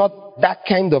sow is not that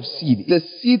kind of seed. The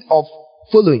seed of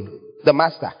following the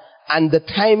master and the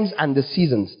times and the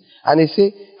seasons. And they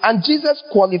say, and Jesus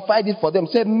qualified it for them.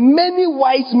 Said many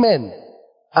wise men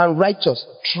and righteous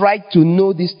tried to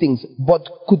know these things, but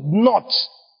could not.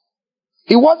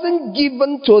 It wasn't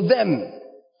given to them.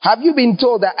 Have you been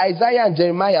told that Isaiah and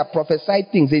Jeremiah prophesied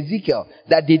things, Ezekiel,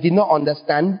 that they did not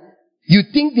understand? You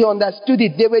think they understood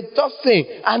it. They were just saying,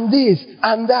 and this,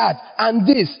 and that, and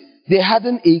this. They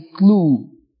hadn't a clue.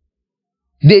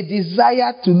 They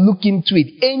desire to look into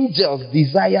it. Angels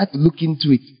desire to look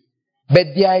into it. But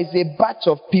there is a batch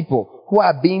of people who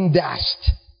are being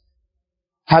dashed.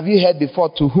 Have you heard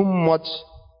before, to whom much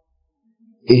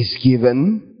is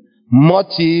given,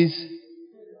 Much is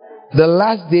the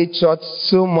last day church,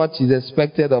 so much is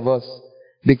expected of us.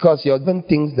 Because you're doing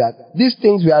things that, these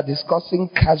things we are discussing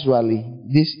casually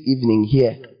this evening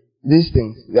here. These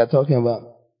things we are talking about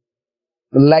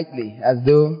lightly, as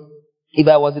though if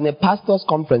I was in a pastor's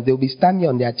conference, they would be standing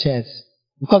on their chairs.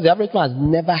 Because the average man has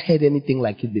never heard anything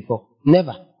like it before.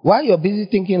 Never. Why you're busy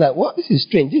thinking like, well, this is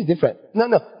strange, this is different.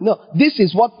 No. This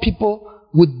is what people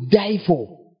would die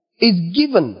for. It's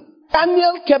given.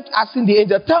 Daniel kept asking the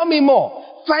angel, tell me more.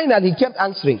 Finally, he kept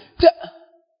answering.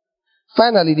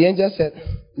 Finally, the angel said,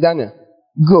 Daniel,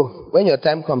 go. When your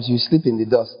time comes, you sleep in the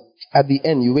dust. At the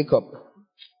end, you wake up.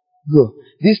 Go.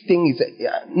 This thing is,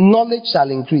 knowledge shall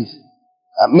increase.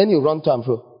 Many will run to and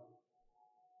fro.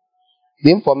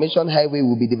 The information highway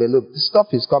will be developed. Stuff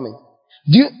is coming.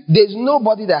 There's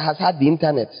nobody that has had the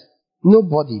internet.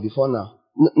 Nobody before now.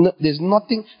 No, there's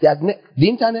nothing. The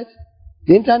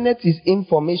internet is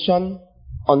information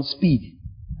on speed.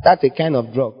 That's a kind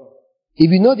of drug. If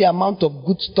you know the amount of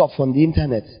good stuff on the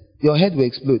internet, your head will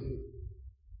explode.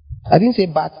 I didn't say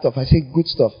bad stuff, I said good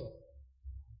stuff.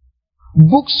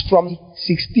 Books from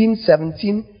 16,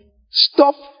 17,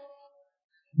 stuff,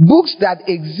 books that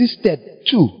existed,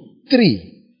 2,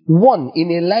 3, 1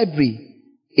 in a library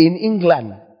in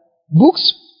England.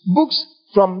 Books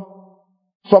from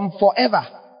forever.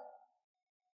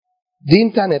 The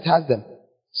internet has them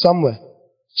somewhere.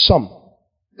 Some.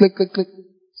 Click.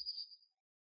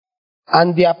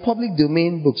 And they are public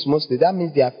domain books mostly. That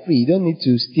means they are free. You don't need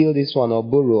to steal this one or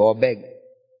borrow or beg.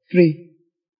 Free.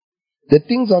 The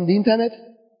things on the internet,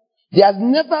 there has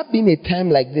never been a time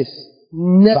like this.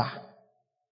 Never.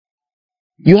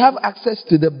 You have access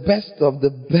to the best of the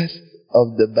best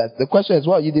of the best. The question is,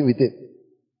 what are you doing with it?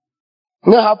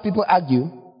 You know how people argue?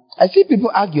 I see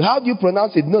people argue. How do you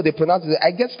pronounce it? No, they pronounce it.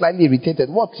 I get slightly irritated.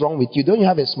 What's wrong with you? Don't you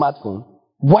have a smartphone?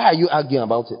 Why are you arguing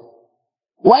about it?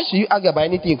 Why should you argue about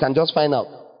anything you can just find out?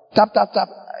 Tap.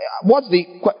 What's the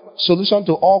solution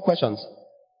to all questions?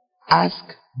 Ask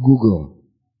Google.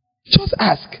 Just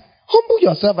ask. Humble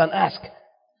yourself and ask.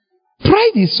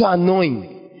 Pride is so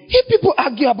annoying. If people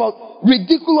argue about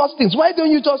ridiculous things, why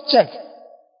don't you just check?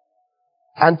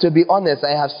 And to be honest,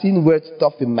 I have seen weird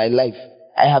stuff in my life.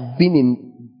 I have been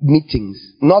in meetings,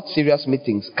 not serious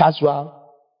meetings, casual,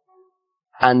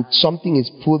 and something is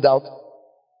pulled out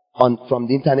from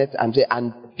the internet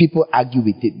and people argue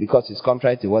with it because it's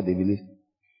contrary to what they believe.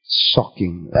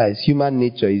 Shocking. Human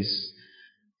nature is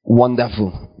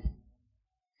wonderful.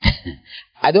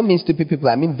 I don't mean stupid people,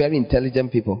 I mean very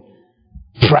intelligent people.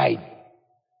 Pride.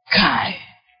 Kai.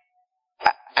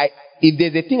 If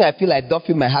there's a thing I feel like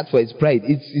doffing my heart for, is pride.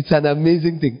 It's an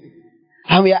amazing thing.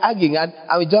 And we are arguing and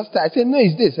we just start. I said, no,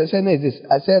 it's this. I said, no, it's this.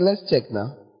 I said, let's check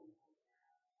now.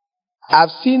 I've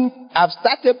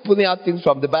started pulling out things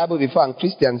from the Bible before, and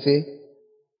Christians say,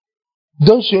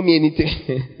 don't show me anything.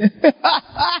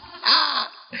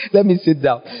 Let me sit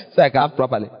down so I can have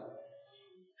properly.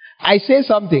 I say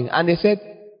something and they said,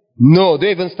 no, don't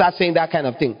even start saying that kind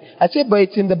of thing. I said, but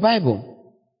it's in the Bible.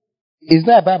 It's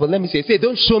not a Bible. Let me say,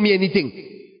 don't show me anything.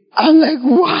 I'm like,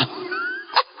 wow.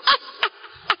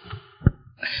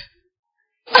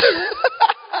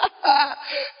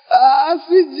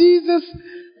 Sweet Jesus,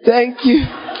 thank you.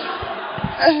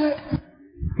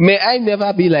 May I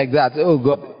never be like that. Oh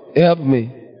God, help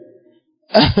me.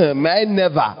 May I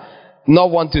never not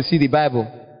want to see the Bible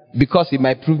because it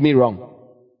might prove me wrong.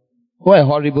 What a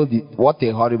horrible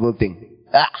thing.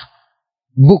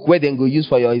 Book where they go use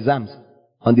for your exams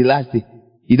on the last day.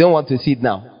 You don't want to see it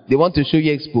now. They want to show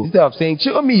you expo. Instead of saying,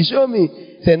 show me.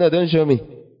 Say, no, don't show me.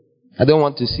 I don't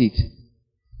want to see it.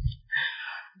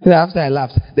 Then after I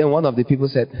laughed, then one of the people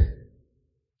said,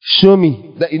 show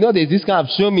me. You know, there's this kind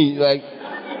of show me, like.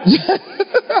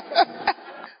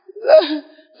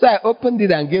 So I opened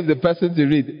it and gave the person to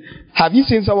read. Have you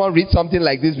seen someone read something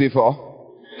like this before?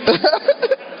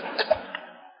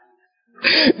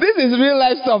 This is real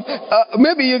life stuff.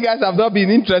 Maybe you guys have not been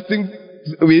with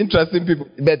interesting people,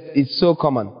 but it's so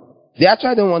common. They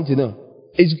actually don't want to know.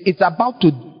 It's about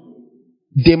to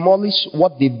demolish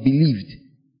what they believed.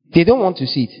 They don't want to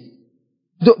see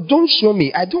it. Don't show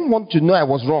me. I don't want to know I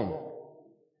was wrong.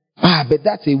 But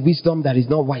that's a wisdom that is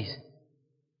not wise.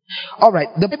 Alright,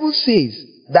 the Bible says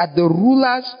that the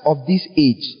rulers of this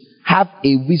age have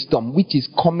a wisdom which is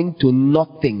coming to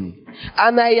nothing.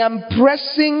 And I am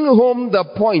pressing home the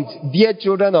point, dear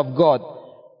children of God.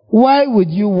 Why would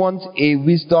you want a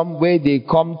wisdom where they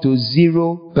come to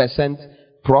 0%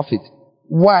 profit?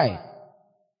 Why?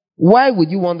 Why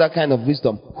would you want that kind of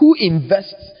wisdom? Who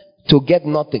invests to get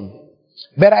nothing?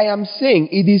 But I am saying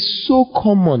it is so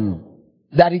common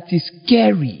that it is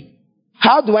scary.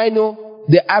 How do I know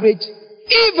the average,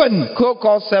 even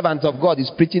so-called servant of God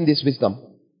is preaching this wisdom.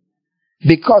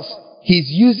 Because he's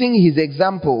using his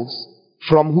examples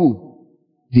from who?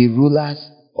 The rulers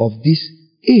of this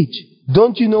age.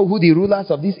 Don't you know who the rulers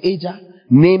of this age are?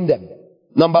 Name them.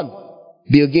 Number 1,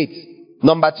 Bill Gates.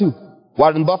 Number 2,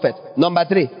 Warren Buffett. Number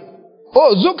 3,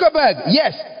 Zuckerberg.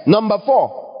 Yes. Number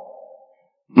 4,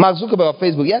 Mark Zuckerberg of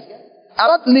Facebook. Yes. I'm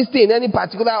not listing in any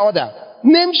particular order.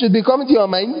 Name should be coming to your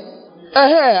mind.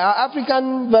 Our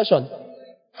African version.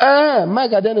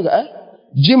 Mike Adenuga.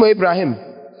 Jimo Ibrahim.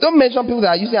 Don't mention people that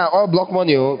are using our all block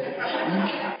money.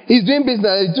 He's doing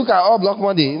business. He took our all block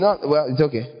money. Well, it's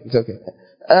okay. It's okay.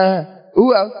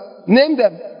 Who else? Name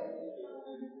them.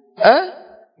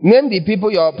 Name the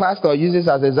people your pastor uses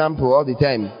as example all the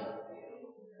time.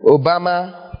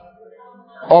 Obama.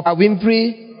 Oprah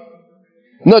Winfrey.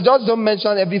 No, just don't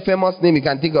mention every famous name you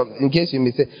can think of in case you may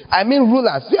say. I mean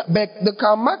rulers. Yeah, but the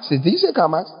Karl Marxists. Did you say Karl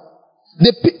Marx?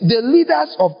 The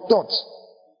leaders of thought.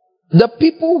 The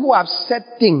people who have said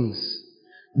things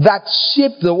that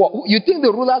shape the world. You think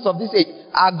the rulers of this age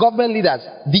are government leaders?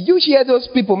 Did you hear those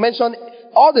people mention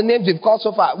all the names we've called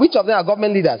so far? Which of them are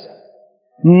government leaders?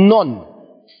 None.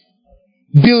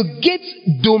 Bill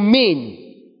Gates' domain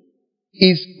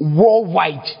is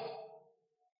worldwide.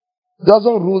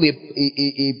 Doesn't rule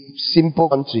a simple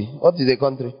country. What is a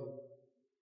country?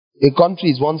 A country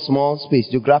is one small space,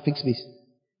 geographic space.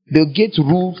 Bill Gates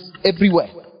rules everywhere.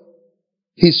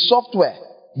 His software,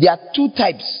 there are 2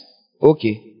 types.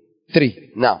 Okay,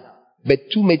 3 now. But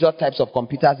 2 major types of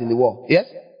computers in the world. Yes?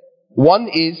 One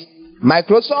is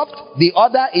Microsoft. The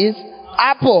other is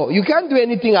Apple. You can't do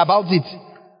anything about it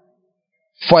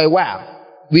for a while.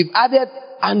 We've added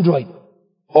Android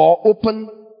or open,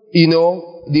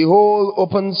 the whole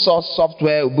open source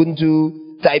software,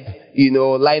 Ubuntu type,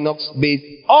 Linux based,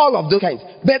 all of those kinds.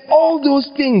 But all those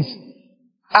things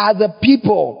are the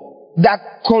people that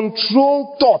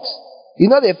control thoughts.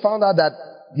 They found out that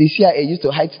the CIA used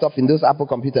to hide stuff in those Apple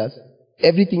computers.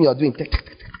 Everything you're doing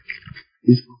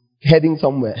is heading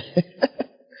somewhere.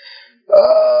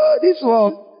 This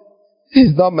world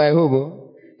is not my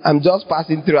home. I'm just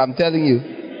passing through, I'm telling you.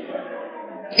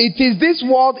 It is this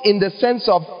world in the sense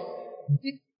of,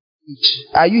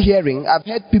 are you hearing? I've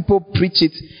heard people preach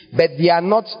it, but they are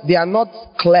not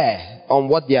clear on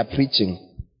what they are preaching.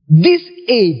 This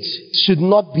age should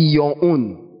not be your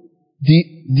own. Do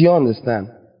you understand?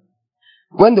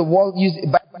 When the world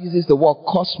uses the word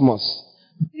cosmos,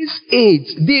 this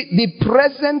age,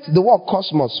 the word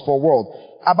cosmos for world,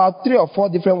 about 3 or 4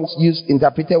 different words used,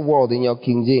 interpreted world in your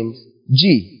King James.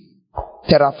 G,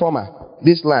 terra firma,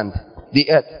 this land,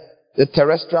 the earth, the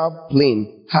terrestrial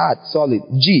plane, hard, solid.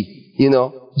 G,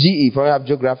 GE, for you have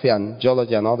geography and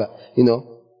geology and all that,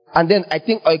 And then I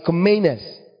think oikomenes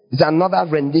is another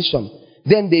rendition.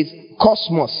 Then there's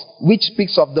cosmos, which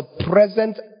speaks of the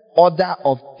present order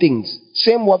of things.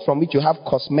 Same word from which you have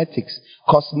cosmetics,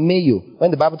 cosmeo.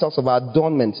 When the Bible talks about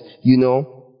adornment,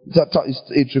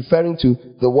 it's referring to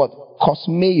the word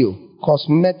cosmeo,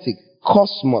 cosmetic,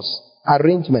 cosmos,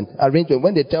 arrangement.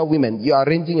 When they tell women, you're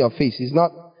arranging your face,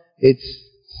 it's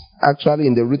actually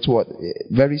in the root word,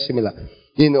 very similar.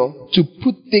 To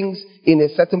put things in a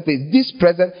certain place. This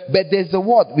present, but there's the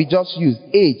word we just used,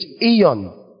 age,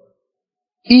 eon.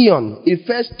 Eon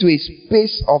refers to a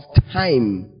space of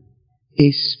time.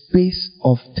 A space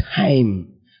of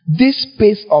time. This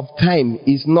space of time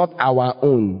is not our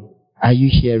own. Are you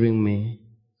hearing me?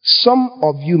 Some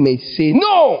of you may say,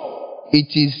 no,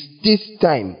 it is this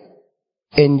time.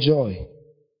 Enjoy.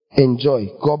 Enjoy.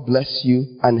 God bless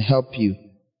you and help you.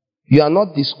 You are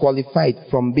not disqualified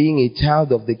from being a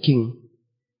child of the King.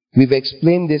 We've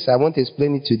explained this. I want to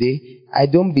explain it today. I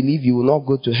don't believe you will not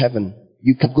go to heaven.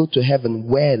 You can go to heaven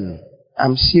well.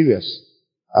 I'm serious.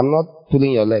 I'm not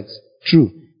pulling your legs.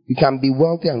 True. You can be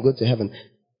wealthy and go to heaven.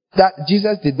 That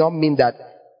Jesus did not mean that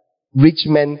rich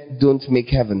men don't make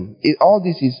heaven. All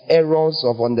this is errors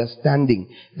of understanding.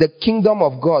 The kingdom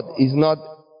of God is not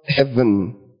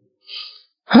heaven.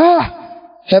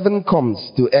 Heaven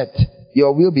comes to earth.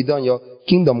 Your will be done. Your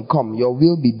kingdom come. Your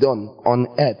will be done on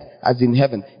earth as in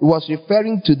heaven. It was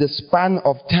referring to the span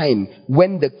of time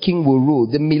when the king will rule.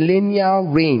 The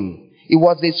millennial reign. It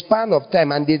was a span of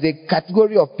time, and there's a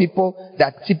category of people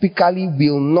that typically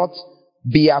will not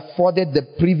be afforded the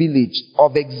privilege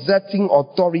of exerting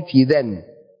authority then.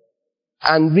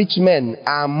 And rich men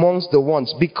are amongst the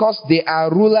ones because they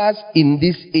are rulers in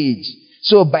this age.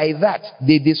 So by that,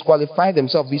 they disqualify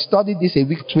themselves. We studied this a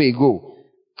week or 2 ago.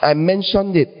 I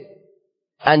mentioned it.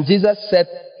 And Jesus said,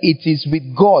 it is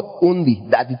with God only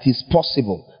that it is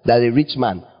possible that a rich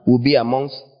man will be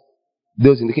amongst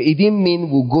those in the kingdom. It didn't mean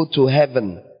we'll go to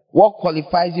heaven What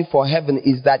qualifies you for heaven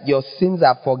is that your sins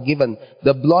are forgiven.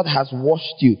 The blood has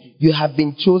washed you. You have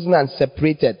been chosen and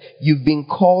separated. You've been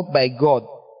called by God.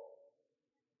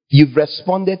 You've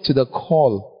responded to the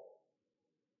call.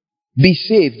 Be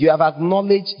saved. You have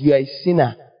acknowledged you are a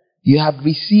sinner. You have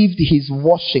received his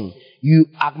washing. You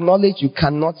acknowledge you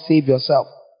cannot save yourself.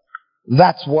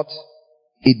 That's what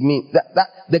it means. That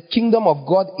the kingdom of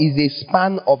God is a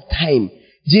span of time.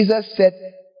 Jesus said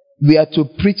we are to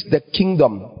preach the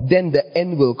kingdom, then the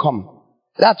end will come.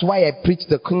 That's why I preach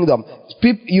the kingdom.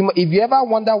 If you ever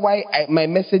wonder why my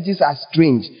messages are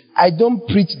strange, I don't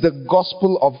preach the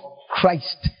gospel of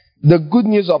Christ. The good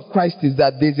news of Christ is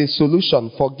that there's a solution,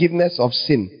 forgiveness of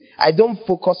sin. I don't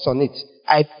focus on it.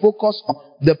 I focus on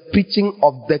the preaching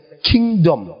of the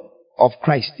kingdom of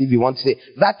Christ, if you want to say.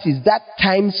 That is that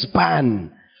time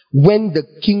span when the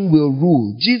king will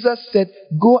rule. Jesus said,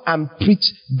 go and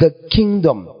preach the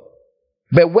kingdom.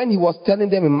 But when he was telling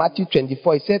them in Matthew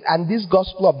 24, he said, and this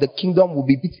gospel of the kingdom will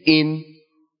be preached in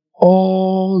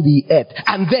all the earth.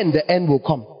 And then the end will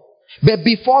come. But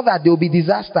before that, there will be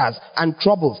disasters and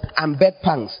troubles and bad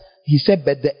pangs. He said,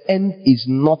 but the end is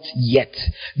not yet.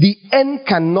 The end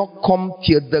cannot come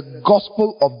till the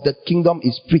gospel of the kingdom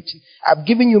is preached. I've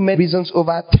given you many reasons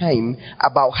over time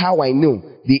about how I know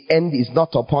the end is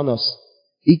not upon us.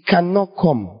 It cannot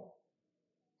come.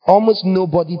 Almost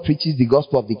nobody preaches the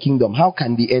gospel of the kingdom. How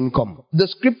can the end come? The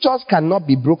scriptures cannot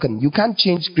be broken. You can't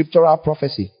change scriptural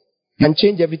prophecy. You can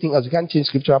change everything else. You can't change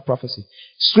scriptural prophecy.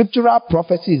 Scriptural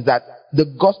prophecy is that the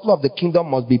gospel of the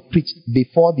kingdom must be preached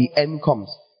before the end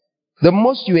comes. The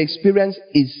most you experience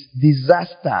is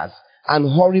disasters and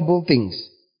horrible things.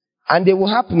 And they will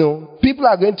happen. People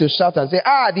are going to shout and say,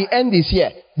 the end is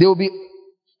here. There will be...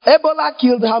 Ebola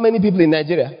killed how many people in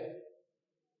Nigeria?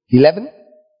 11?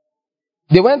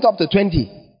 They went up to 20.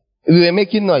 We were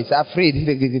making noise, afraid.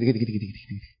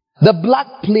 The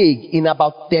Black Plague in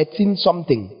about 13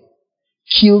 something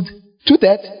killed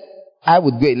 2/3. I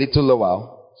would go a little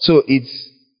lower. So it's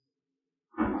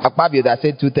Akpabio that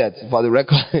said 2/3 for the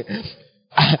record.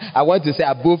 I want to say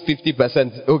above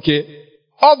 50%, okay?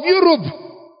 Of Europe.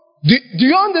 Do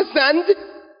you understand?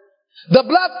 The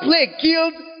Black Plague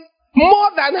killed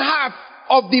more than half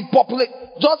of the population.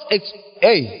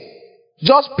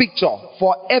 Just picture,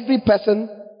 for every person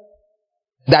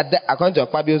that, according to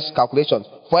Akpabio's calculations,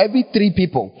 for every 3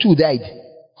 people, 2 died.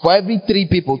 For every 3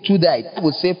 people, 2 died. I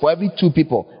would say for every 2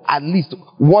 people, at least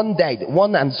 1 died.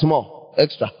 1 and small,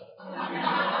 extra.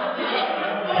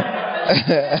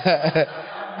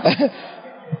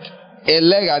 A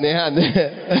leg and a hand.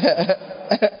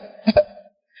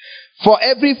 For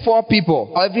every 4 people,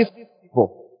 for every 5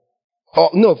 people,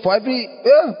 for every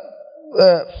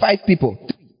 5 people,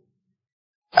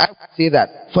 I would say that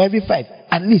for every 5,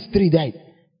 at least 3 died.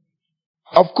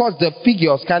 Of course, the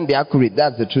figures can't be accurate.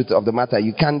 That's the truth of the matter.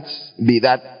 You can't be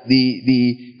that.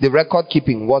 The record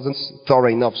keeping wasn't thorough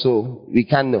enough, so we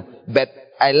can't know. But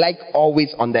I like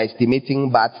always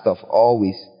underestimating bad stuff,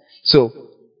 always. So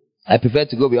I prefer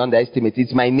to go beyond the estimate.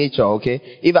 It's my nature, okay?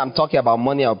 If I'm talking about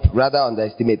money, I'll rather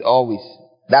underestimate, always.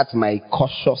 That's my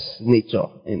cautious nature,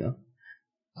 you know.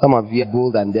 Some of you are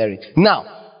bold and daring. Now,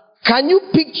 can you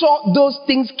picture those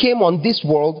things came on this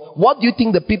world? What do you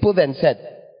think the people then said?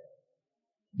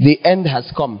 The end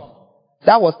has come.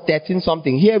 That was 13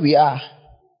 something. Here we are.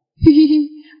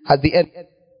 At the end.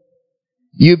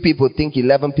 You people think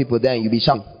 11 people there and you'll be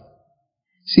shouting.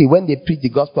 See, when they preach the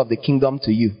gospel of the kingdom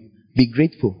to you, be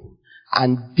grateful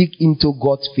and dig into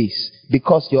God's face,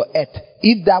 because your earth,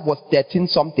 if that was 13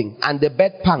 something and the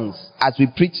bed pangs, as we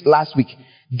preached last week,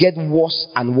 get worse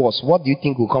and worse, what do you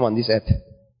think will come on this earth?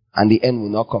 And the end will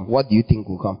not come. What do you think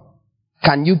will come?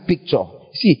 Can you picture?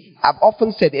 See, I've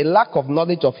often said a lack of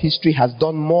knowledge of history has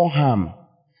done more harm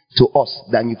to us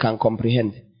than you can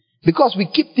comprehend. Because we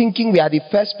keep thinking we are the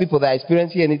first people that are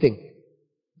experiencing anything.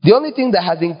 The only thing that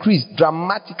has increased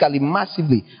dramatically,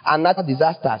 massively, are natural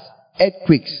disasters,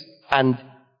 earthquakes, and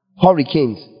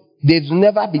hurricanes. There's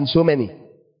never been so many.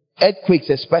 Earthquakes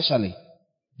especially.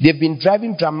 They've been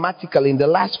driving dramatically in the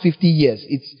last 50 years.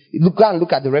 Go and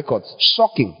look at the records.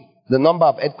 Shocking, the number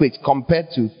of earthquakes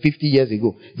compared to 50 years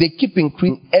ago. They keep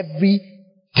increasing every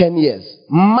 10 years.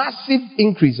 Massive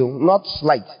increase, not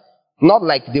slight. Not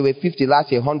like they were 50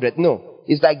 last year, 100. No.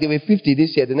 It's like they were 50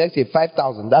 this year, the next year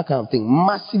 5,000, that kind of thing.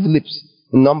 Massive leaps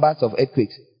in numbers of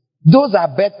earthquakes. Those are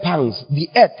bad pangs. The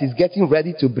earth is getting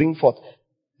ready to bring forth,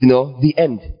 the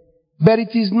end. But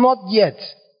it is not yet.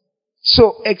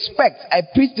 So expect, I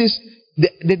preached this,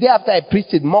 the day after I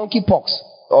preached it, monkeypox,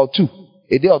 or 2,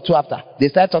 a day or 2 after, they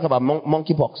started talking about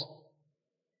monkeypox.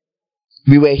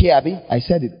 We were here, Abby. I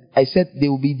said it. I said there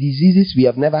will be diseases we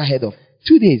have never heard of.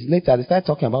 2 days later, they started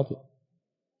talking about it.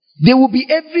 There will be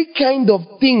every kind of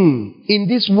thing in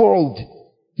this world.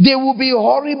 There will be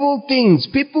horrible things.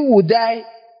 People will die.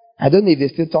 I don't know if they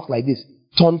still talk like this.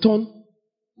 Ton.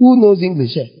 Who knows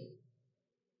English here?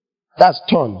 That's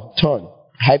turn.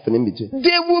 Hyphen in between.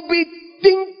 There will be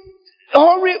things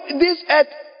horrible. This earth,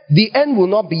 the end will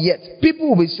not be yet. People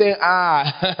will be saying,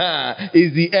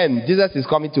 it's the end. Jesus is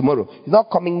coming tomorrow. He's not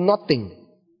coming, nothing.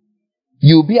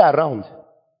 You'll be around.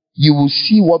 You will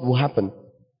see what will happen.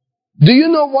 Do you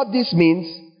know what this means?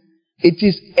 It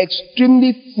is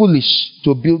extremely foolish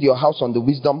to build your house on the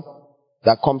wisdom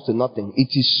that comes to nothing. It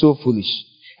is so foolish.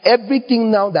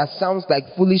 Everything now that sounds like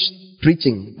foolish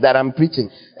preaching that I'm preaching,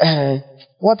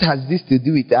 what has this to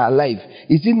do with our life?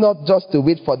 Is it not just to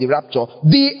wait for the rapture?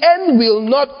 The end will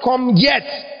not come yet.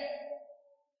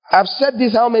 I've said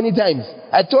this how many times?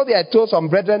 I told some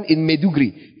brethren in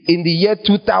Medugri in the year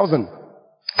 2000.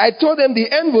 I told them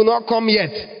the end will not come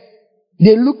yet.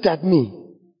 They looked at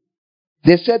me.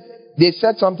 They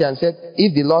said something and said,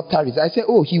 if the Lord tarries. I said,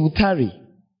 he will tarry.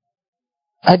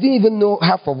 I didn't even know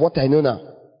half of what I know now.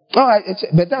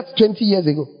 But that's 20 years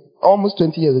ago. Almost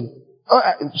 20 years ago.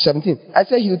 17. I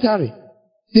said, he will tarry.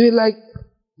 They were like,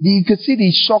 you could see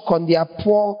the shock on their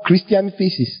poor Christian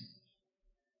faces.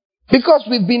 Because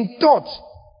we've been taught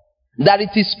that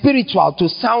it is spiritual to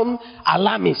sound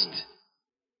alarmist.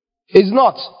 It's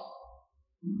not.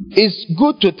 It's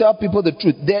good to tell people the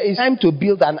truth. There is time to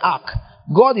build an ark.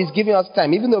 God is giving us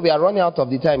time, even though we are running out of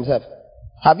the time.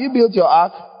 Have you built your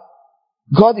ark?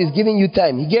 God is giving you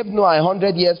time. He gave Noah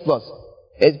 100 years plus.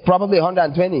 It's probably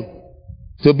 120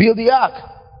 to build the ark.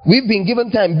 We've been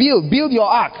given time. Build your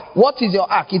ark. What is your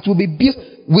ark? It will be built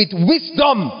with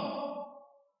wisdom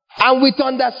and with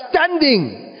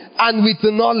understanding and with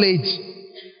knowledge.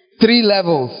 3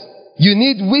 levels. You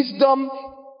need wisdom.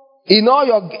 In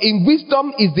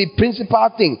wisdom is the principal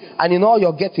thing, and in all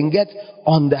you're getting, get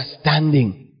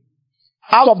understanding.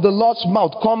 Out of the Lord's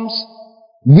mouth comes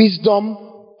wisdom,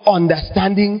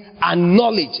 understanding, and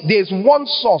knowledge. There's one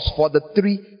source for the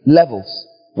 3 levels.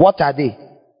 What are they?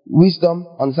 Wisdom,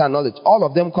 understanding, knowledge. All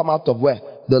of them come out of where?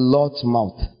 The Lord's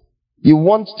mouth. You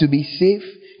want to be safe?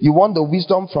 You want the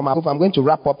wisdom from above? I'm going to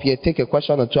wrap up here. Take a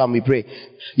question or two and we pray.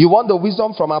 You want the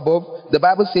wisdom from above? The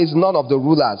Bible says none of the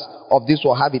rulers of this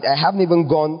will have it. I haven't even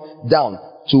gone down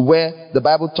to where the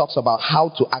Bible talks about how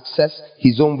to access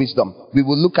his own wisdom. We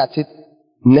will look at it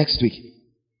next week.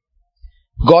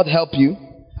 God help you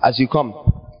as you come.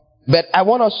 But I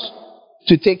want us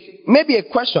to take maybe a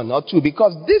question or two,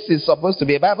 because this is supposed to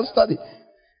be a Bible study.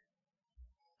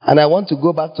 And I want to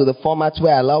go back to the format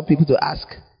where I allow people to ask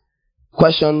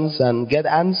questions and get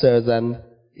answers and,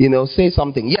 say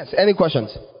something. Yes, any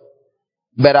questions?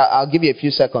 But I'll give you a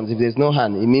few seconds. If there's no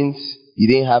hand, it means you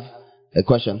didn't have a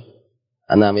question.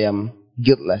 And I am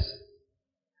guiltless.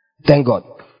 Thank God.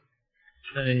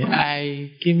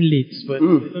 I came late, but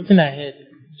something I heard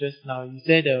just now. You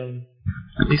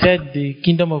said the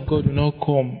kingdom of God will not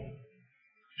come.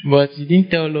 But you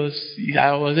didn't tell us.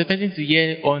 I was expecting to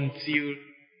hear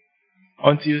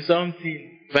until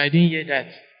something, but I didn't hear that.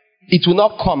 It will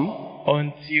not come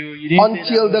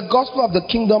until the gospel of the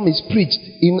kingdom is preached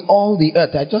in all the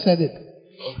earth. I just said it.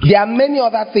 Okay. There are many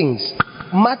other things.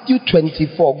 Matthew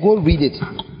 24. Go read it.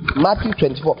 Matthew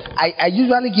 24. I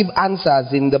usually give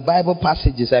answers in the Bible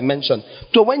passages I mentioned.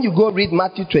 So when you go read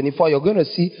Matthew 24, you're going to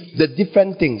see the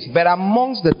different things. But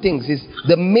amongst the things is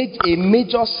a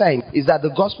major sign is that the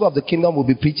gospel of the kingdom will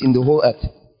be preached in the whole earth.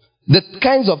 The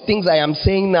kinds of things I am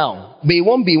saying now, they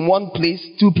won't be in one place,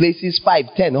 2 places,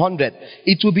 5, 10, 100.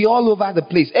 It will be all over the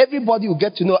place. Everybody will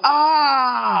get to know,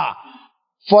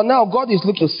 for now, God is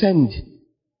looking to send.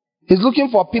 He's looking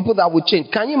for people that will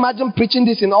change. Can you imagine preaching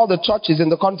this in all the churches in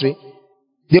the country?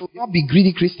 They will not be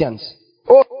greedy Christians.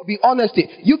 Be honest.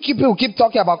 You people keep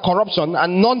talking about corruption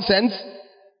and nonsense.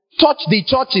 Touch the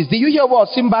churches. Did you hear what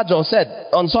Simbajo said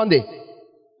on Sunday?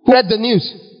 Who read the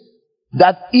news?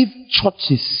 That if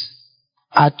churches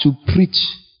are to preach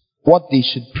what they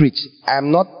should preach, I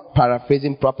am not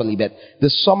paraphrasing properly, but the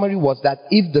summary was that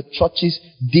if the churches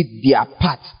did their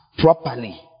part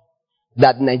properly,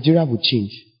 that Nigeria would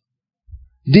change.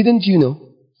 Didn't you know?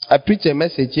 I preached a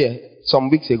message here some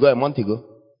weeks ago, a month ago,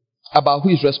 about who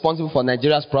is responsible for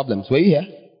Nigeria's problems. Were you here?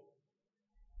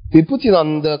 We put it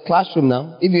on the classroom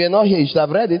now. If you are not here, you should have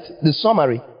read it, the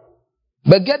summary.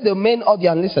 But get the main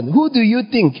audio and listen. Who do you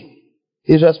think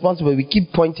is responsible? We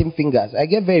keep pointing fingers. I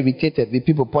get very irritated with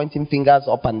people pointing fingers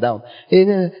up and down.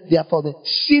 They are for the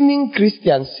sinning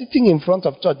Christians sitting in front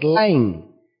of church lying.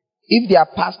 If their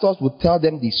pastors would tell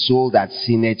them the soul that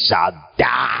sinneth shall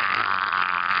die,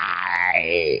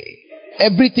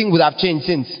 everything would have changed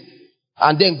since.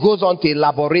 And then goes on to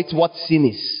elaborate what sin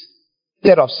is.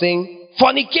 Instead of saying,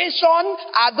 fornication,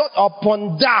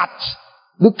 upon that.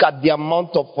 Look at the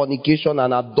amount of fornication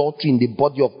and adultery in the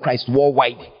body of Christ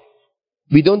worldwide.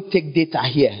 We don't take data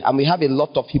here, and we have a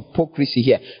lot of hypocrisy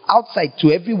here. Outside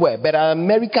to everywhere, but an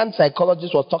American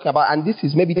psychologist was talking about, and this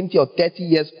is maybe 20 or 30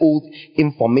 years old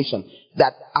information,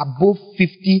 that above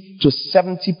 50 to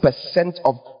 70%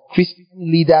 of Christian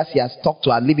leaders he has talked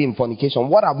to are living in fornication.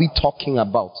 What are we talking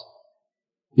about?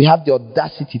 We have the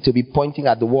audacity to be pointing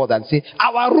at the world and say,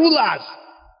 our rulers,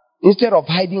 instead of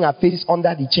hiding our faces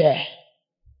under the chair.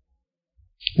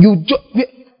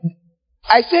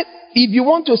 I said, if you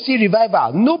want to see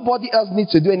revival, nobody else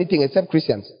needs to do anything except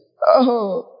Christians.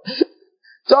 Oh,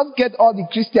 just get all the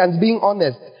Christians being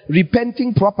honest,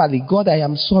 repenting properly. God, I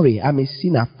am sorry. I'm a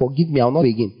sinner. Forgive me. I'll not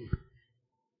again.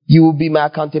 You will be my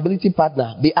accountability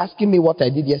partner. Be asking me what I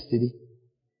did yesterday.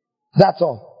 That's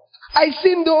all. I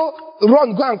sinned though.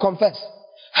 Run, go and confess.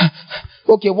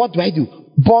 Okay, what do I do?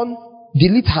 Burn,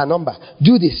 delete her number.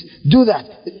 Do this, do that.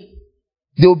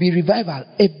 There will be revival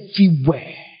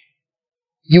everywhere.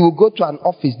 You will go to an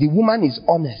office. The woman is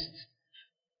honest.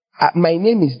 My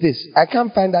name is this. I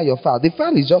can't find out your file. The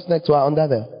file is just next to her under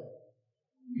there.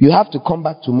 You have to come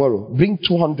back tomorrow. Bring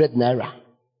 200 naira.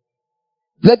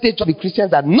 Let it be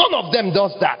Christians that none of them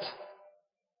does that.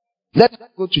 Let her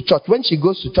go to church. When she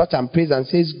goes to church and prays and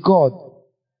says, God,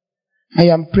 I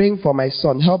am praying for my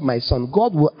son. Help my son.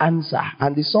 God will answer,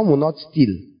 and the son will not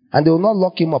steal. And they will not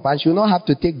lock him up, and she will not have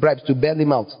to take bribes to bail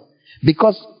him out.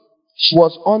 Because she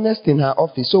was honest in her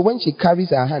office. So when she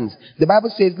carries her hands, the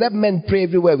Bible says, let men pray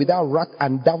everywhere without wrath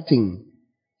and doubting.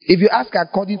 If you ask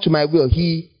according to my will,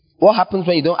 what happens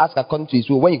when you don't ask according to his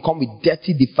will? When you come with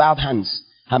dirty, defiled hands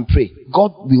and pray,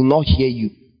 God will not hear you.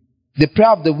 The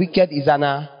prayer of the wicked is an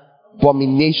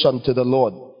abomination to the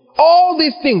Lord. All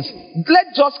these things,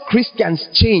 let just Christians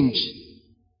change.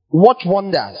 Watch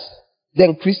wonders.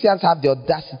 Then Christians have the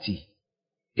audacity.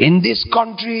 In this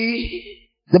country,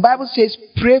 the Bible says,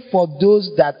 pray for those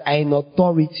that are in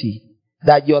authority,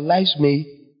 that your lives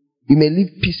you may live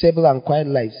peaceable and quiet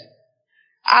lives.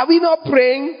 Are we not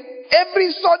praying?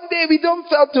 Every Sunday we don't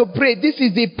fail to pray. This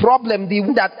is the problem. The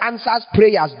one that answers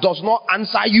prayers does not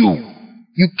answer you.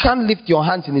 You can't lift your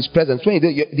hands in his presence. When you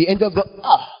do, the angels go,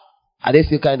 are they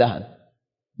still kind of hand?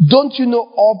 Don't you know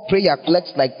all prayer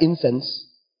collects like incense?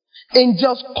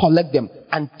 Angels collect them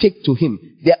and take to him.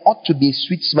 There ought to be a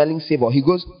sweet smelling savor. He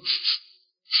goes,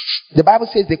 the Bible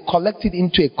says they collect it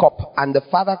into a cup, and the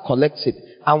Father collects it.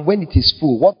 And when it is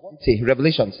full, what does it say?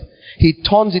 Revelations. He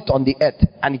turns it on the earth,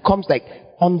 and it comes like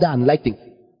thunder and lightning.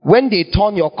 When they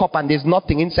turn your cup and there's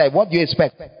nothing inside, what do you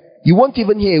expect? You won't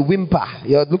even hear a whimper.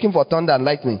 You're looking for thunder and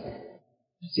lightning.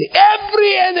 Say,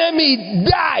 every enemy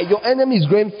die. Your enemy is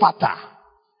growing fatter.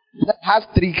 That has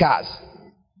 3 cars.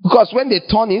 Because when they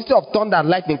turn, instead of thunder and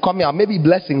lightning coming out, maybe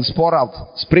blessings pour out,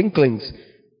 sprinklings,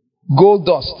 gold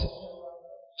dust,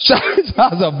 showers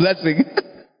of blessing.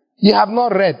 You have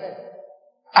not read.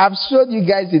 I've showed you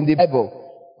guys in the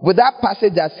Bible. With that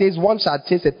passage that says, one shall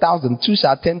chase 1,000, two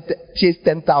shall chase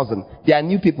 10,000. There are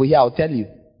new people here, I'll tell you.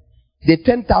 The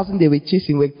 10,000 they were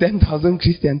chasing were 10,000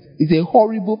 Christians. It's a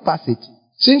horrible passage.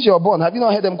 Since you're born, have you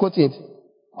not heard them quoting it?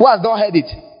 Who has not heard it?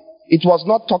 It was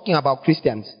not talking about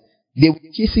Christians. They were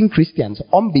chasing Christians.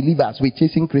 Unbelievers were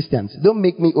chasing Christians. Don't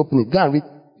make me open it. Go and read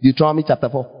Deuteronomy chapter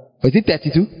 4. Is it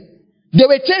 32? They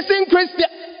were chasing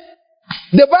Christians.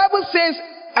 The Bible says,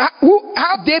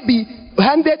 how they be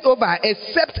handed over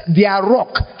except their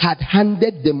rock had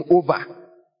handed them over.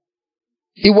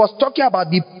 It was talking about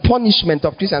the punishment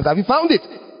of Christians. Have you found it?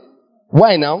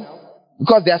 Why now?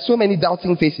 Because there are so many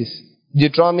doubting faces.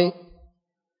 Deuteronomy,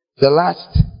 the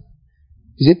last,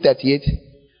 is it 38?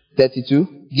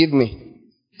 32? Give me.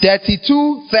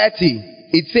 32, 30.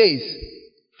 It says,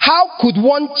 how could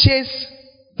one chase?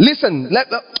 Listen,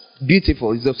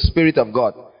 beautiful is the Spirit of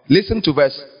God. Listen to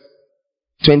verse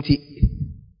 28.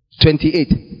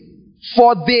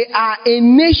 For they are a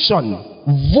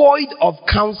nation void of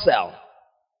counsel,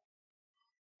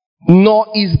 nor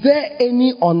is there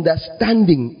any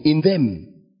understanding in them.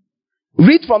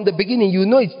 Read from the beginning, you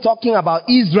know it's talking about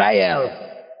Israel.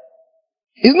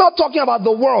 It's not talking about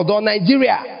the world or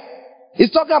Nigeria.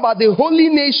 It's talking about the holy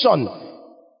nation.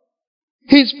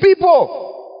 His people.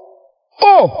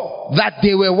 Oh, that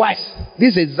they were wise.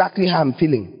 This is exactly how I'm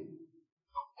feeling.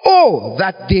 Oh,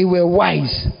 that they were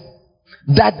wise.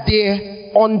 That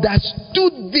they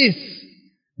understood this.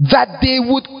 That they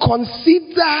would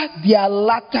consider their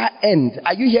latter end.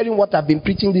 Are you hearing what I've been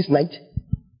preaching this night?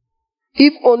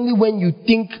 If only when you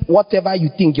think whatever you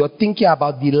think, you're thinking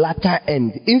about the latter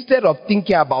end instead of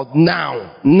thinking about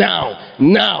now.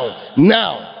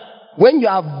 When you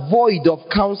are void of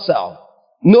counsel,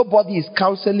 nobody is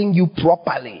counseling you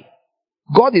properly.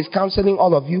 God is counseling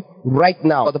all of you right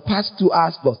now. For the past 2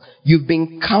 hours plus, you've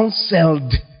been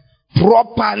counseled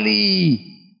properly.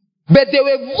 But they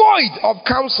were void of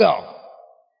counsel.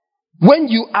 When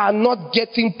you are not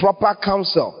getting proper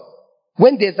counsel,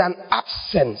 when there's an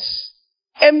absence,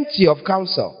 empty of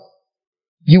counsel,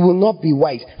 you will not be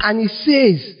wise. And it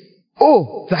says,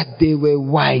 oh, that they were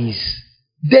wise.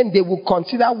 Then they will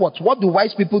consider what? What do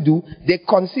wise people do? They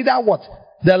consider what?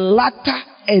 The latter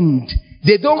end.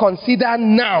 They don't consider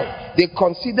now. They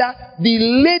consider the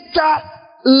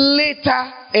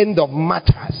later end of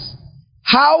matters.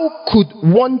 How could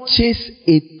one chase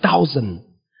 1,000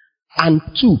 and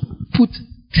 2 put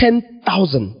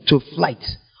 10,000 to flight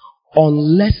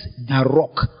unless the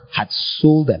rock had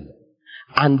sold them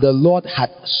and the Lord had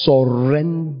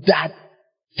surrendered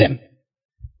them?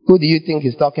 Who do you think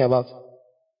he's talking about?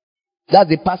 That's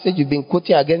the passage you've been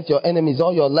quoting against your enemies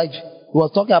all your life. He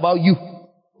was talking about you.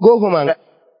 Go home and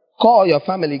call your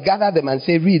family, gather them and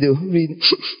say, read.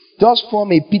 Just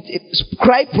form a pit,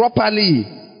 cry properly,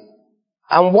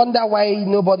 and wonder why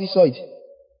nobody saw it.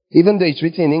 Even though it's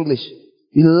written in English.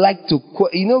 You like to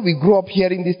quote, we grew up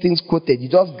hearing these things quoted. You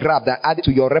just grab and add it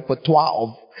to your repertoire of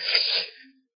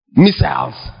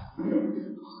missiles.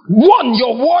 1,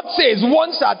 your word says,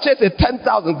 1 shall chase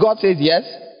 10,000. God says yes.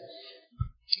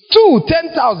 2,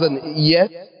 10,000. Yes.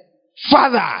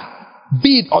 Father,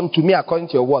 be it unto me according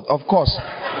to your word. Of course.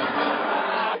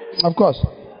 Of course.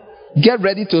 Get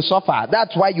ready to suffer.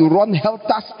 That's why you run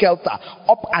helter-skelter,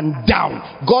 up and down.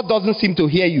 God doesn't seem to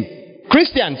hear you.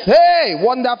 Christians, hey,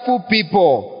 wonderful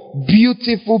people,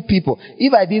 beautiful people.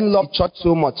 If I didn't love church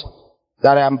so much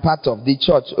that I am part of the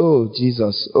church, oh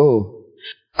Jesus, oh.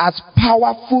 As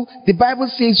powerful, the Bible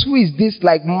says, who is this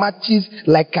like marches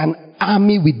like an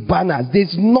army with banners?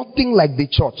 There's nothing like the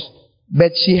church.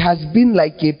 But she has been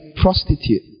like a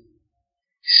prostitute,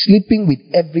 sleeping with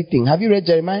everything. Have you read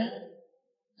Jeremiah?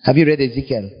 Have you read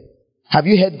Ezekiel? Have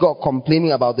you heard God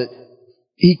complaining about it?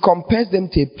 He compares them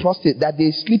to a prostitute, that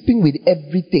they're sleeping with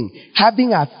everything,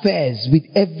 having affairs with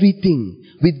everything,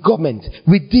 with government,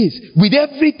 with this, with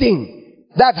everything.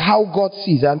 That's how God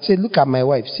sees. And say, look at my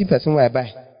wife. See person where I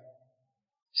buy.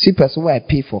 See person where I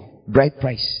pay for. Bride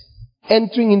price.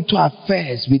 Entering into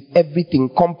affairs with everything,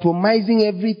 compromising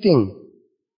everything.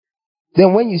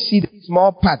 Then when you see the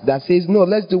small part that says, no,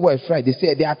 let's do what is right,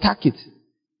 they attack it.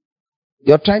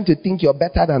 You're trying to think you're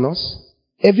better than us.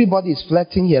 Everybody is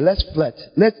flirting here. Let's flirt.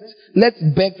 Let's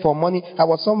beg for money. I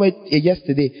was somewhere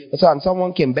yesterday, and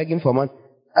someone came begging for money.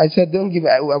 I said, don't give it.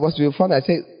 I was with fun. I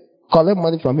said, collect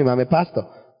money from him. I'm a pastor.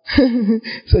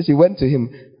 So she went to him.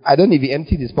 I don't know if he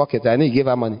emptied his pocket. I know he gave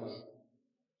her money.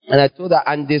 And I told her,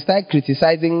 and they started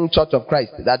criticizing Church of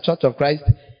Christ. That Church of Christ,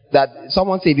 that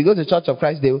someone said, if you go to Church of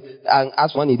Christ, and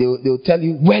ask money, they will tell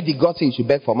you, where did God say you should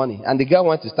beg for money? And the girl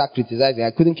wanted to start criticizing. I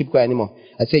couldn't keep quiet anymore.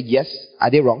 I said, yes. Are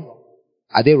they wrong?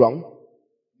 Are they wrong?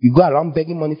 You go around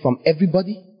begging money from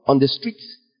everybody on the streets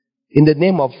in the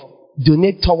name of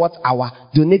donate towards our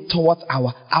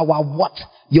what?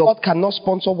 Your God cannot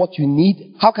sponsor what you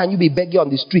need. How can you be begging on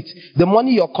the streets? The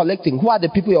money you're collecting, who are the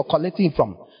people you're collecting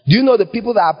from? Do you know the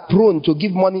people that are prone to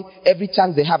give money every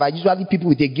chance they have are usually people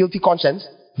with a guilty conscience?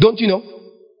 Don't you know?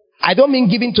 I don't mean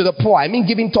giving to the poor. I mean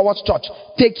giving towards church.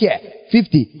 Take here.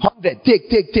 50, 100.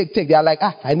 Take. They are like,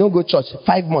 I don't go to church.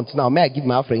 5 months now. May I give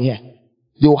my offering here?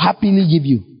 They will happily give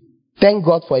you. Thank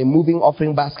God for a moving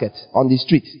offering basket on the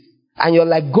street. And you're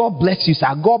like, God bless you,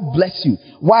 sir. God bless you.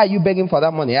 Why are you begging for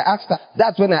that money? I asked her.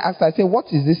 That's when I asked her. I said, what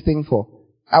is this thing for?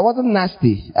 I wasn't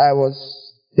nasty. I was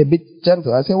a bit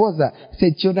gentle. I said, what's that? He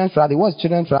said, children's rally. What's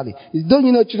children's rally? He said, don't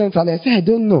you know children's rally? I said, I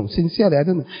don't know. Sincerely, I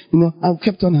don't know. I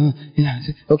kept on. I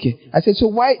said, okay. I said, so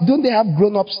why don't they have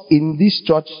grown-ups in this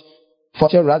church for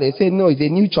children's rally? They said, no, it's a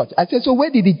new church. I said, so where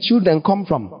did the children come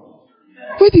from?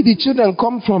 Where did the children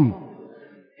come from?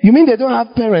 You mean they don't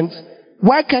have parents?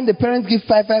 Why can't the parents give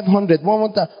 500,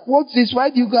 1,000? What's this? Why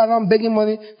do you go around begging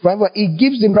money for everyone? It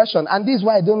gives the impression, and this is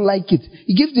why I don't like it.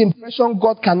 It gives the impression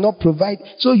God cannot provide.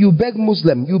 So you beg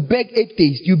Muslim, you beg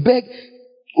atheist, you beg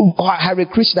Hare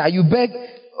Krishna, you beg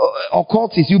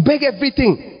occultists, you beg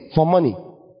everything for money.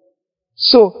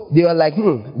 So they were like,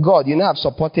 God, I've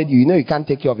supported you. You can't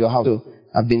take care of your house. So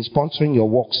I've been sponsoring your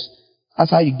works. That's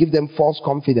how you give them false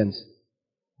confidence.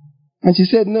 And she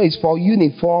said, no, it's for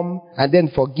uniform and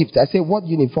then for gift. I said, what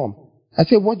uniform? I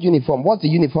said, what uniform? What's the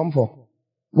uniform for?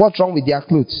 What's wrong with their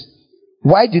clothes?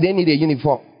 Why do they need a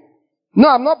uniform? No,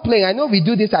 I'm not playing. I know we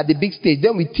do this at the big stage.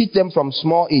 Then we teach them from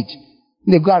small age.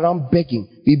 They go around begging.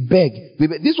 We beg.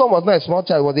 This one was not a small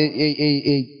child. It was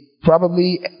a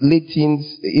probably late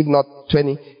teens, if not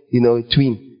 20, a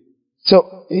twin.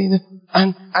 So,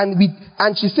 and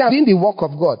she said, I'm doing the work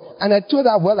of God. And I told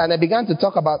her, well, and I began to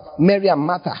talk about Mary and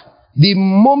Martha. The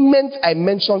moment I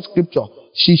mentioned scripture,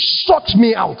 she shut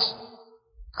me out.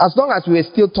 As long as we were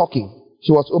still talking,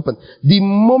 she was open. The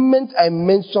moment I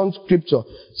mentioned scripture,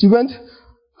 she went,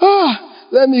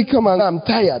 let me come and I'm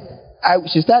tired.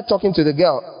 She started talking to the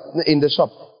girl in the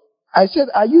shop. I said,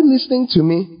 are you listening to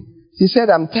me? She said,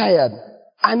 I'm tired.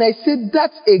 And I said,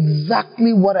 that's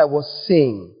exactly what I was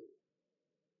saying.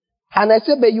 And I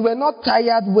said, but you were not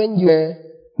tired when you were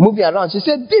moving around. She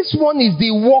said, this one is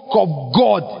the work of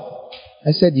God.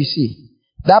 I said, you see,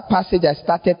 that passage I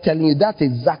started telling you, that's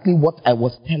exactly what I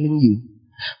was telling you.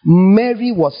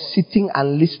 Mary was sitting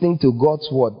and listening to God's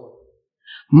word.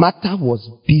 Martha was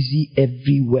busy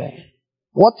everywhere.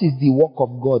 What is the work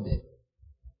of God?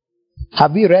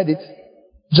 Have we read it?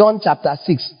 John chapter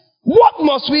 6. What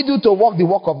must we do to walk the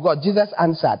work of God? Jesus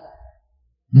answered,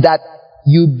 that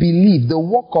you believe. The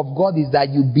work of God is that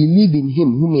you believe in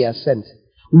him whom he has sent.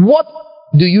 What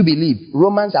do you believe?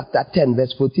 Romans chapter 10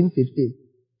 verse 14, 15.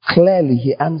 Clearly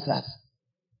he answers.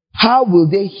 How will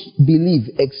they believe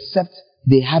except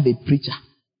they have a preacher?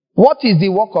 What is the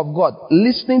work of God?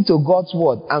 Listening to God's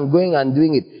word and going and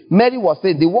doing it. Mary was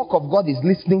saying the work of God is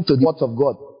listening to the word of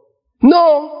God.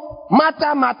 No,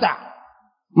 Martha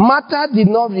did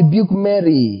not rebuke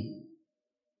Mary.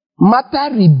 Martha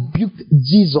rebuked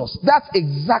Jesus. That's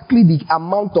exactly the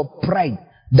amount of pride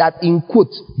that, in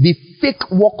quotes, the fake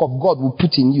work of God will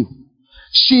put in you.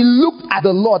 She looked at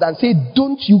the Lord and said,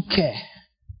 don't you care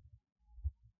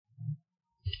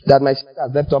that my sister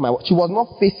has left all my work? She was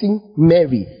not facing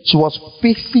Mary. She was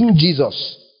facing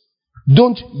Jesus.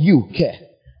 Don't you care?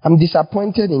 I'm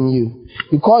disappointed in you.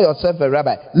 You call yourself a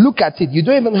rabbi. Look at it. You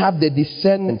don't even have the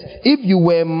discernment. If you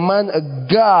were a man of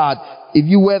God, if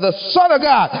you were the Son of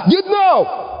God, you'd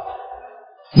know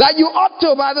that you ought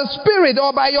to, by the Spirit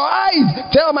or by your eyes,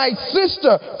 tell my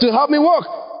sister to help me walk.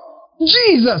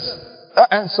 Jesus.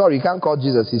 Sorry, you can't call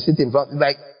Jesus. He's sitting in front.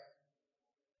 Like,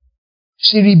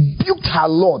 she rebuked her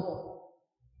Lord.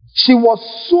 She was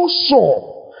so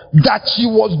sure that she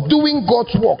was doing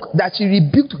God's work that she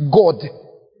rebuked God.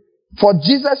 For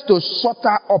Jesus to shut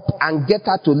her up and get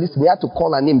her to listen, he had to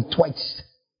call her name twice.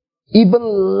 Even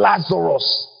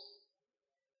Lazarus,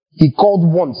 he called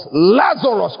once.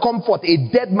 Lazarus, come forth. A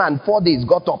dead man, 4 days,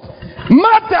 got up.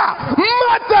 Martha!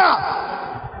 Martha!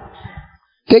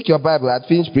 Take your Bible. I'd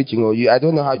finished preaching. I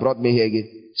don't know how you brought me here again.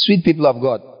 Sweet people of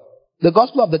God. The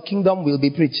gospel of the kingdom will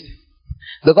be preached.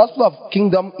 The gospel of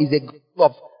kingdom is a gospel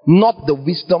of not the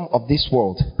wisdom of this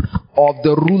world, of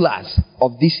the rulers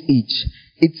of this age.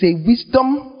 It's a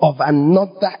wisdom of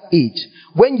another age.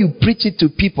 When you preach it to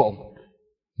people,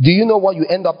 do you know what you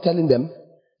end up telling them?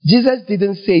 Jesus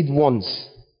didn't say it once.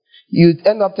 You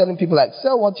end up telling people like,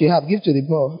 sell what you have, give to the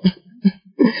poor.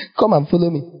 Come and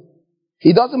follow me.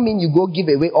 It doesn't mean you go give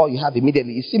away all you have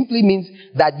immediately. It simply means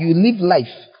that you live life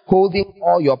holding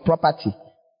all your property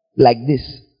like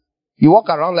this. You walk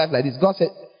around life like this. God said,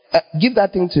 give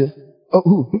that thing to,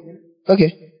 who?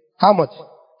 Okay. How much?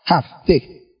 Half. Take.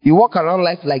 You walk around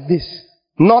life like this.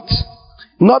 Not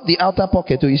the outer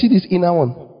pocket. You see this inner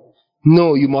one?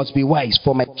 No, you must be wise.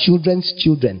 For my children's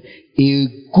children. A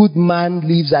good man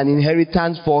leaves an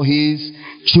inheritance for his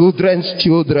children's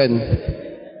children.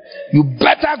 You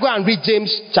better go and read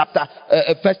James chapter,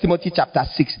 1 Timothy chapter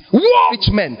 6. Whoa! Rich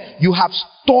men, you have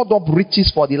stored up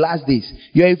riches for the last days.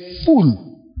 You're a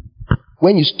fool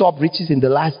when you store up riches in the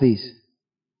last days.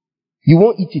 You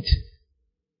won't eat it.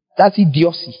 That's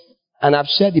idiocy. And I've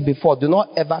shared it before. Do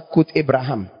not ever quote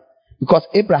Abraham. Because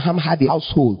Abraham had a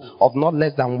household of not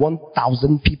less than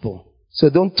 1,000 people. So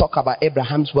don't talk about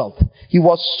Abraham's wealth. He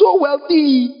was so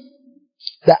wealthy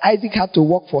that Isaac had to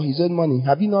work for his own money.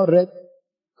 Have you not read?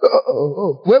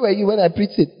 Where were you when I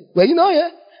preached it? Were you not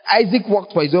here? Isaac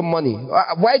worked for his own money.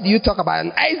 Why do you talk about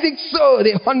it? Isaac sowed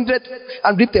 100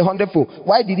 and reaped 100-fold.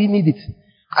 Why did he need it?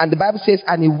 And the Bible says,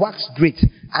 and he waxed great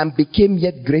and became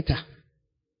yet greater.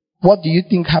 What do you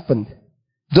think happened?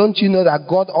 Don't you know that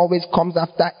God always comes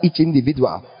after each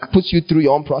individual, puts you through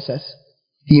your own process?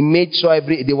 He made sure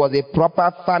there was a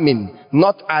proper famine,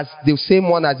 not as the same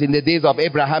one as in the days of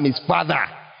Abraham, his father.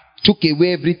 Took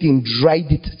away everything,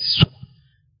 dried it.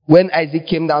 When Isaac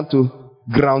came down to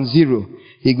ground zero,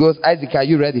 he goes, Isaac, are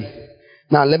you ready?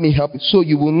 Now let me help you. So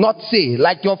you will not say,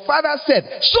 like your father said,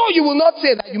 so you will not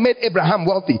say that you made Abraham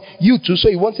wealthy. You too, so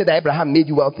you won't say that Abraham made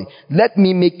you wealthy. Let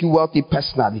me make you wealthy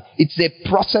personally. It's a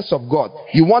process of God.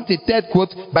 You want a third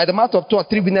quote? By the mouth of 2 or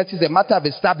 3 witnesses, a matter of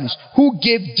established. Who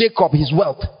gave Jacob his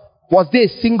wealth? Was there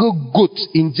a single goat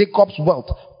in Jacob's wealth?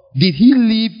 Did he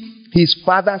leave his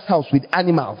father's house with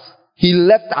animals? He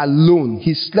left alone.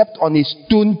 He slept on a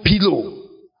stone pillow.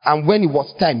 And when it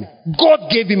was time, God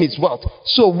gave him his wealth.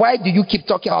 So why do you keep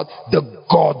talking about the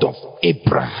God of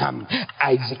Abraham,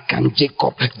 Isaac, and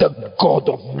Jacob? The God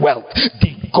of wealth.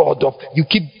 The God of... You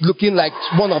keep looking like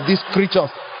one of these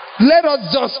creatures. Let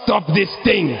us just stop this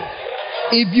thing.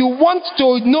 If you want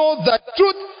to know the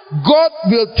truth, God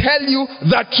will tell you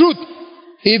the truth.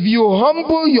 If you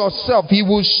humble yourself, He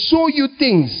will show you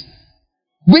things.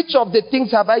 Which of the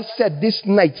things have I said this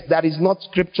night that is not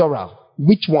scriptural?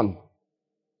 Which one?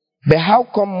 But how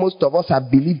come most of us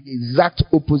have believed the exact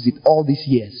opposite all these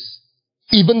years?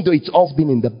 Even though it's all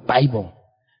been in the Bible.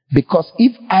 Because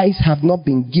if eyes have not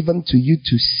been given to you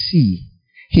to see,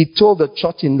 He told the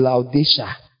church in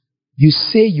Laodicea, you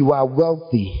say you are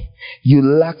wealthy, you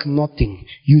lack nothing,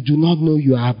 you do not know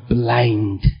you are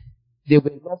blind. They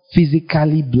were not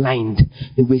physically blind,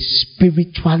 they were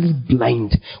spiritually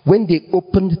blind. When they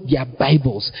opened their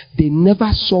Bibles, they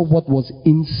never saw what was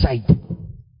inside.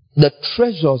 The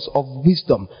treasures of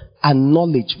wisdom and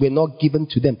knowledge were not given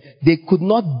to them. They could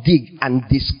not dig and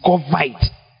discover it.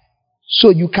 So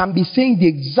you can be saying the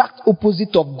exact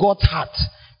opposite of God's heart,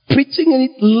 preaching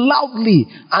it loudly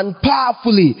and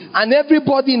powerfully, and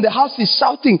everybody in the house is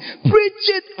shouting, preach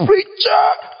it,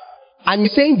 preacher! And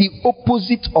you're saying the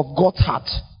opposite of God's heart.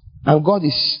 And God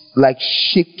is like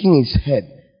shaking his head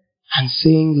and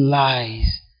saying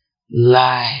lies,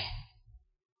 lie,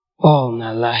 all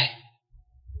na lie.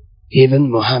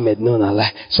 Even Muhammad, no, na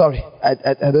lie. Sorry,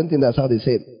 I don't think that's how they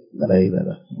say it.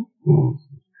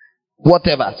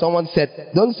 Whatever. Someone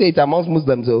said, don't say it amongst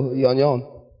Muslims, so you're on your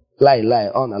own. Lie,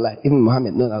 all na lie. Even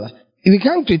Muhammad, no, na lie. If we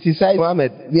can't criticize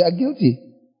Muhammad, we are guilty.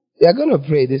 We are going to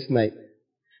pray this night.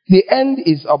 The end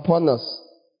is upon us.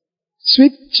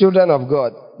 Sweet children of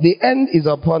God, the end is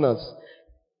upon us.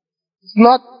 It's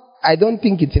not, I don't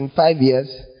think it's in 5 years.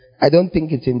 I don't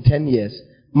think it's in 10 years.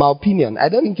 My opinion, I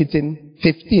don't think it's in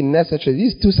 15 necessarily.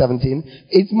 This is 2017.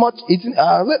 It's much,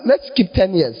 let's keep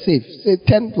 10 years safe. Say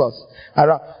 10 plus.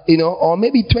 Around, or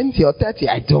maybe 20 or 30.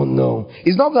 I don't know.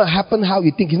 It's not going to happen how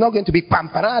you think. It's not going to be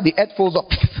pampara, the earth falls up.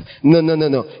 No.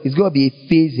 It's going to be a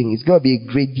phasing. It's going to be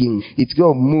a grading. It's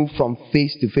going to move from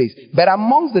phase to phase. But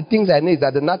amongst the things I know is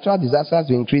that the natural disasters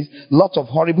will increase. Lots of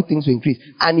horrible things will increase.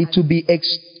 And it will be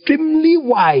extremely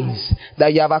wise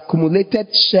that you have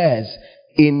accumulated shares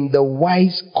in the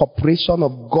wise corporation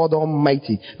of God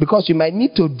Almighty. Because you might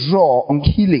need to draw on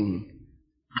healing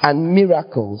and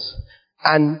miracles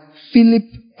and Philip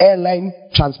airline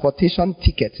transportation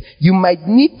tickets. You might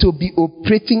need to be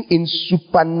operating in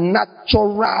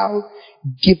supernatural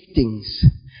giftings.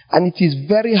 And it is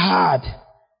very hard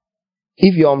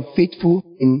if you're unfaithful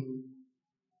in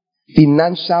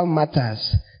financial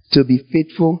matters to be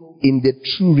faithful in the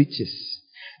true riches.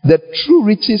 The true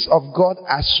riches of God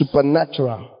are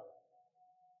supernatural.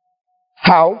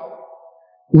 How?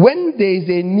 When there is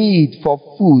a need for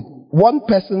food, one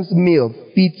person's meal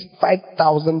feeds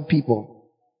 5,000 people.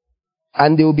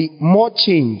 And there will be more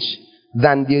change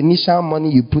than the initial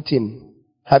money you put in.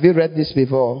 Have you read this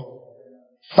before?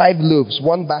 5 loaves,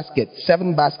 1 basket,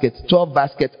 7 baskets, 12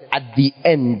 baskets at the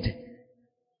end.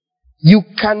 You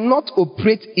cannot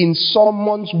operate in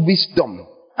Solomon's wisdom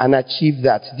and achieve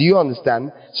that. Do you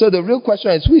understand? So the real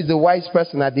question is, who is the wise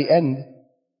person at the end?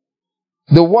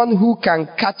 The one who can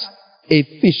catch a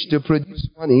fish to produce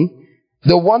money?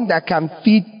 The one that can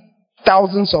feed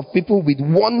thousands of people with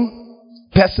one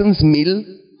person's meal?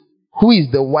 Who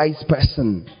is the wise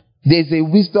person? There's a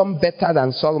wisdom better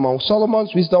than Solomon.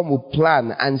 Solomon's wisdom will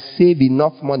plan and save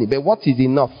enough money. But what is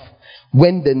enough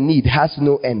when the need has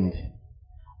no end?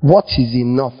 What is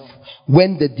enough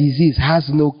when the disease has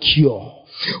no cure?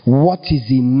 What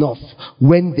is enough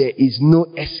when there is no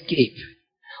escape?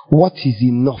 What is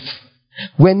enough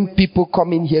when people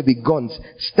come in here with guns,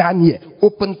 stand here,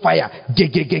 open fire,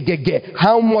 get.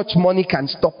 How much money can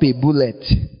stop a bullet?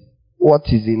 What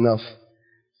is enough?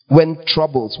 When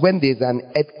troubles, when there's an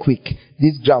earthquake,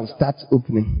 this ground starts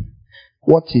opening.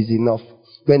 What is enough?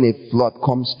 When a flood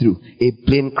comes through, a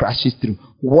plane crashes through.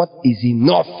 What is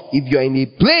enough if you're in a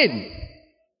plane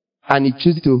and you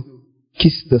choose to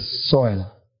kiss the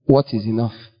soil? What is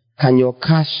enough? Can your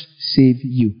cash save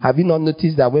you? Have you not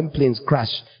noticed that when planes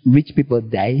crash, rich people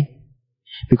die?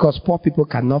 Because poor people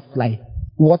cannot fly.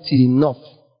 What is enough?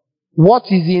 What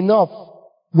is enough?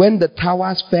 When the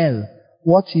towers fell,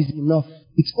 what is enough?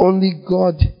 It's only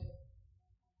God.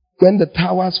 When the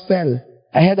towers fell,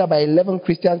 I heard about 11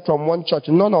 Christians from one church.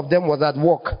 None of them was at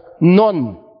work.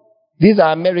 None. These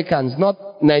are Americans, not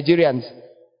Nigerians.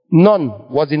 None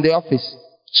was in the office.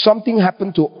 Something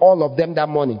happened to all of them that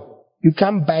morning. You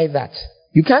can't buy that.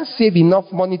 You can't save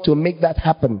enough money to make that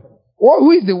happen. Well,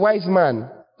 who is the wise man?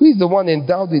 Who is the one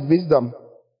endowed with wisdom?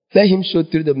 Let him show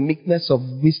through the meekness of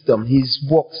wisdom his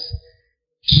works,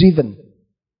 driven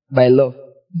by love.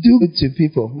 Do good to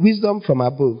people. Wisdom from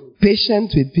above.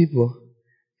 Patient with people.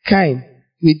 Kind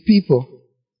with people.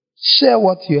 Share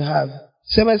what you have.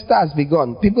 Semester has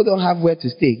begun. People don't have where to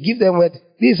stay. Give them where.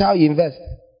 This is how you invest.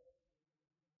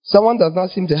 Someone does not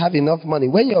seem to have enough money.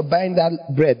 When you're buying that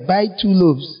bread, buy 2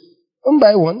 loaves. Don't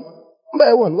buy one. Don't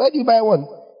buy one. Why do you buy one?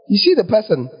 You see the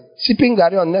person sipping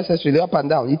gari unnecessarily up and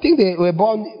down. You think they were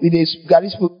born with a gari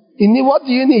spoon? What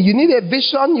do you need? You need a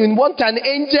vision. You want an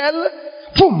angel.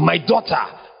 Boom, my daughter.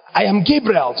 I am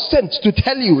Gabriel, sent to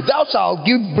tell you, thou shalt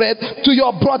give bread to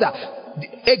your brother.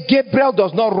 A Gabriel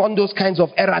does not run those kinds of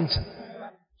errands.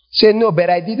 Say, no, but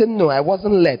I didn't know. I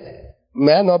wasn't led.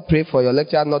 May I not pray for your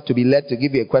lecturer not to be led to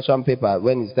give you a question paper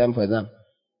when it's time for exam?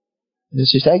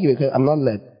 I'm not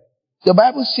led. The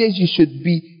Bible says you should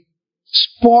be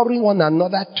spurring one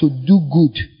another to do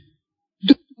good.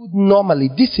 Do good normally.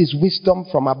 This is wisdom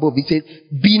from above. It says,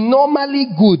 be normally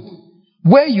good.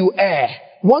 Where you err.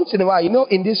 Once in a while,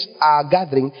 in this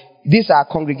gathering, this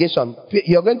congregation,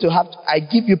 you're going to have I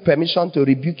give you permission to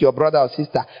rebuke your brother or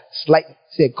sister.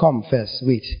 Say, come first,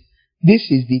 wait.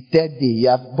 This is the 3rd day. You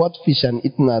have bought fish and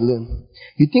eaten alone.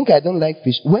 You think I don't like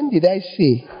fish? When did I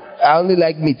say I only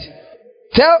like meat?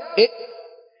 Tell it.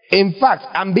 In fact,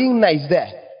 I'm being nice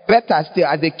there. Better still,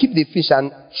 as they keep the fish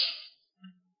and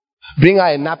bring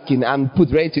her a napkin and put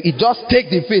ready to eat. Just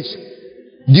take the fish.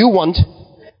 Do you want?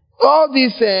 All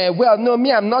this, no,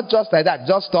 me, I'm not just like that.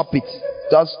 Just stop it.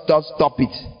 Just stop it.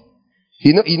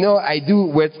 You know, I do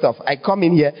weird stuff. I come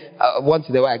in here, once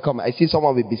in a while I see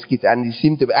someone with biscuits and they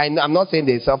seem to be, I'm not saying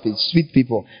they're selfish, sweet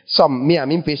people.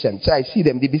 I'm impatient. So I see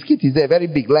them, the biscuit is there, very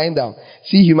big, lying down.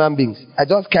 See human beings. I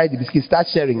just carry the biscuit, start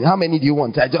sharing. How many do you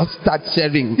want? I just start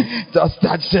sharing. It's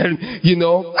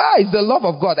the love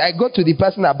of God. I go to the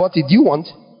person that bought it. Do you want?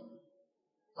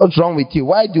 What's wrong with you?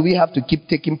 Why do we have to keep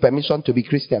taking permission to be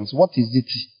Christians? What is it?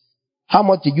 How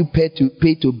much did you pay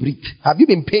to breathe? Have you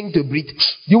been paying to breathe?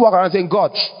 You walk around saying,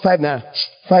 God, 5 naira,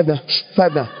 5 naira,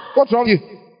 5 naira. What's wrong with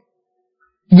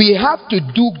you? We have to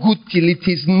do good till it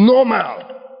is normal.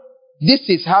 This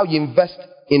is how you invest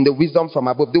in the wisdom from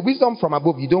above. The wisdom from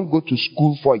above, you don't go to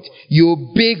school for it. You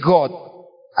obey God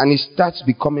and it starts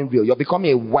becoming real. You're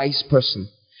becoming a wise person.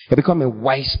 You become a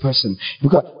wise person.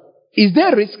 Because is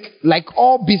there risk? Like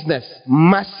all business,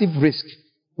 massive risk.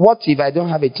 What if I don't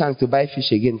have a chance to buy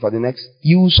fish again for the next?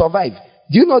 You survive.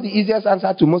 Do you know the easiest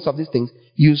answer to most of these things?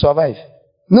 You survive.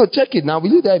 No, check it now.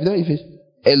 Will you die if you don't eat fish?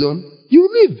 Alone? You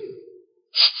live.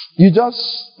 You just...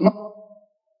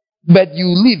 But you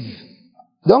live.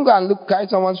 Don't go and carry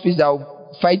someone's fish that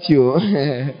will fight you.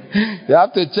 You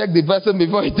have to check the person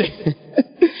before you take...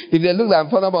 If they look like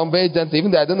I'm very gentle,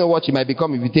 even though I don't know what she might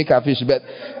become if you take her fish, but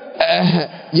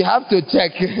you have to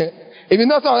check... If you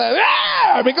know someone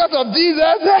like, because of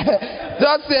Jesus,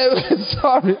 just say,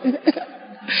 sorry.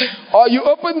 Or you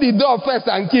open the door first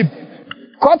and keep.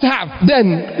 Cut half.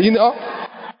 Then,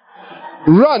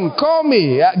 run, call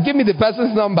me. Give me the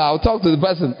person's number. I'll talk to the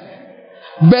person.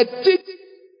 But,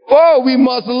 we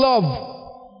must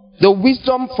love. The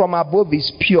wisdom from above is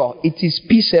pure. It is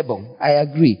peaceable. I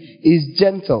agree. It's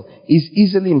gentle. It's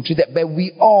easily entreated. But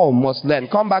we all must learn.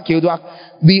 Come back, Yodua.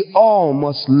 We all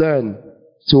must learn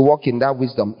to walk in that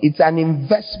wisdom. It's an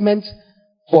investment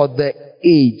for the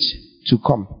age to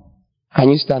come. Can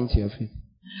you stand to your feet?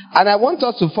 And I want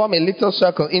us to form a little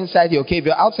circle inside your cave.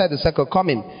 You're outside the circle, come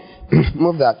in.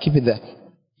 Move that, keep it there.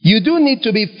 You do need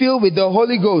to be filled with the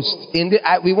Holy Ghost.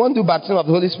 We won't do baptism of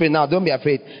the Holy Spirit now, don't be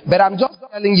afraid. But I'm just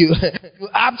telling you, you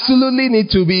absolutely need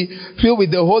to be filled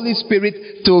with the Holy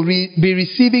Spirit to be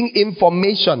receiving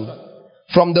information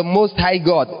from the Most High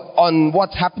God on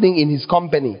what's happening in His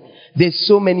company. There's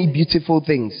so many beautiful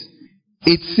things.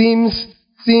 It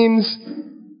seems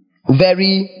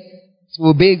very to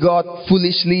obey God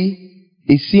foolishly.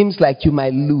 It seems like you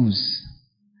might lose.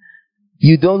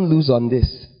 You don't lose on this.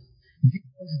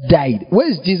 Jesus died. Where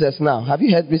is Jesus now? Have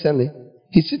you heard recently?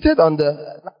 He's seated on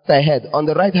the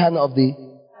right hand of the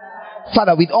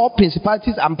Father with all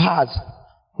principalities and powers.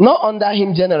 Not under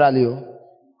Him generally,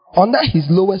 under His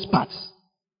lowest parts.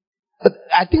 But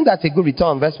I think that's a good return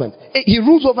on investment. He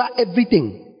rules over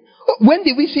everything. When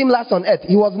did we see Him last on earth?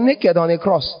 He was naked on a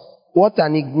cross. What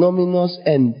an ignominious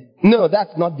end. No,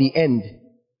 that's not the end.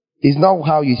 It's not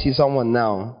how you see someone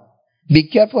now. Be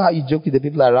careful how you joke with the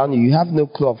people around you. You have no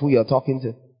clue of who you're talking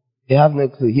to. You have no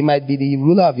clue. He might be the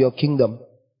ruler of your kingdom,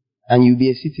 and you'll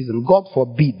be a citizen. God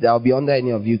forbid that will be under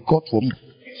any of you. God forbid.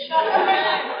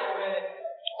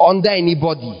 Under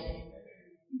anybody.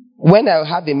 When I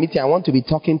have a meeting, I want to be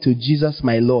talking to Jesus,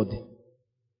 my Lord. I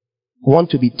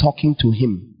want to be talking to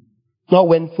him. Not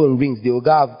when phone rings, they will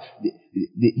go have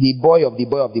the boy of the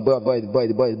boy of the boy of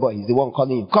the boy. He's the one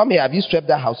calling you. Come here, have you swept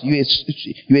that house? You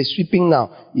are sweeping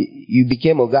now. You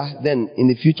became Oga, then in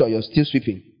the future you're still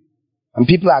sweeping. And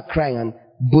people are crying and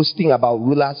boasting about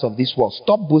rulers of this world.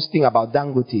 Stop boasting about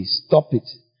Dangote. Stop it.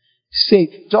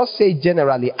 Just say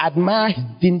generally, admire his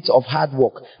dint of hard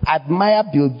work. Admire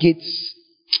Bill Gates'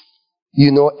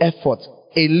 effort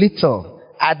a little.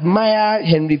 Admire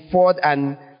Henry Ford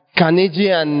and Carnegie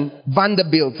and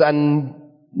Vanderbilt and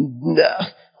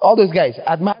all those guys.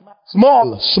 Admire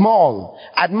small.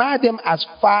 Admire them as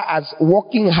far as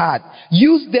working hard.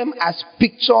 Use them as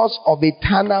pictures of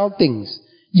eternal things.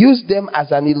 Use them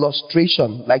as an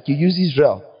illustration, like you use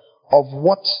Israel, of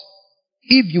what,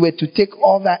 if you were to take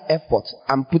all that effort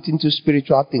and put into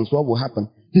spiritual things, what will happen?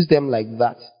 Use them like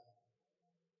that.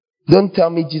 Don't tell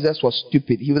me Jesus was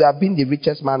stupid. He would have been the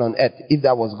richest man on earth if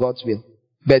that was God's will.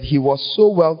 But he was so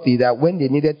wealthy that when they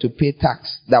needed to pay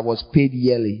tax that was paid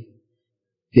yearly,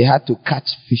 they had to catch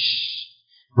fish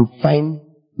and find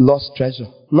lost treasure.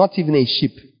 Not even a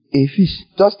sheep, a fish,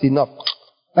 just enough.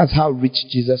 That's how rich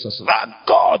Jesus was.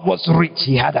 God was rich.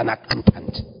 He had an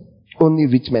accountant. Only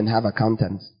rich men have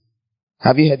accountants.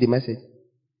 Have you heard the message?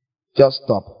 Just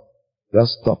stop.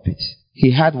 Just stop it.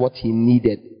 He had what he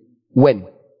needed. When?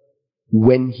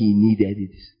 When he needed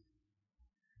it.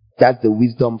 That's the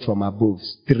wisdom from above.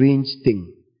 Strange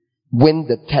thing. When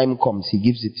the time comes, he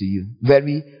gives it to you.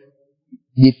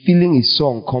 The feeling is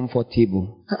so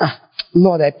uncomfortable.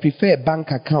 Lord, I prefer a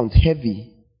bank account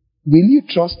heavy. Will you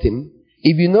trust him?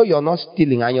 If you know you're not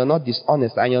stealing and you're not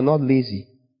dishonest and you're not lazy,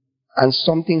 and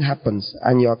something happens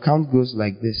and your account goes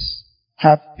like this,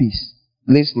 have peace.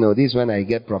 Listen, no, this is when I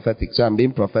get prophetic. So I'm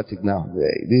being prophetic now.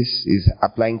 This is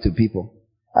applying to people.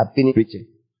 I've finished preaching.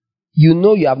 You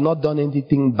know you have not done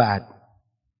anything bad.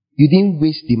 You didn't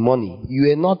waste the money. You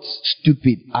were not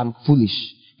stupid and foolish.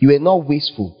 You were not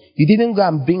wasteful. You didn't go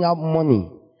and bring out money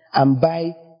and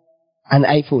buy an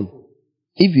iPhone.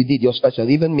 If you did, you're special.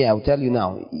 Even me, I will tell you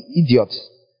now, idiots.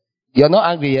 You're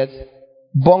not angry yet?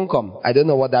 Bunkum. I don't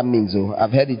know what that means, though.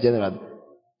 I've heard it generally.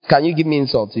 Can you give me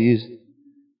insult to use?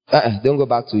 Don't go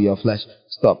back to your flesh.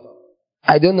 Stop.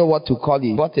 I don't know what to call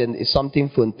you. Bought something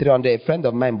for 300. A friend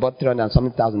of mine bought 300 and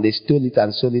something thousand. They stole it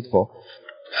and sold it for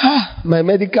my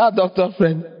medical doctor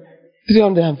friend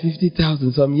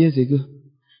 350,000 some years ago.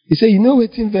 He said, you know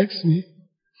what vexed me?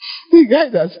 The guy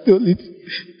that stole it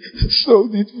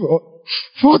sold it for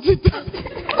 40,000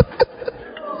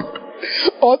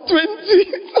 or 20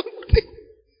 something.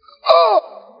 Oh,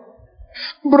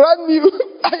 brand new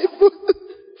iPhone.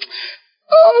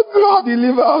 Oh God,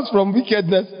 deliver us from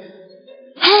wickedness.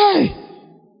 Hi.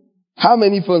 How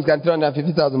many phones can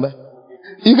 350,000 buy?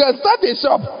 You can start a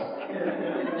shop.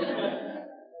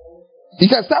 You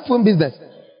can start phone business.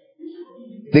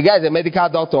 The guy is a medical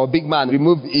doctor or big man.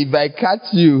 If I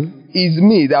catch you, it's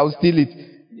me that will steal it.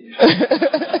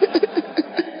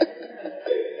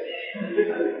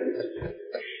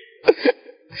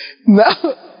 Now,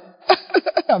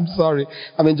 I'm sorry.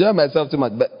 I'm enjoying myself too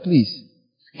much. But please,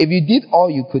 if you did all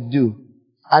you could do,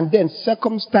 and then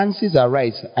circumstances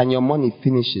arise and your money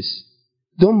finishes,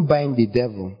 don't bind the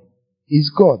devil. It's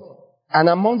God. And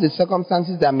among the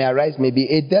circumstances that may arise may be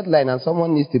a deadline and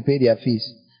someone needs to pay their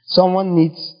fees. Someone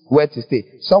needs where to stay.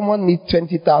 Someone needs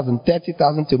 20,000,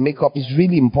 30,000 to make up. It's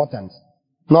really important.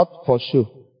 Not for show.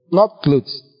 Not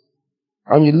clothes.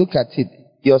 And you look at it,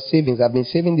 your savings. I've been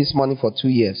saving this money for 2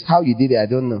 years. How you did it, I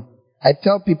don't know. I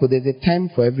tell people there's a time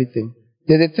for everything.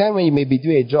 There's a time when you may be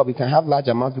doing a job, you can have large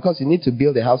amounts because you need to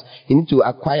build a house, you need to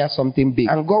acquire something big.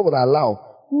 And God will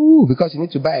allow, because you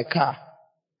need to buy a car.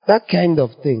 That kind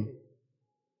of thing.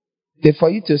 But for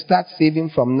you to start saving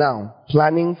from now,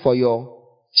 planning for your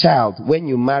child when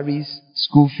you marry,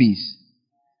 school fees.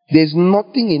 There's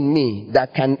nothing in me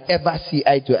that can ever see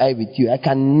eye to eye with you. I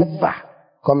can never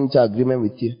come into agreement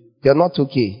with you. You're not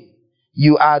okay.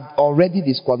 You are already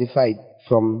disqualified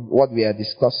from what we are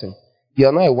discussing.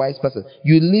 You're not a wise person.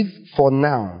 You live for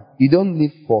now. You don't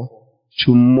live for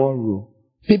tomorrow.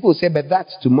 People say, but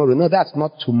that's tomorrow. No, that's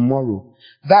not tomorrow.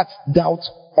 That's doubt,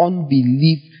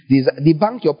 unbelief. The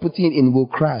bank you're putting in will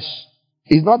crash.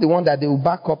 It's not the one that they will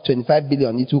back up 25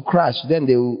 billion. It will crash. Then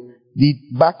the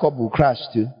backup will crash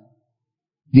too.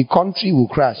 The country will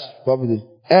crash, probably.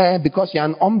 Because you're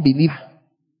an unbeliever.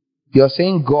 You're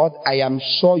saying, God, I am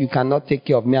sure you cannot take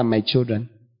care of me and my children.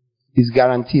 It's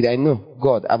guaranteed. I know,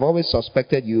 God, I've always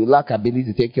suspected you lack ability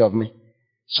to take care of me.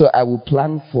 So I will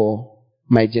plan for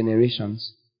my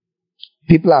generations.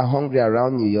 People are hungry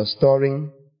around you. You're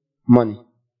storing money.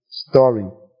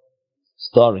 Storing.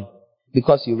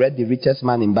 Because you read The Richest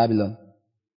Man in Babylon.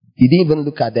 You didn't even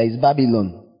look at that. It's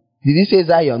Babylon. Did he say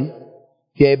Zion?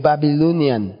 You're a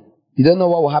Babylonian. You don't know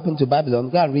what will happen to Babylon?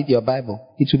 Go and read your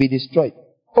Bible. It will be destroyed.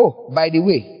 Oh, by the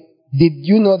way, did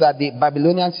you know that the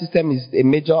Babylonian system is a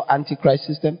major antichrist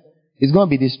system? It's going to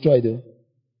be destroyed though.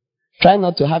 Try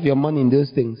not to have your money in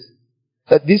those things.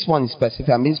 But this one is specific.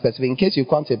 I'm being specific. In case you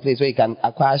come to a place where you can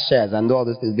acquire shares and do all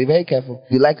those things, be very careful.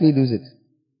 You likely lose it.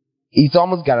 It's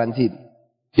almost guaranteed.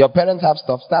 Your parents have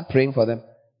stuff. Start praying for them.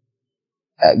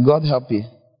 God help you.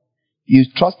 You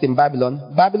trust in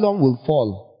Babylon. Babylon will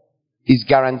fall. It's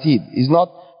guaranteed.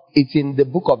 It's in the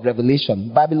book of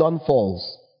Revelation. Babylon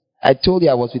falls. I told you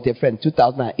I was with a friend,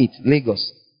 2008,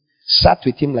 Lagos. Sat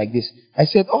with him like this. I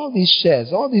said, all these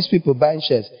shares, all these people buying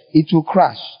shares, it will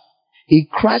crash. It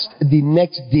crashed the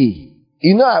next day.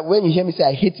 You know, when you hear me say,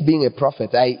 I hate being a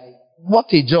prophet, what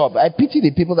a job. I pity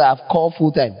the people that have called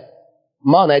full time.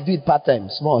 Man, I do it part time.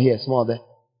 Small here, small there.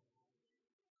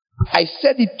 I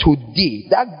said it today.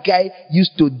 That guy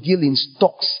used to deal in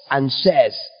stocks and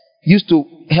shares. Used to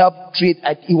help trade.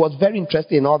 He was very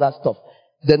interested in all that stuff.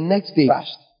 The next day,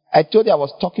 crashed. I told you I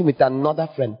was talking with another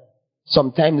friend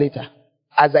some time later.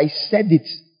 As I said it,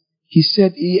 he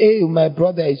said, hey, my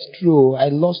brother, it's true. I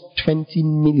lost 20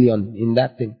 million in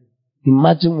that thing.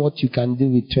 Imagine what you can do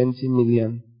with 20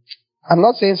 million. I'm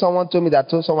not saying someone told me that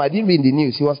told someone. I didn't read the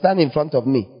news. He was standing in front of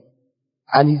me.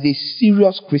 And he's a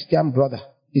serious Christian brother.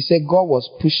 He said, God was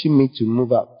pushing me to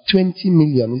move out. 20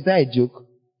 million. Is that a joke?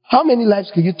 How many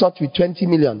lives could you touch with 20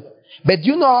 million? But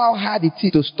do you know how hard it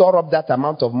is to store up that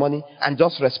amount of money and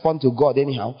just respond to God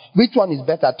anyhow? Which one is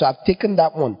better, to have taken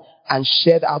that one and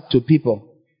shared out to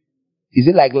people? Is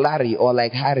it like Larry or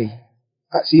like Harry?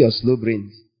 I see your slow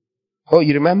brains. Oh,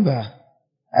 you remember?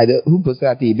 Who posted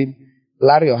that?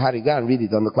 Larry or Harry? Go and read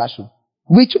it on the classroom.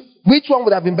 Which one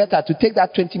would have been better, to take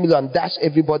that 20 million and dash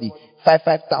everybody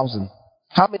 5,000?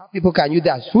 How many people can you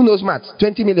dash? Who knows maths?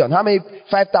 20 million. How many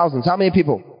 5,000? How many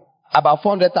people? About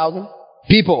 400,000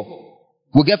 people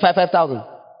will get 5,000.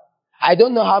 I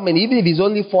don't know how many, even if it's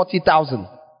only 40,000.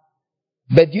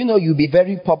 But you know, you'll be a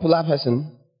very popular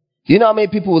person. You know how many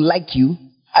people will like you?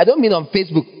 I don't mean on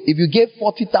Facebook. If you gave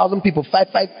 40,000 people 5,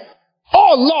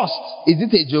 all lost. Is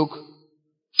it a joke?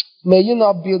 May you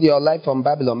not build your life on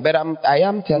Babylon. But I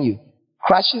am telling you,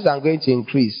 crashes are going to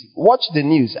increase. Watch the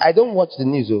news. I don't watch the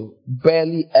news,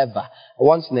 barely ever.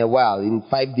 Once in a while, in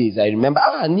 5 days, I remember,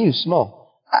 news, small.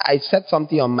 I set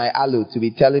something on my Allo to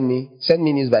be telling me, send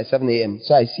me news by 7 a.m.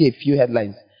 So I see a few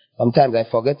headlines. Sometimes I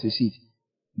forget to see it.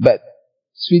 But,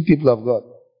 sweet people of God,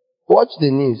 watch the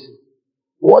news.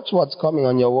 Watch what's coming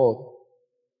on your world.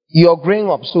 You're growing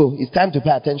up, so it's time to pay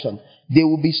attention. There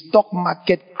will be stock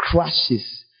market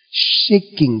crashes,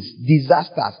 shakings,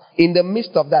 disasters. In the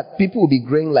midst of that, people will be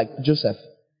growing like Joseph,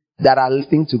 that are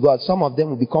listening to God. Some of them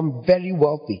will become very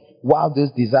wealthy while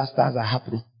those disasters are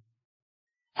happening.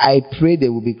 I pray they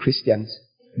will be Christians,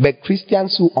 but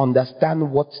Christians who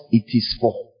understand what it is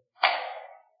for.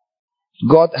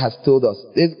 God has told us,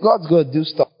 God's going to do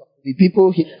stuff. The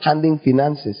people handling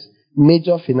finances,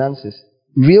 major finances,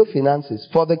 real finances,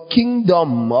 for the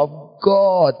kingdom of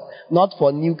God, not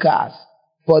for new cars.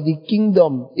 For the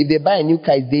kingdom, if they buy a new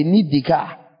car, they need the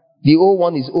car. The old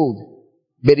one is old.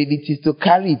 But if it is to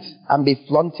carry it and be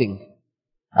flaunting,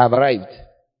 I've arrived.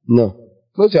 No.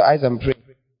 Close your eyes and pray.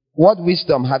 What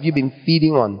wisdom have you been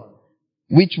feeding on?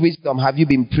 Which wisdom have you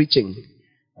been preaching?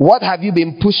 What have you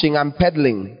been pushing and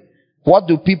peddling? What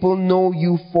do people know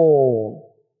you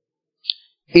for?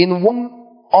 In one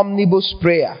omnibus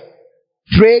prayer,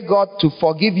 pray God to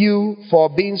forgive you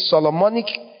for being Solomonic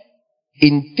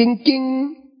in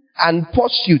thinking and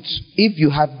pursuit, if you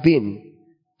have been.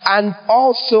 And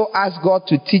also ask God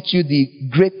to teach you the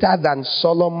greater than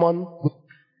Solomon,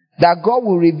 that God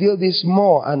will reveal this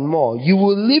more and more. You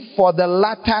will live for the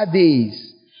latter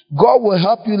days. God will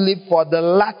help you live for the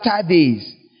latter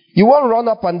days. You won't run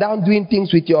up and down doing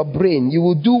things with your brain. You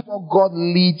will do what God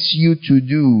leads you to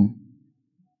do.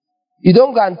 You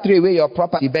don't go and throw away your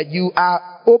property, but you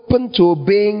are open to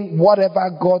obeying whatever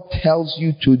God tells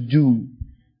you to do.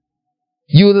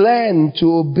 You learn to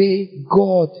obey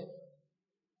God.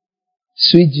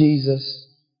 Sweet Jesus.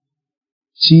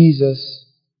 Jesus.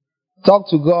 Talk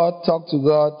to God, talk to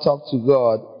God, talk to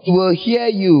God. He will hear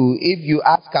you if you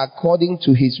ask according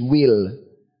to His will.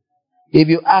 If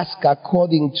you ask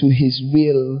according to His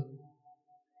will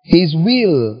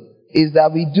is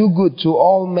that we do good to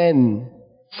all men,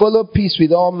 follow peace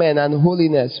with all men and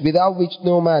holiness, without which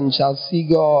no man shall see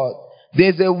God.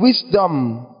 There's a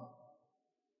wisdom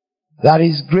that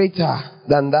is greater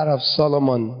than that of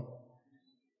Solomon.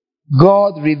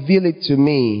 God revealed it to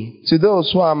me, to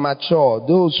those who are mature,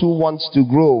 those who want to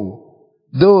grow,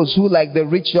 those who, like the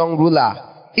rich young ruler,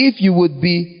 if you would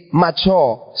be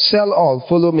mature, sell all,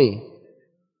 follow me.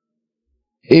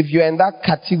 If you're in that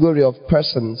category of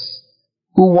persons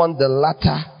who want the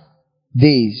latter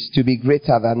days to be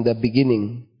greater than the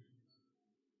beginning,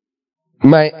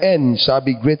 my end shall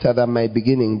be greater than my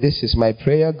beginning. This is my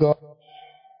prayer, God.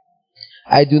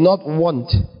 I do not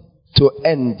want to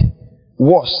end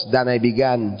worse than I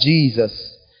began. Jesus.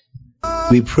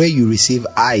 We pray you receive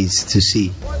eyes to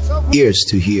see, ears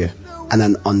to hear, and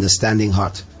an understanding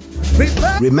heart.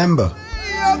 Remember,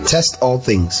 test all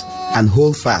things and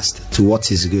hold fast to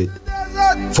what is good.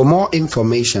 For more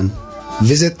information,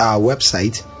 visit our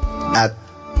website at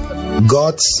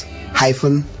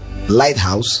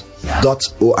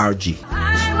gods-lighthouse.org.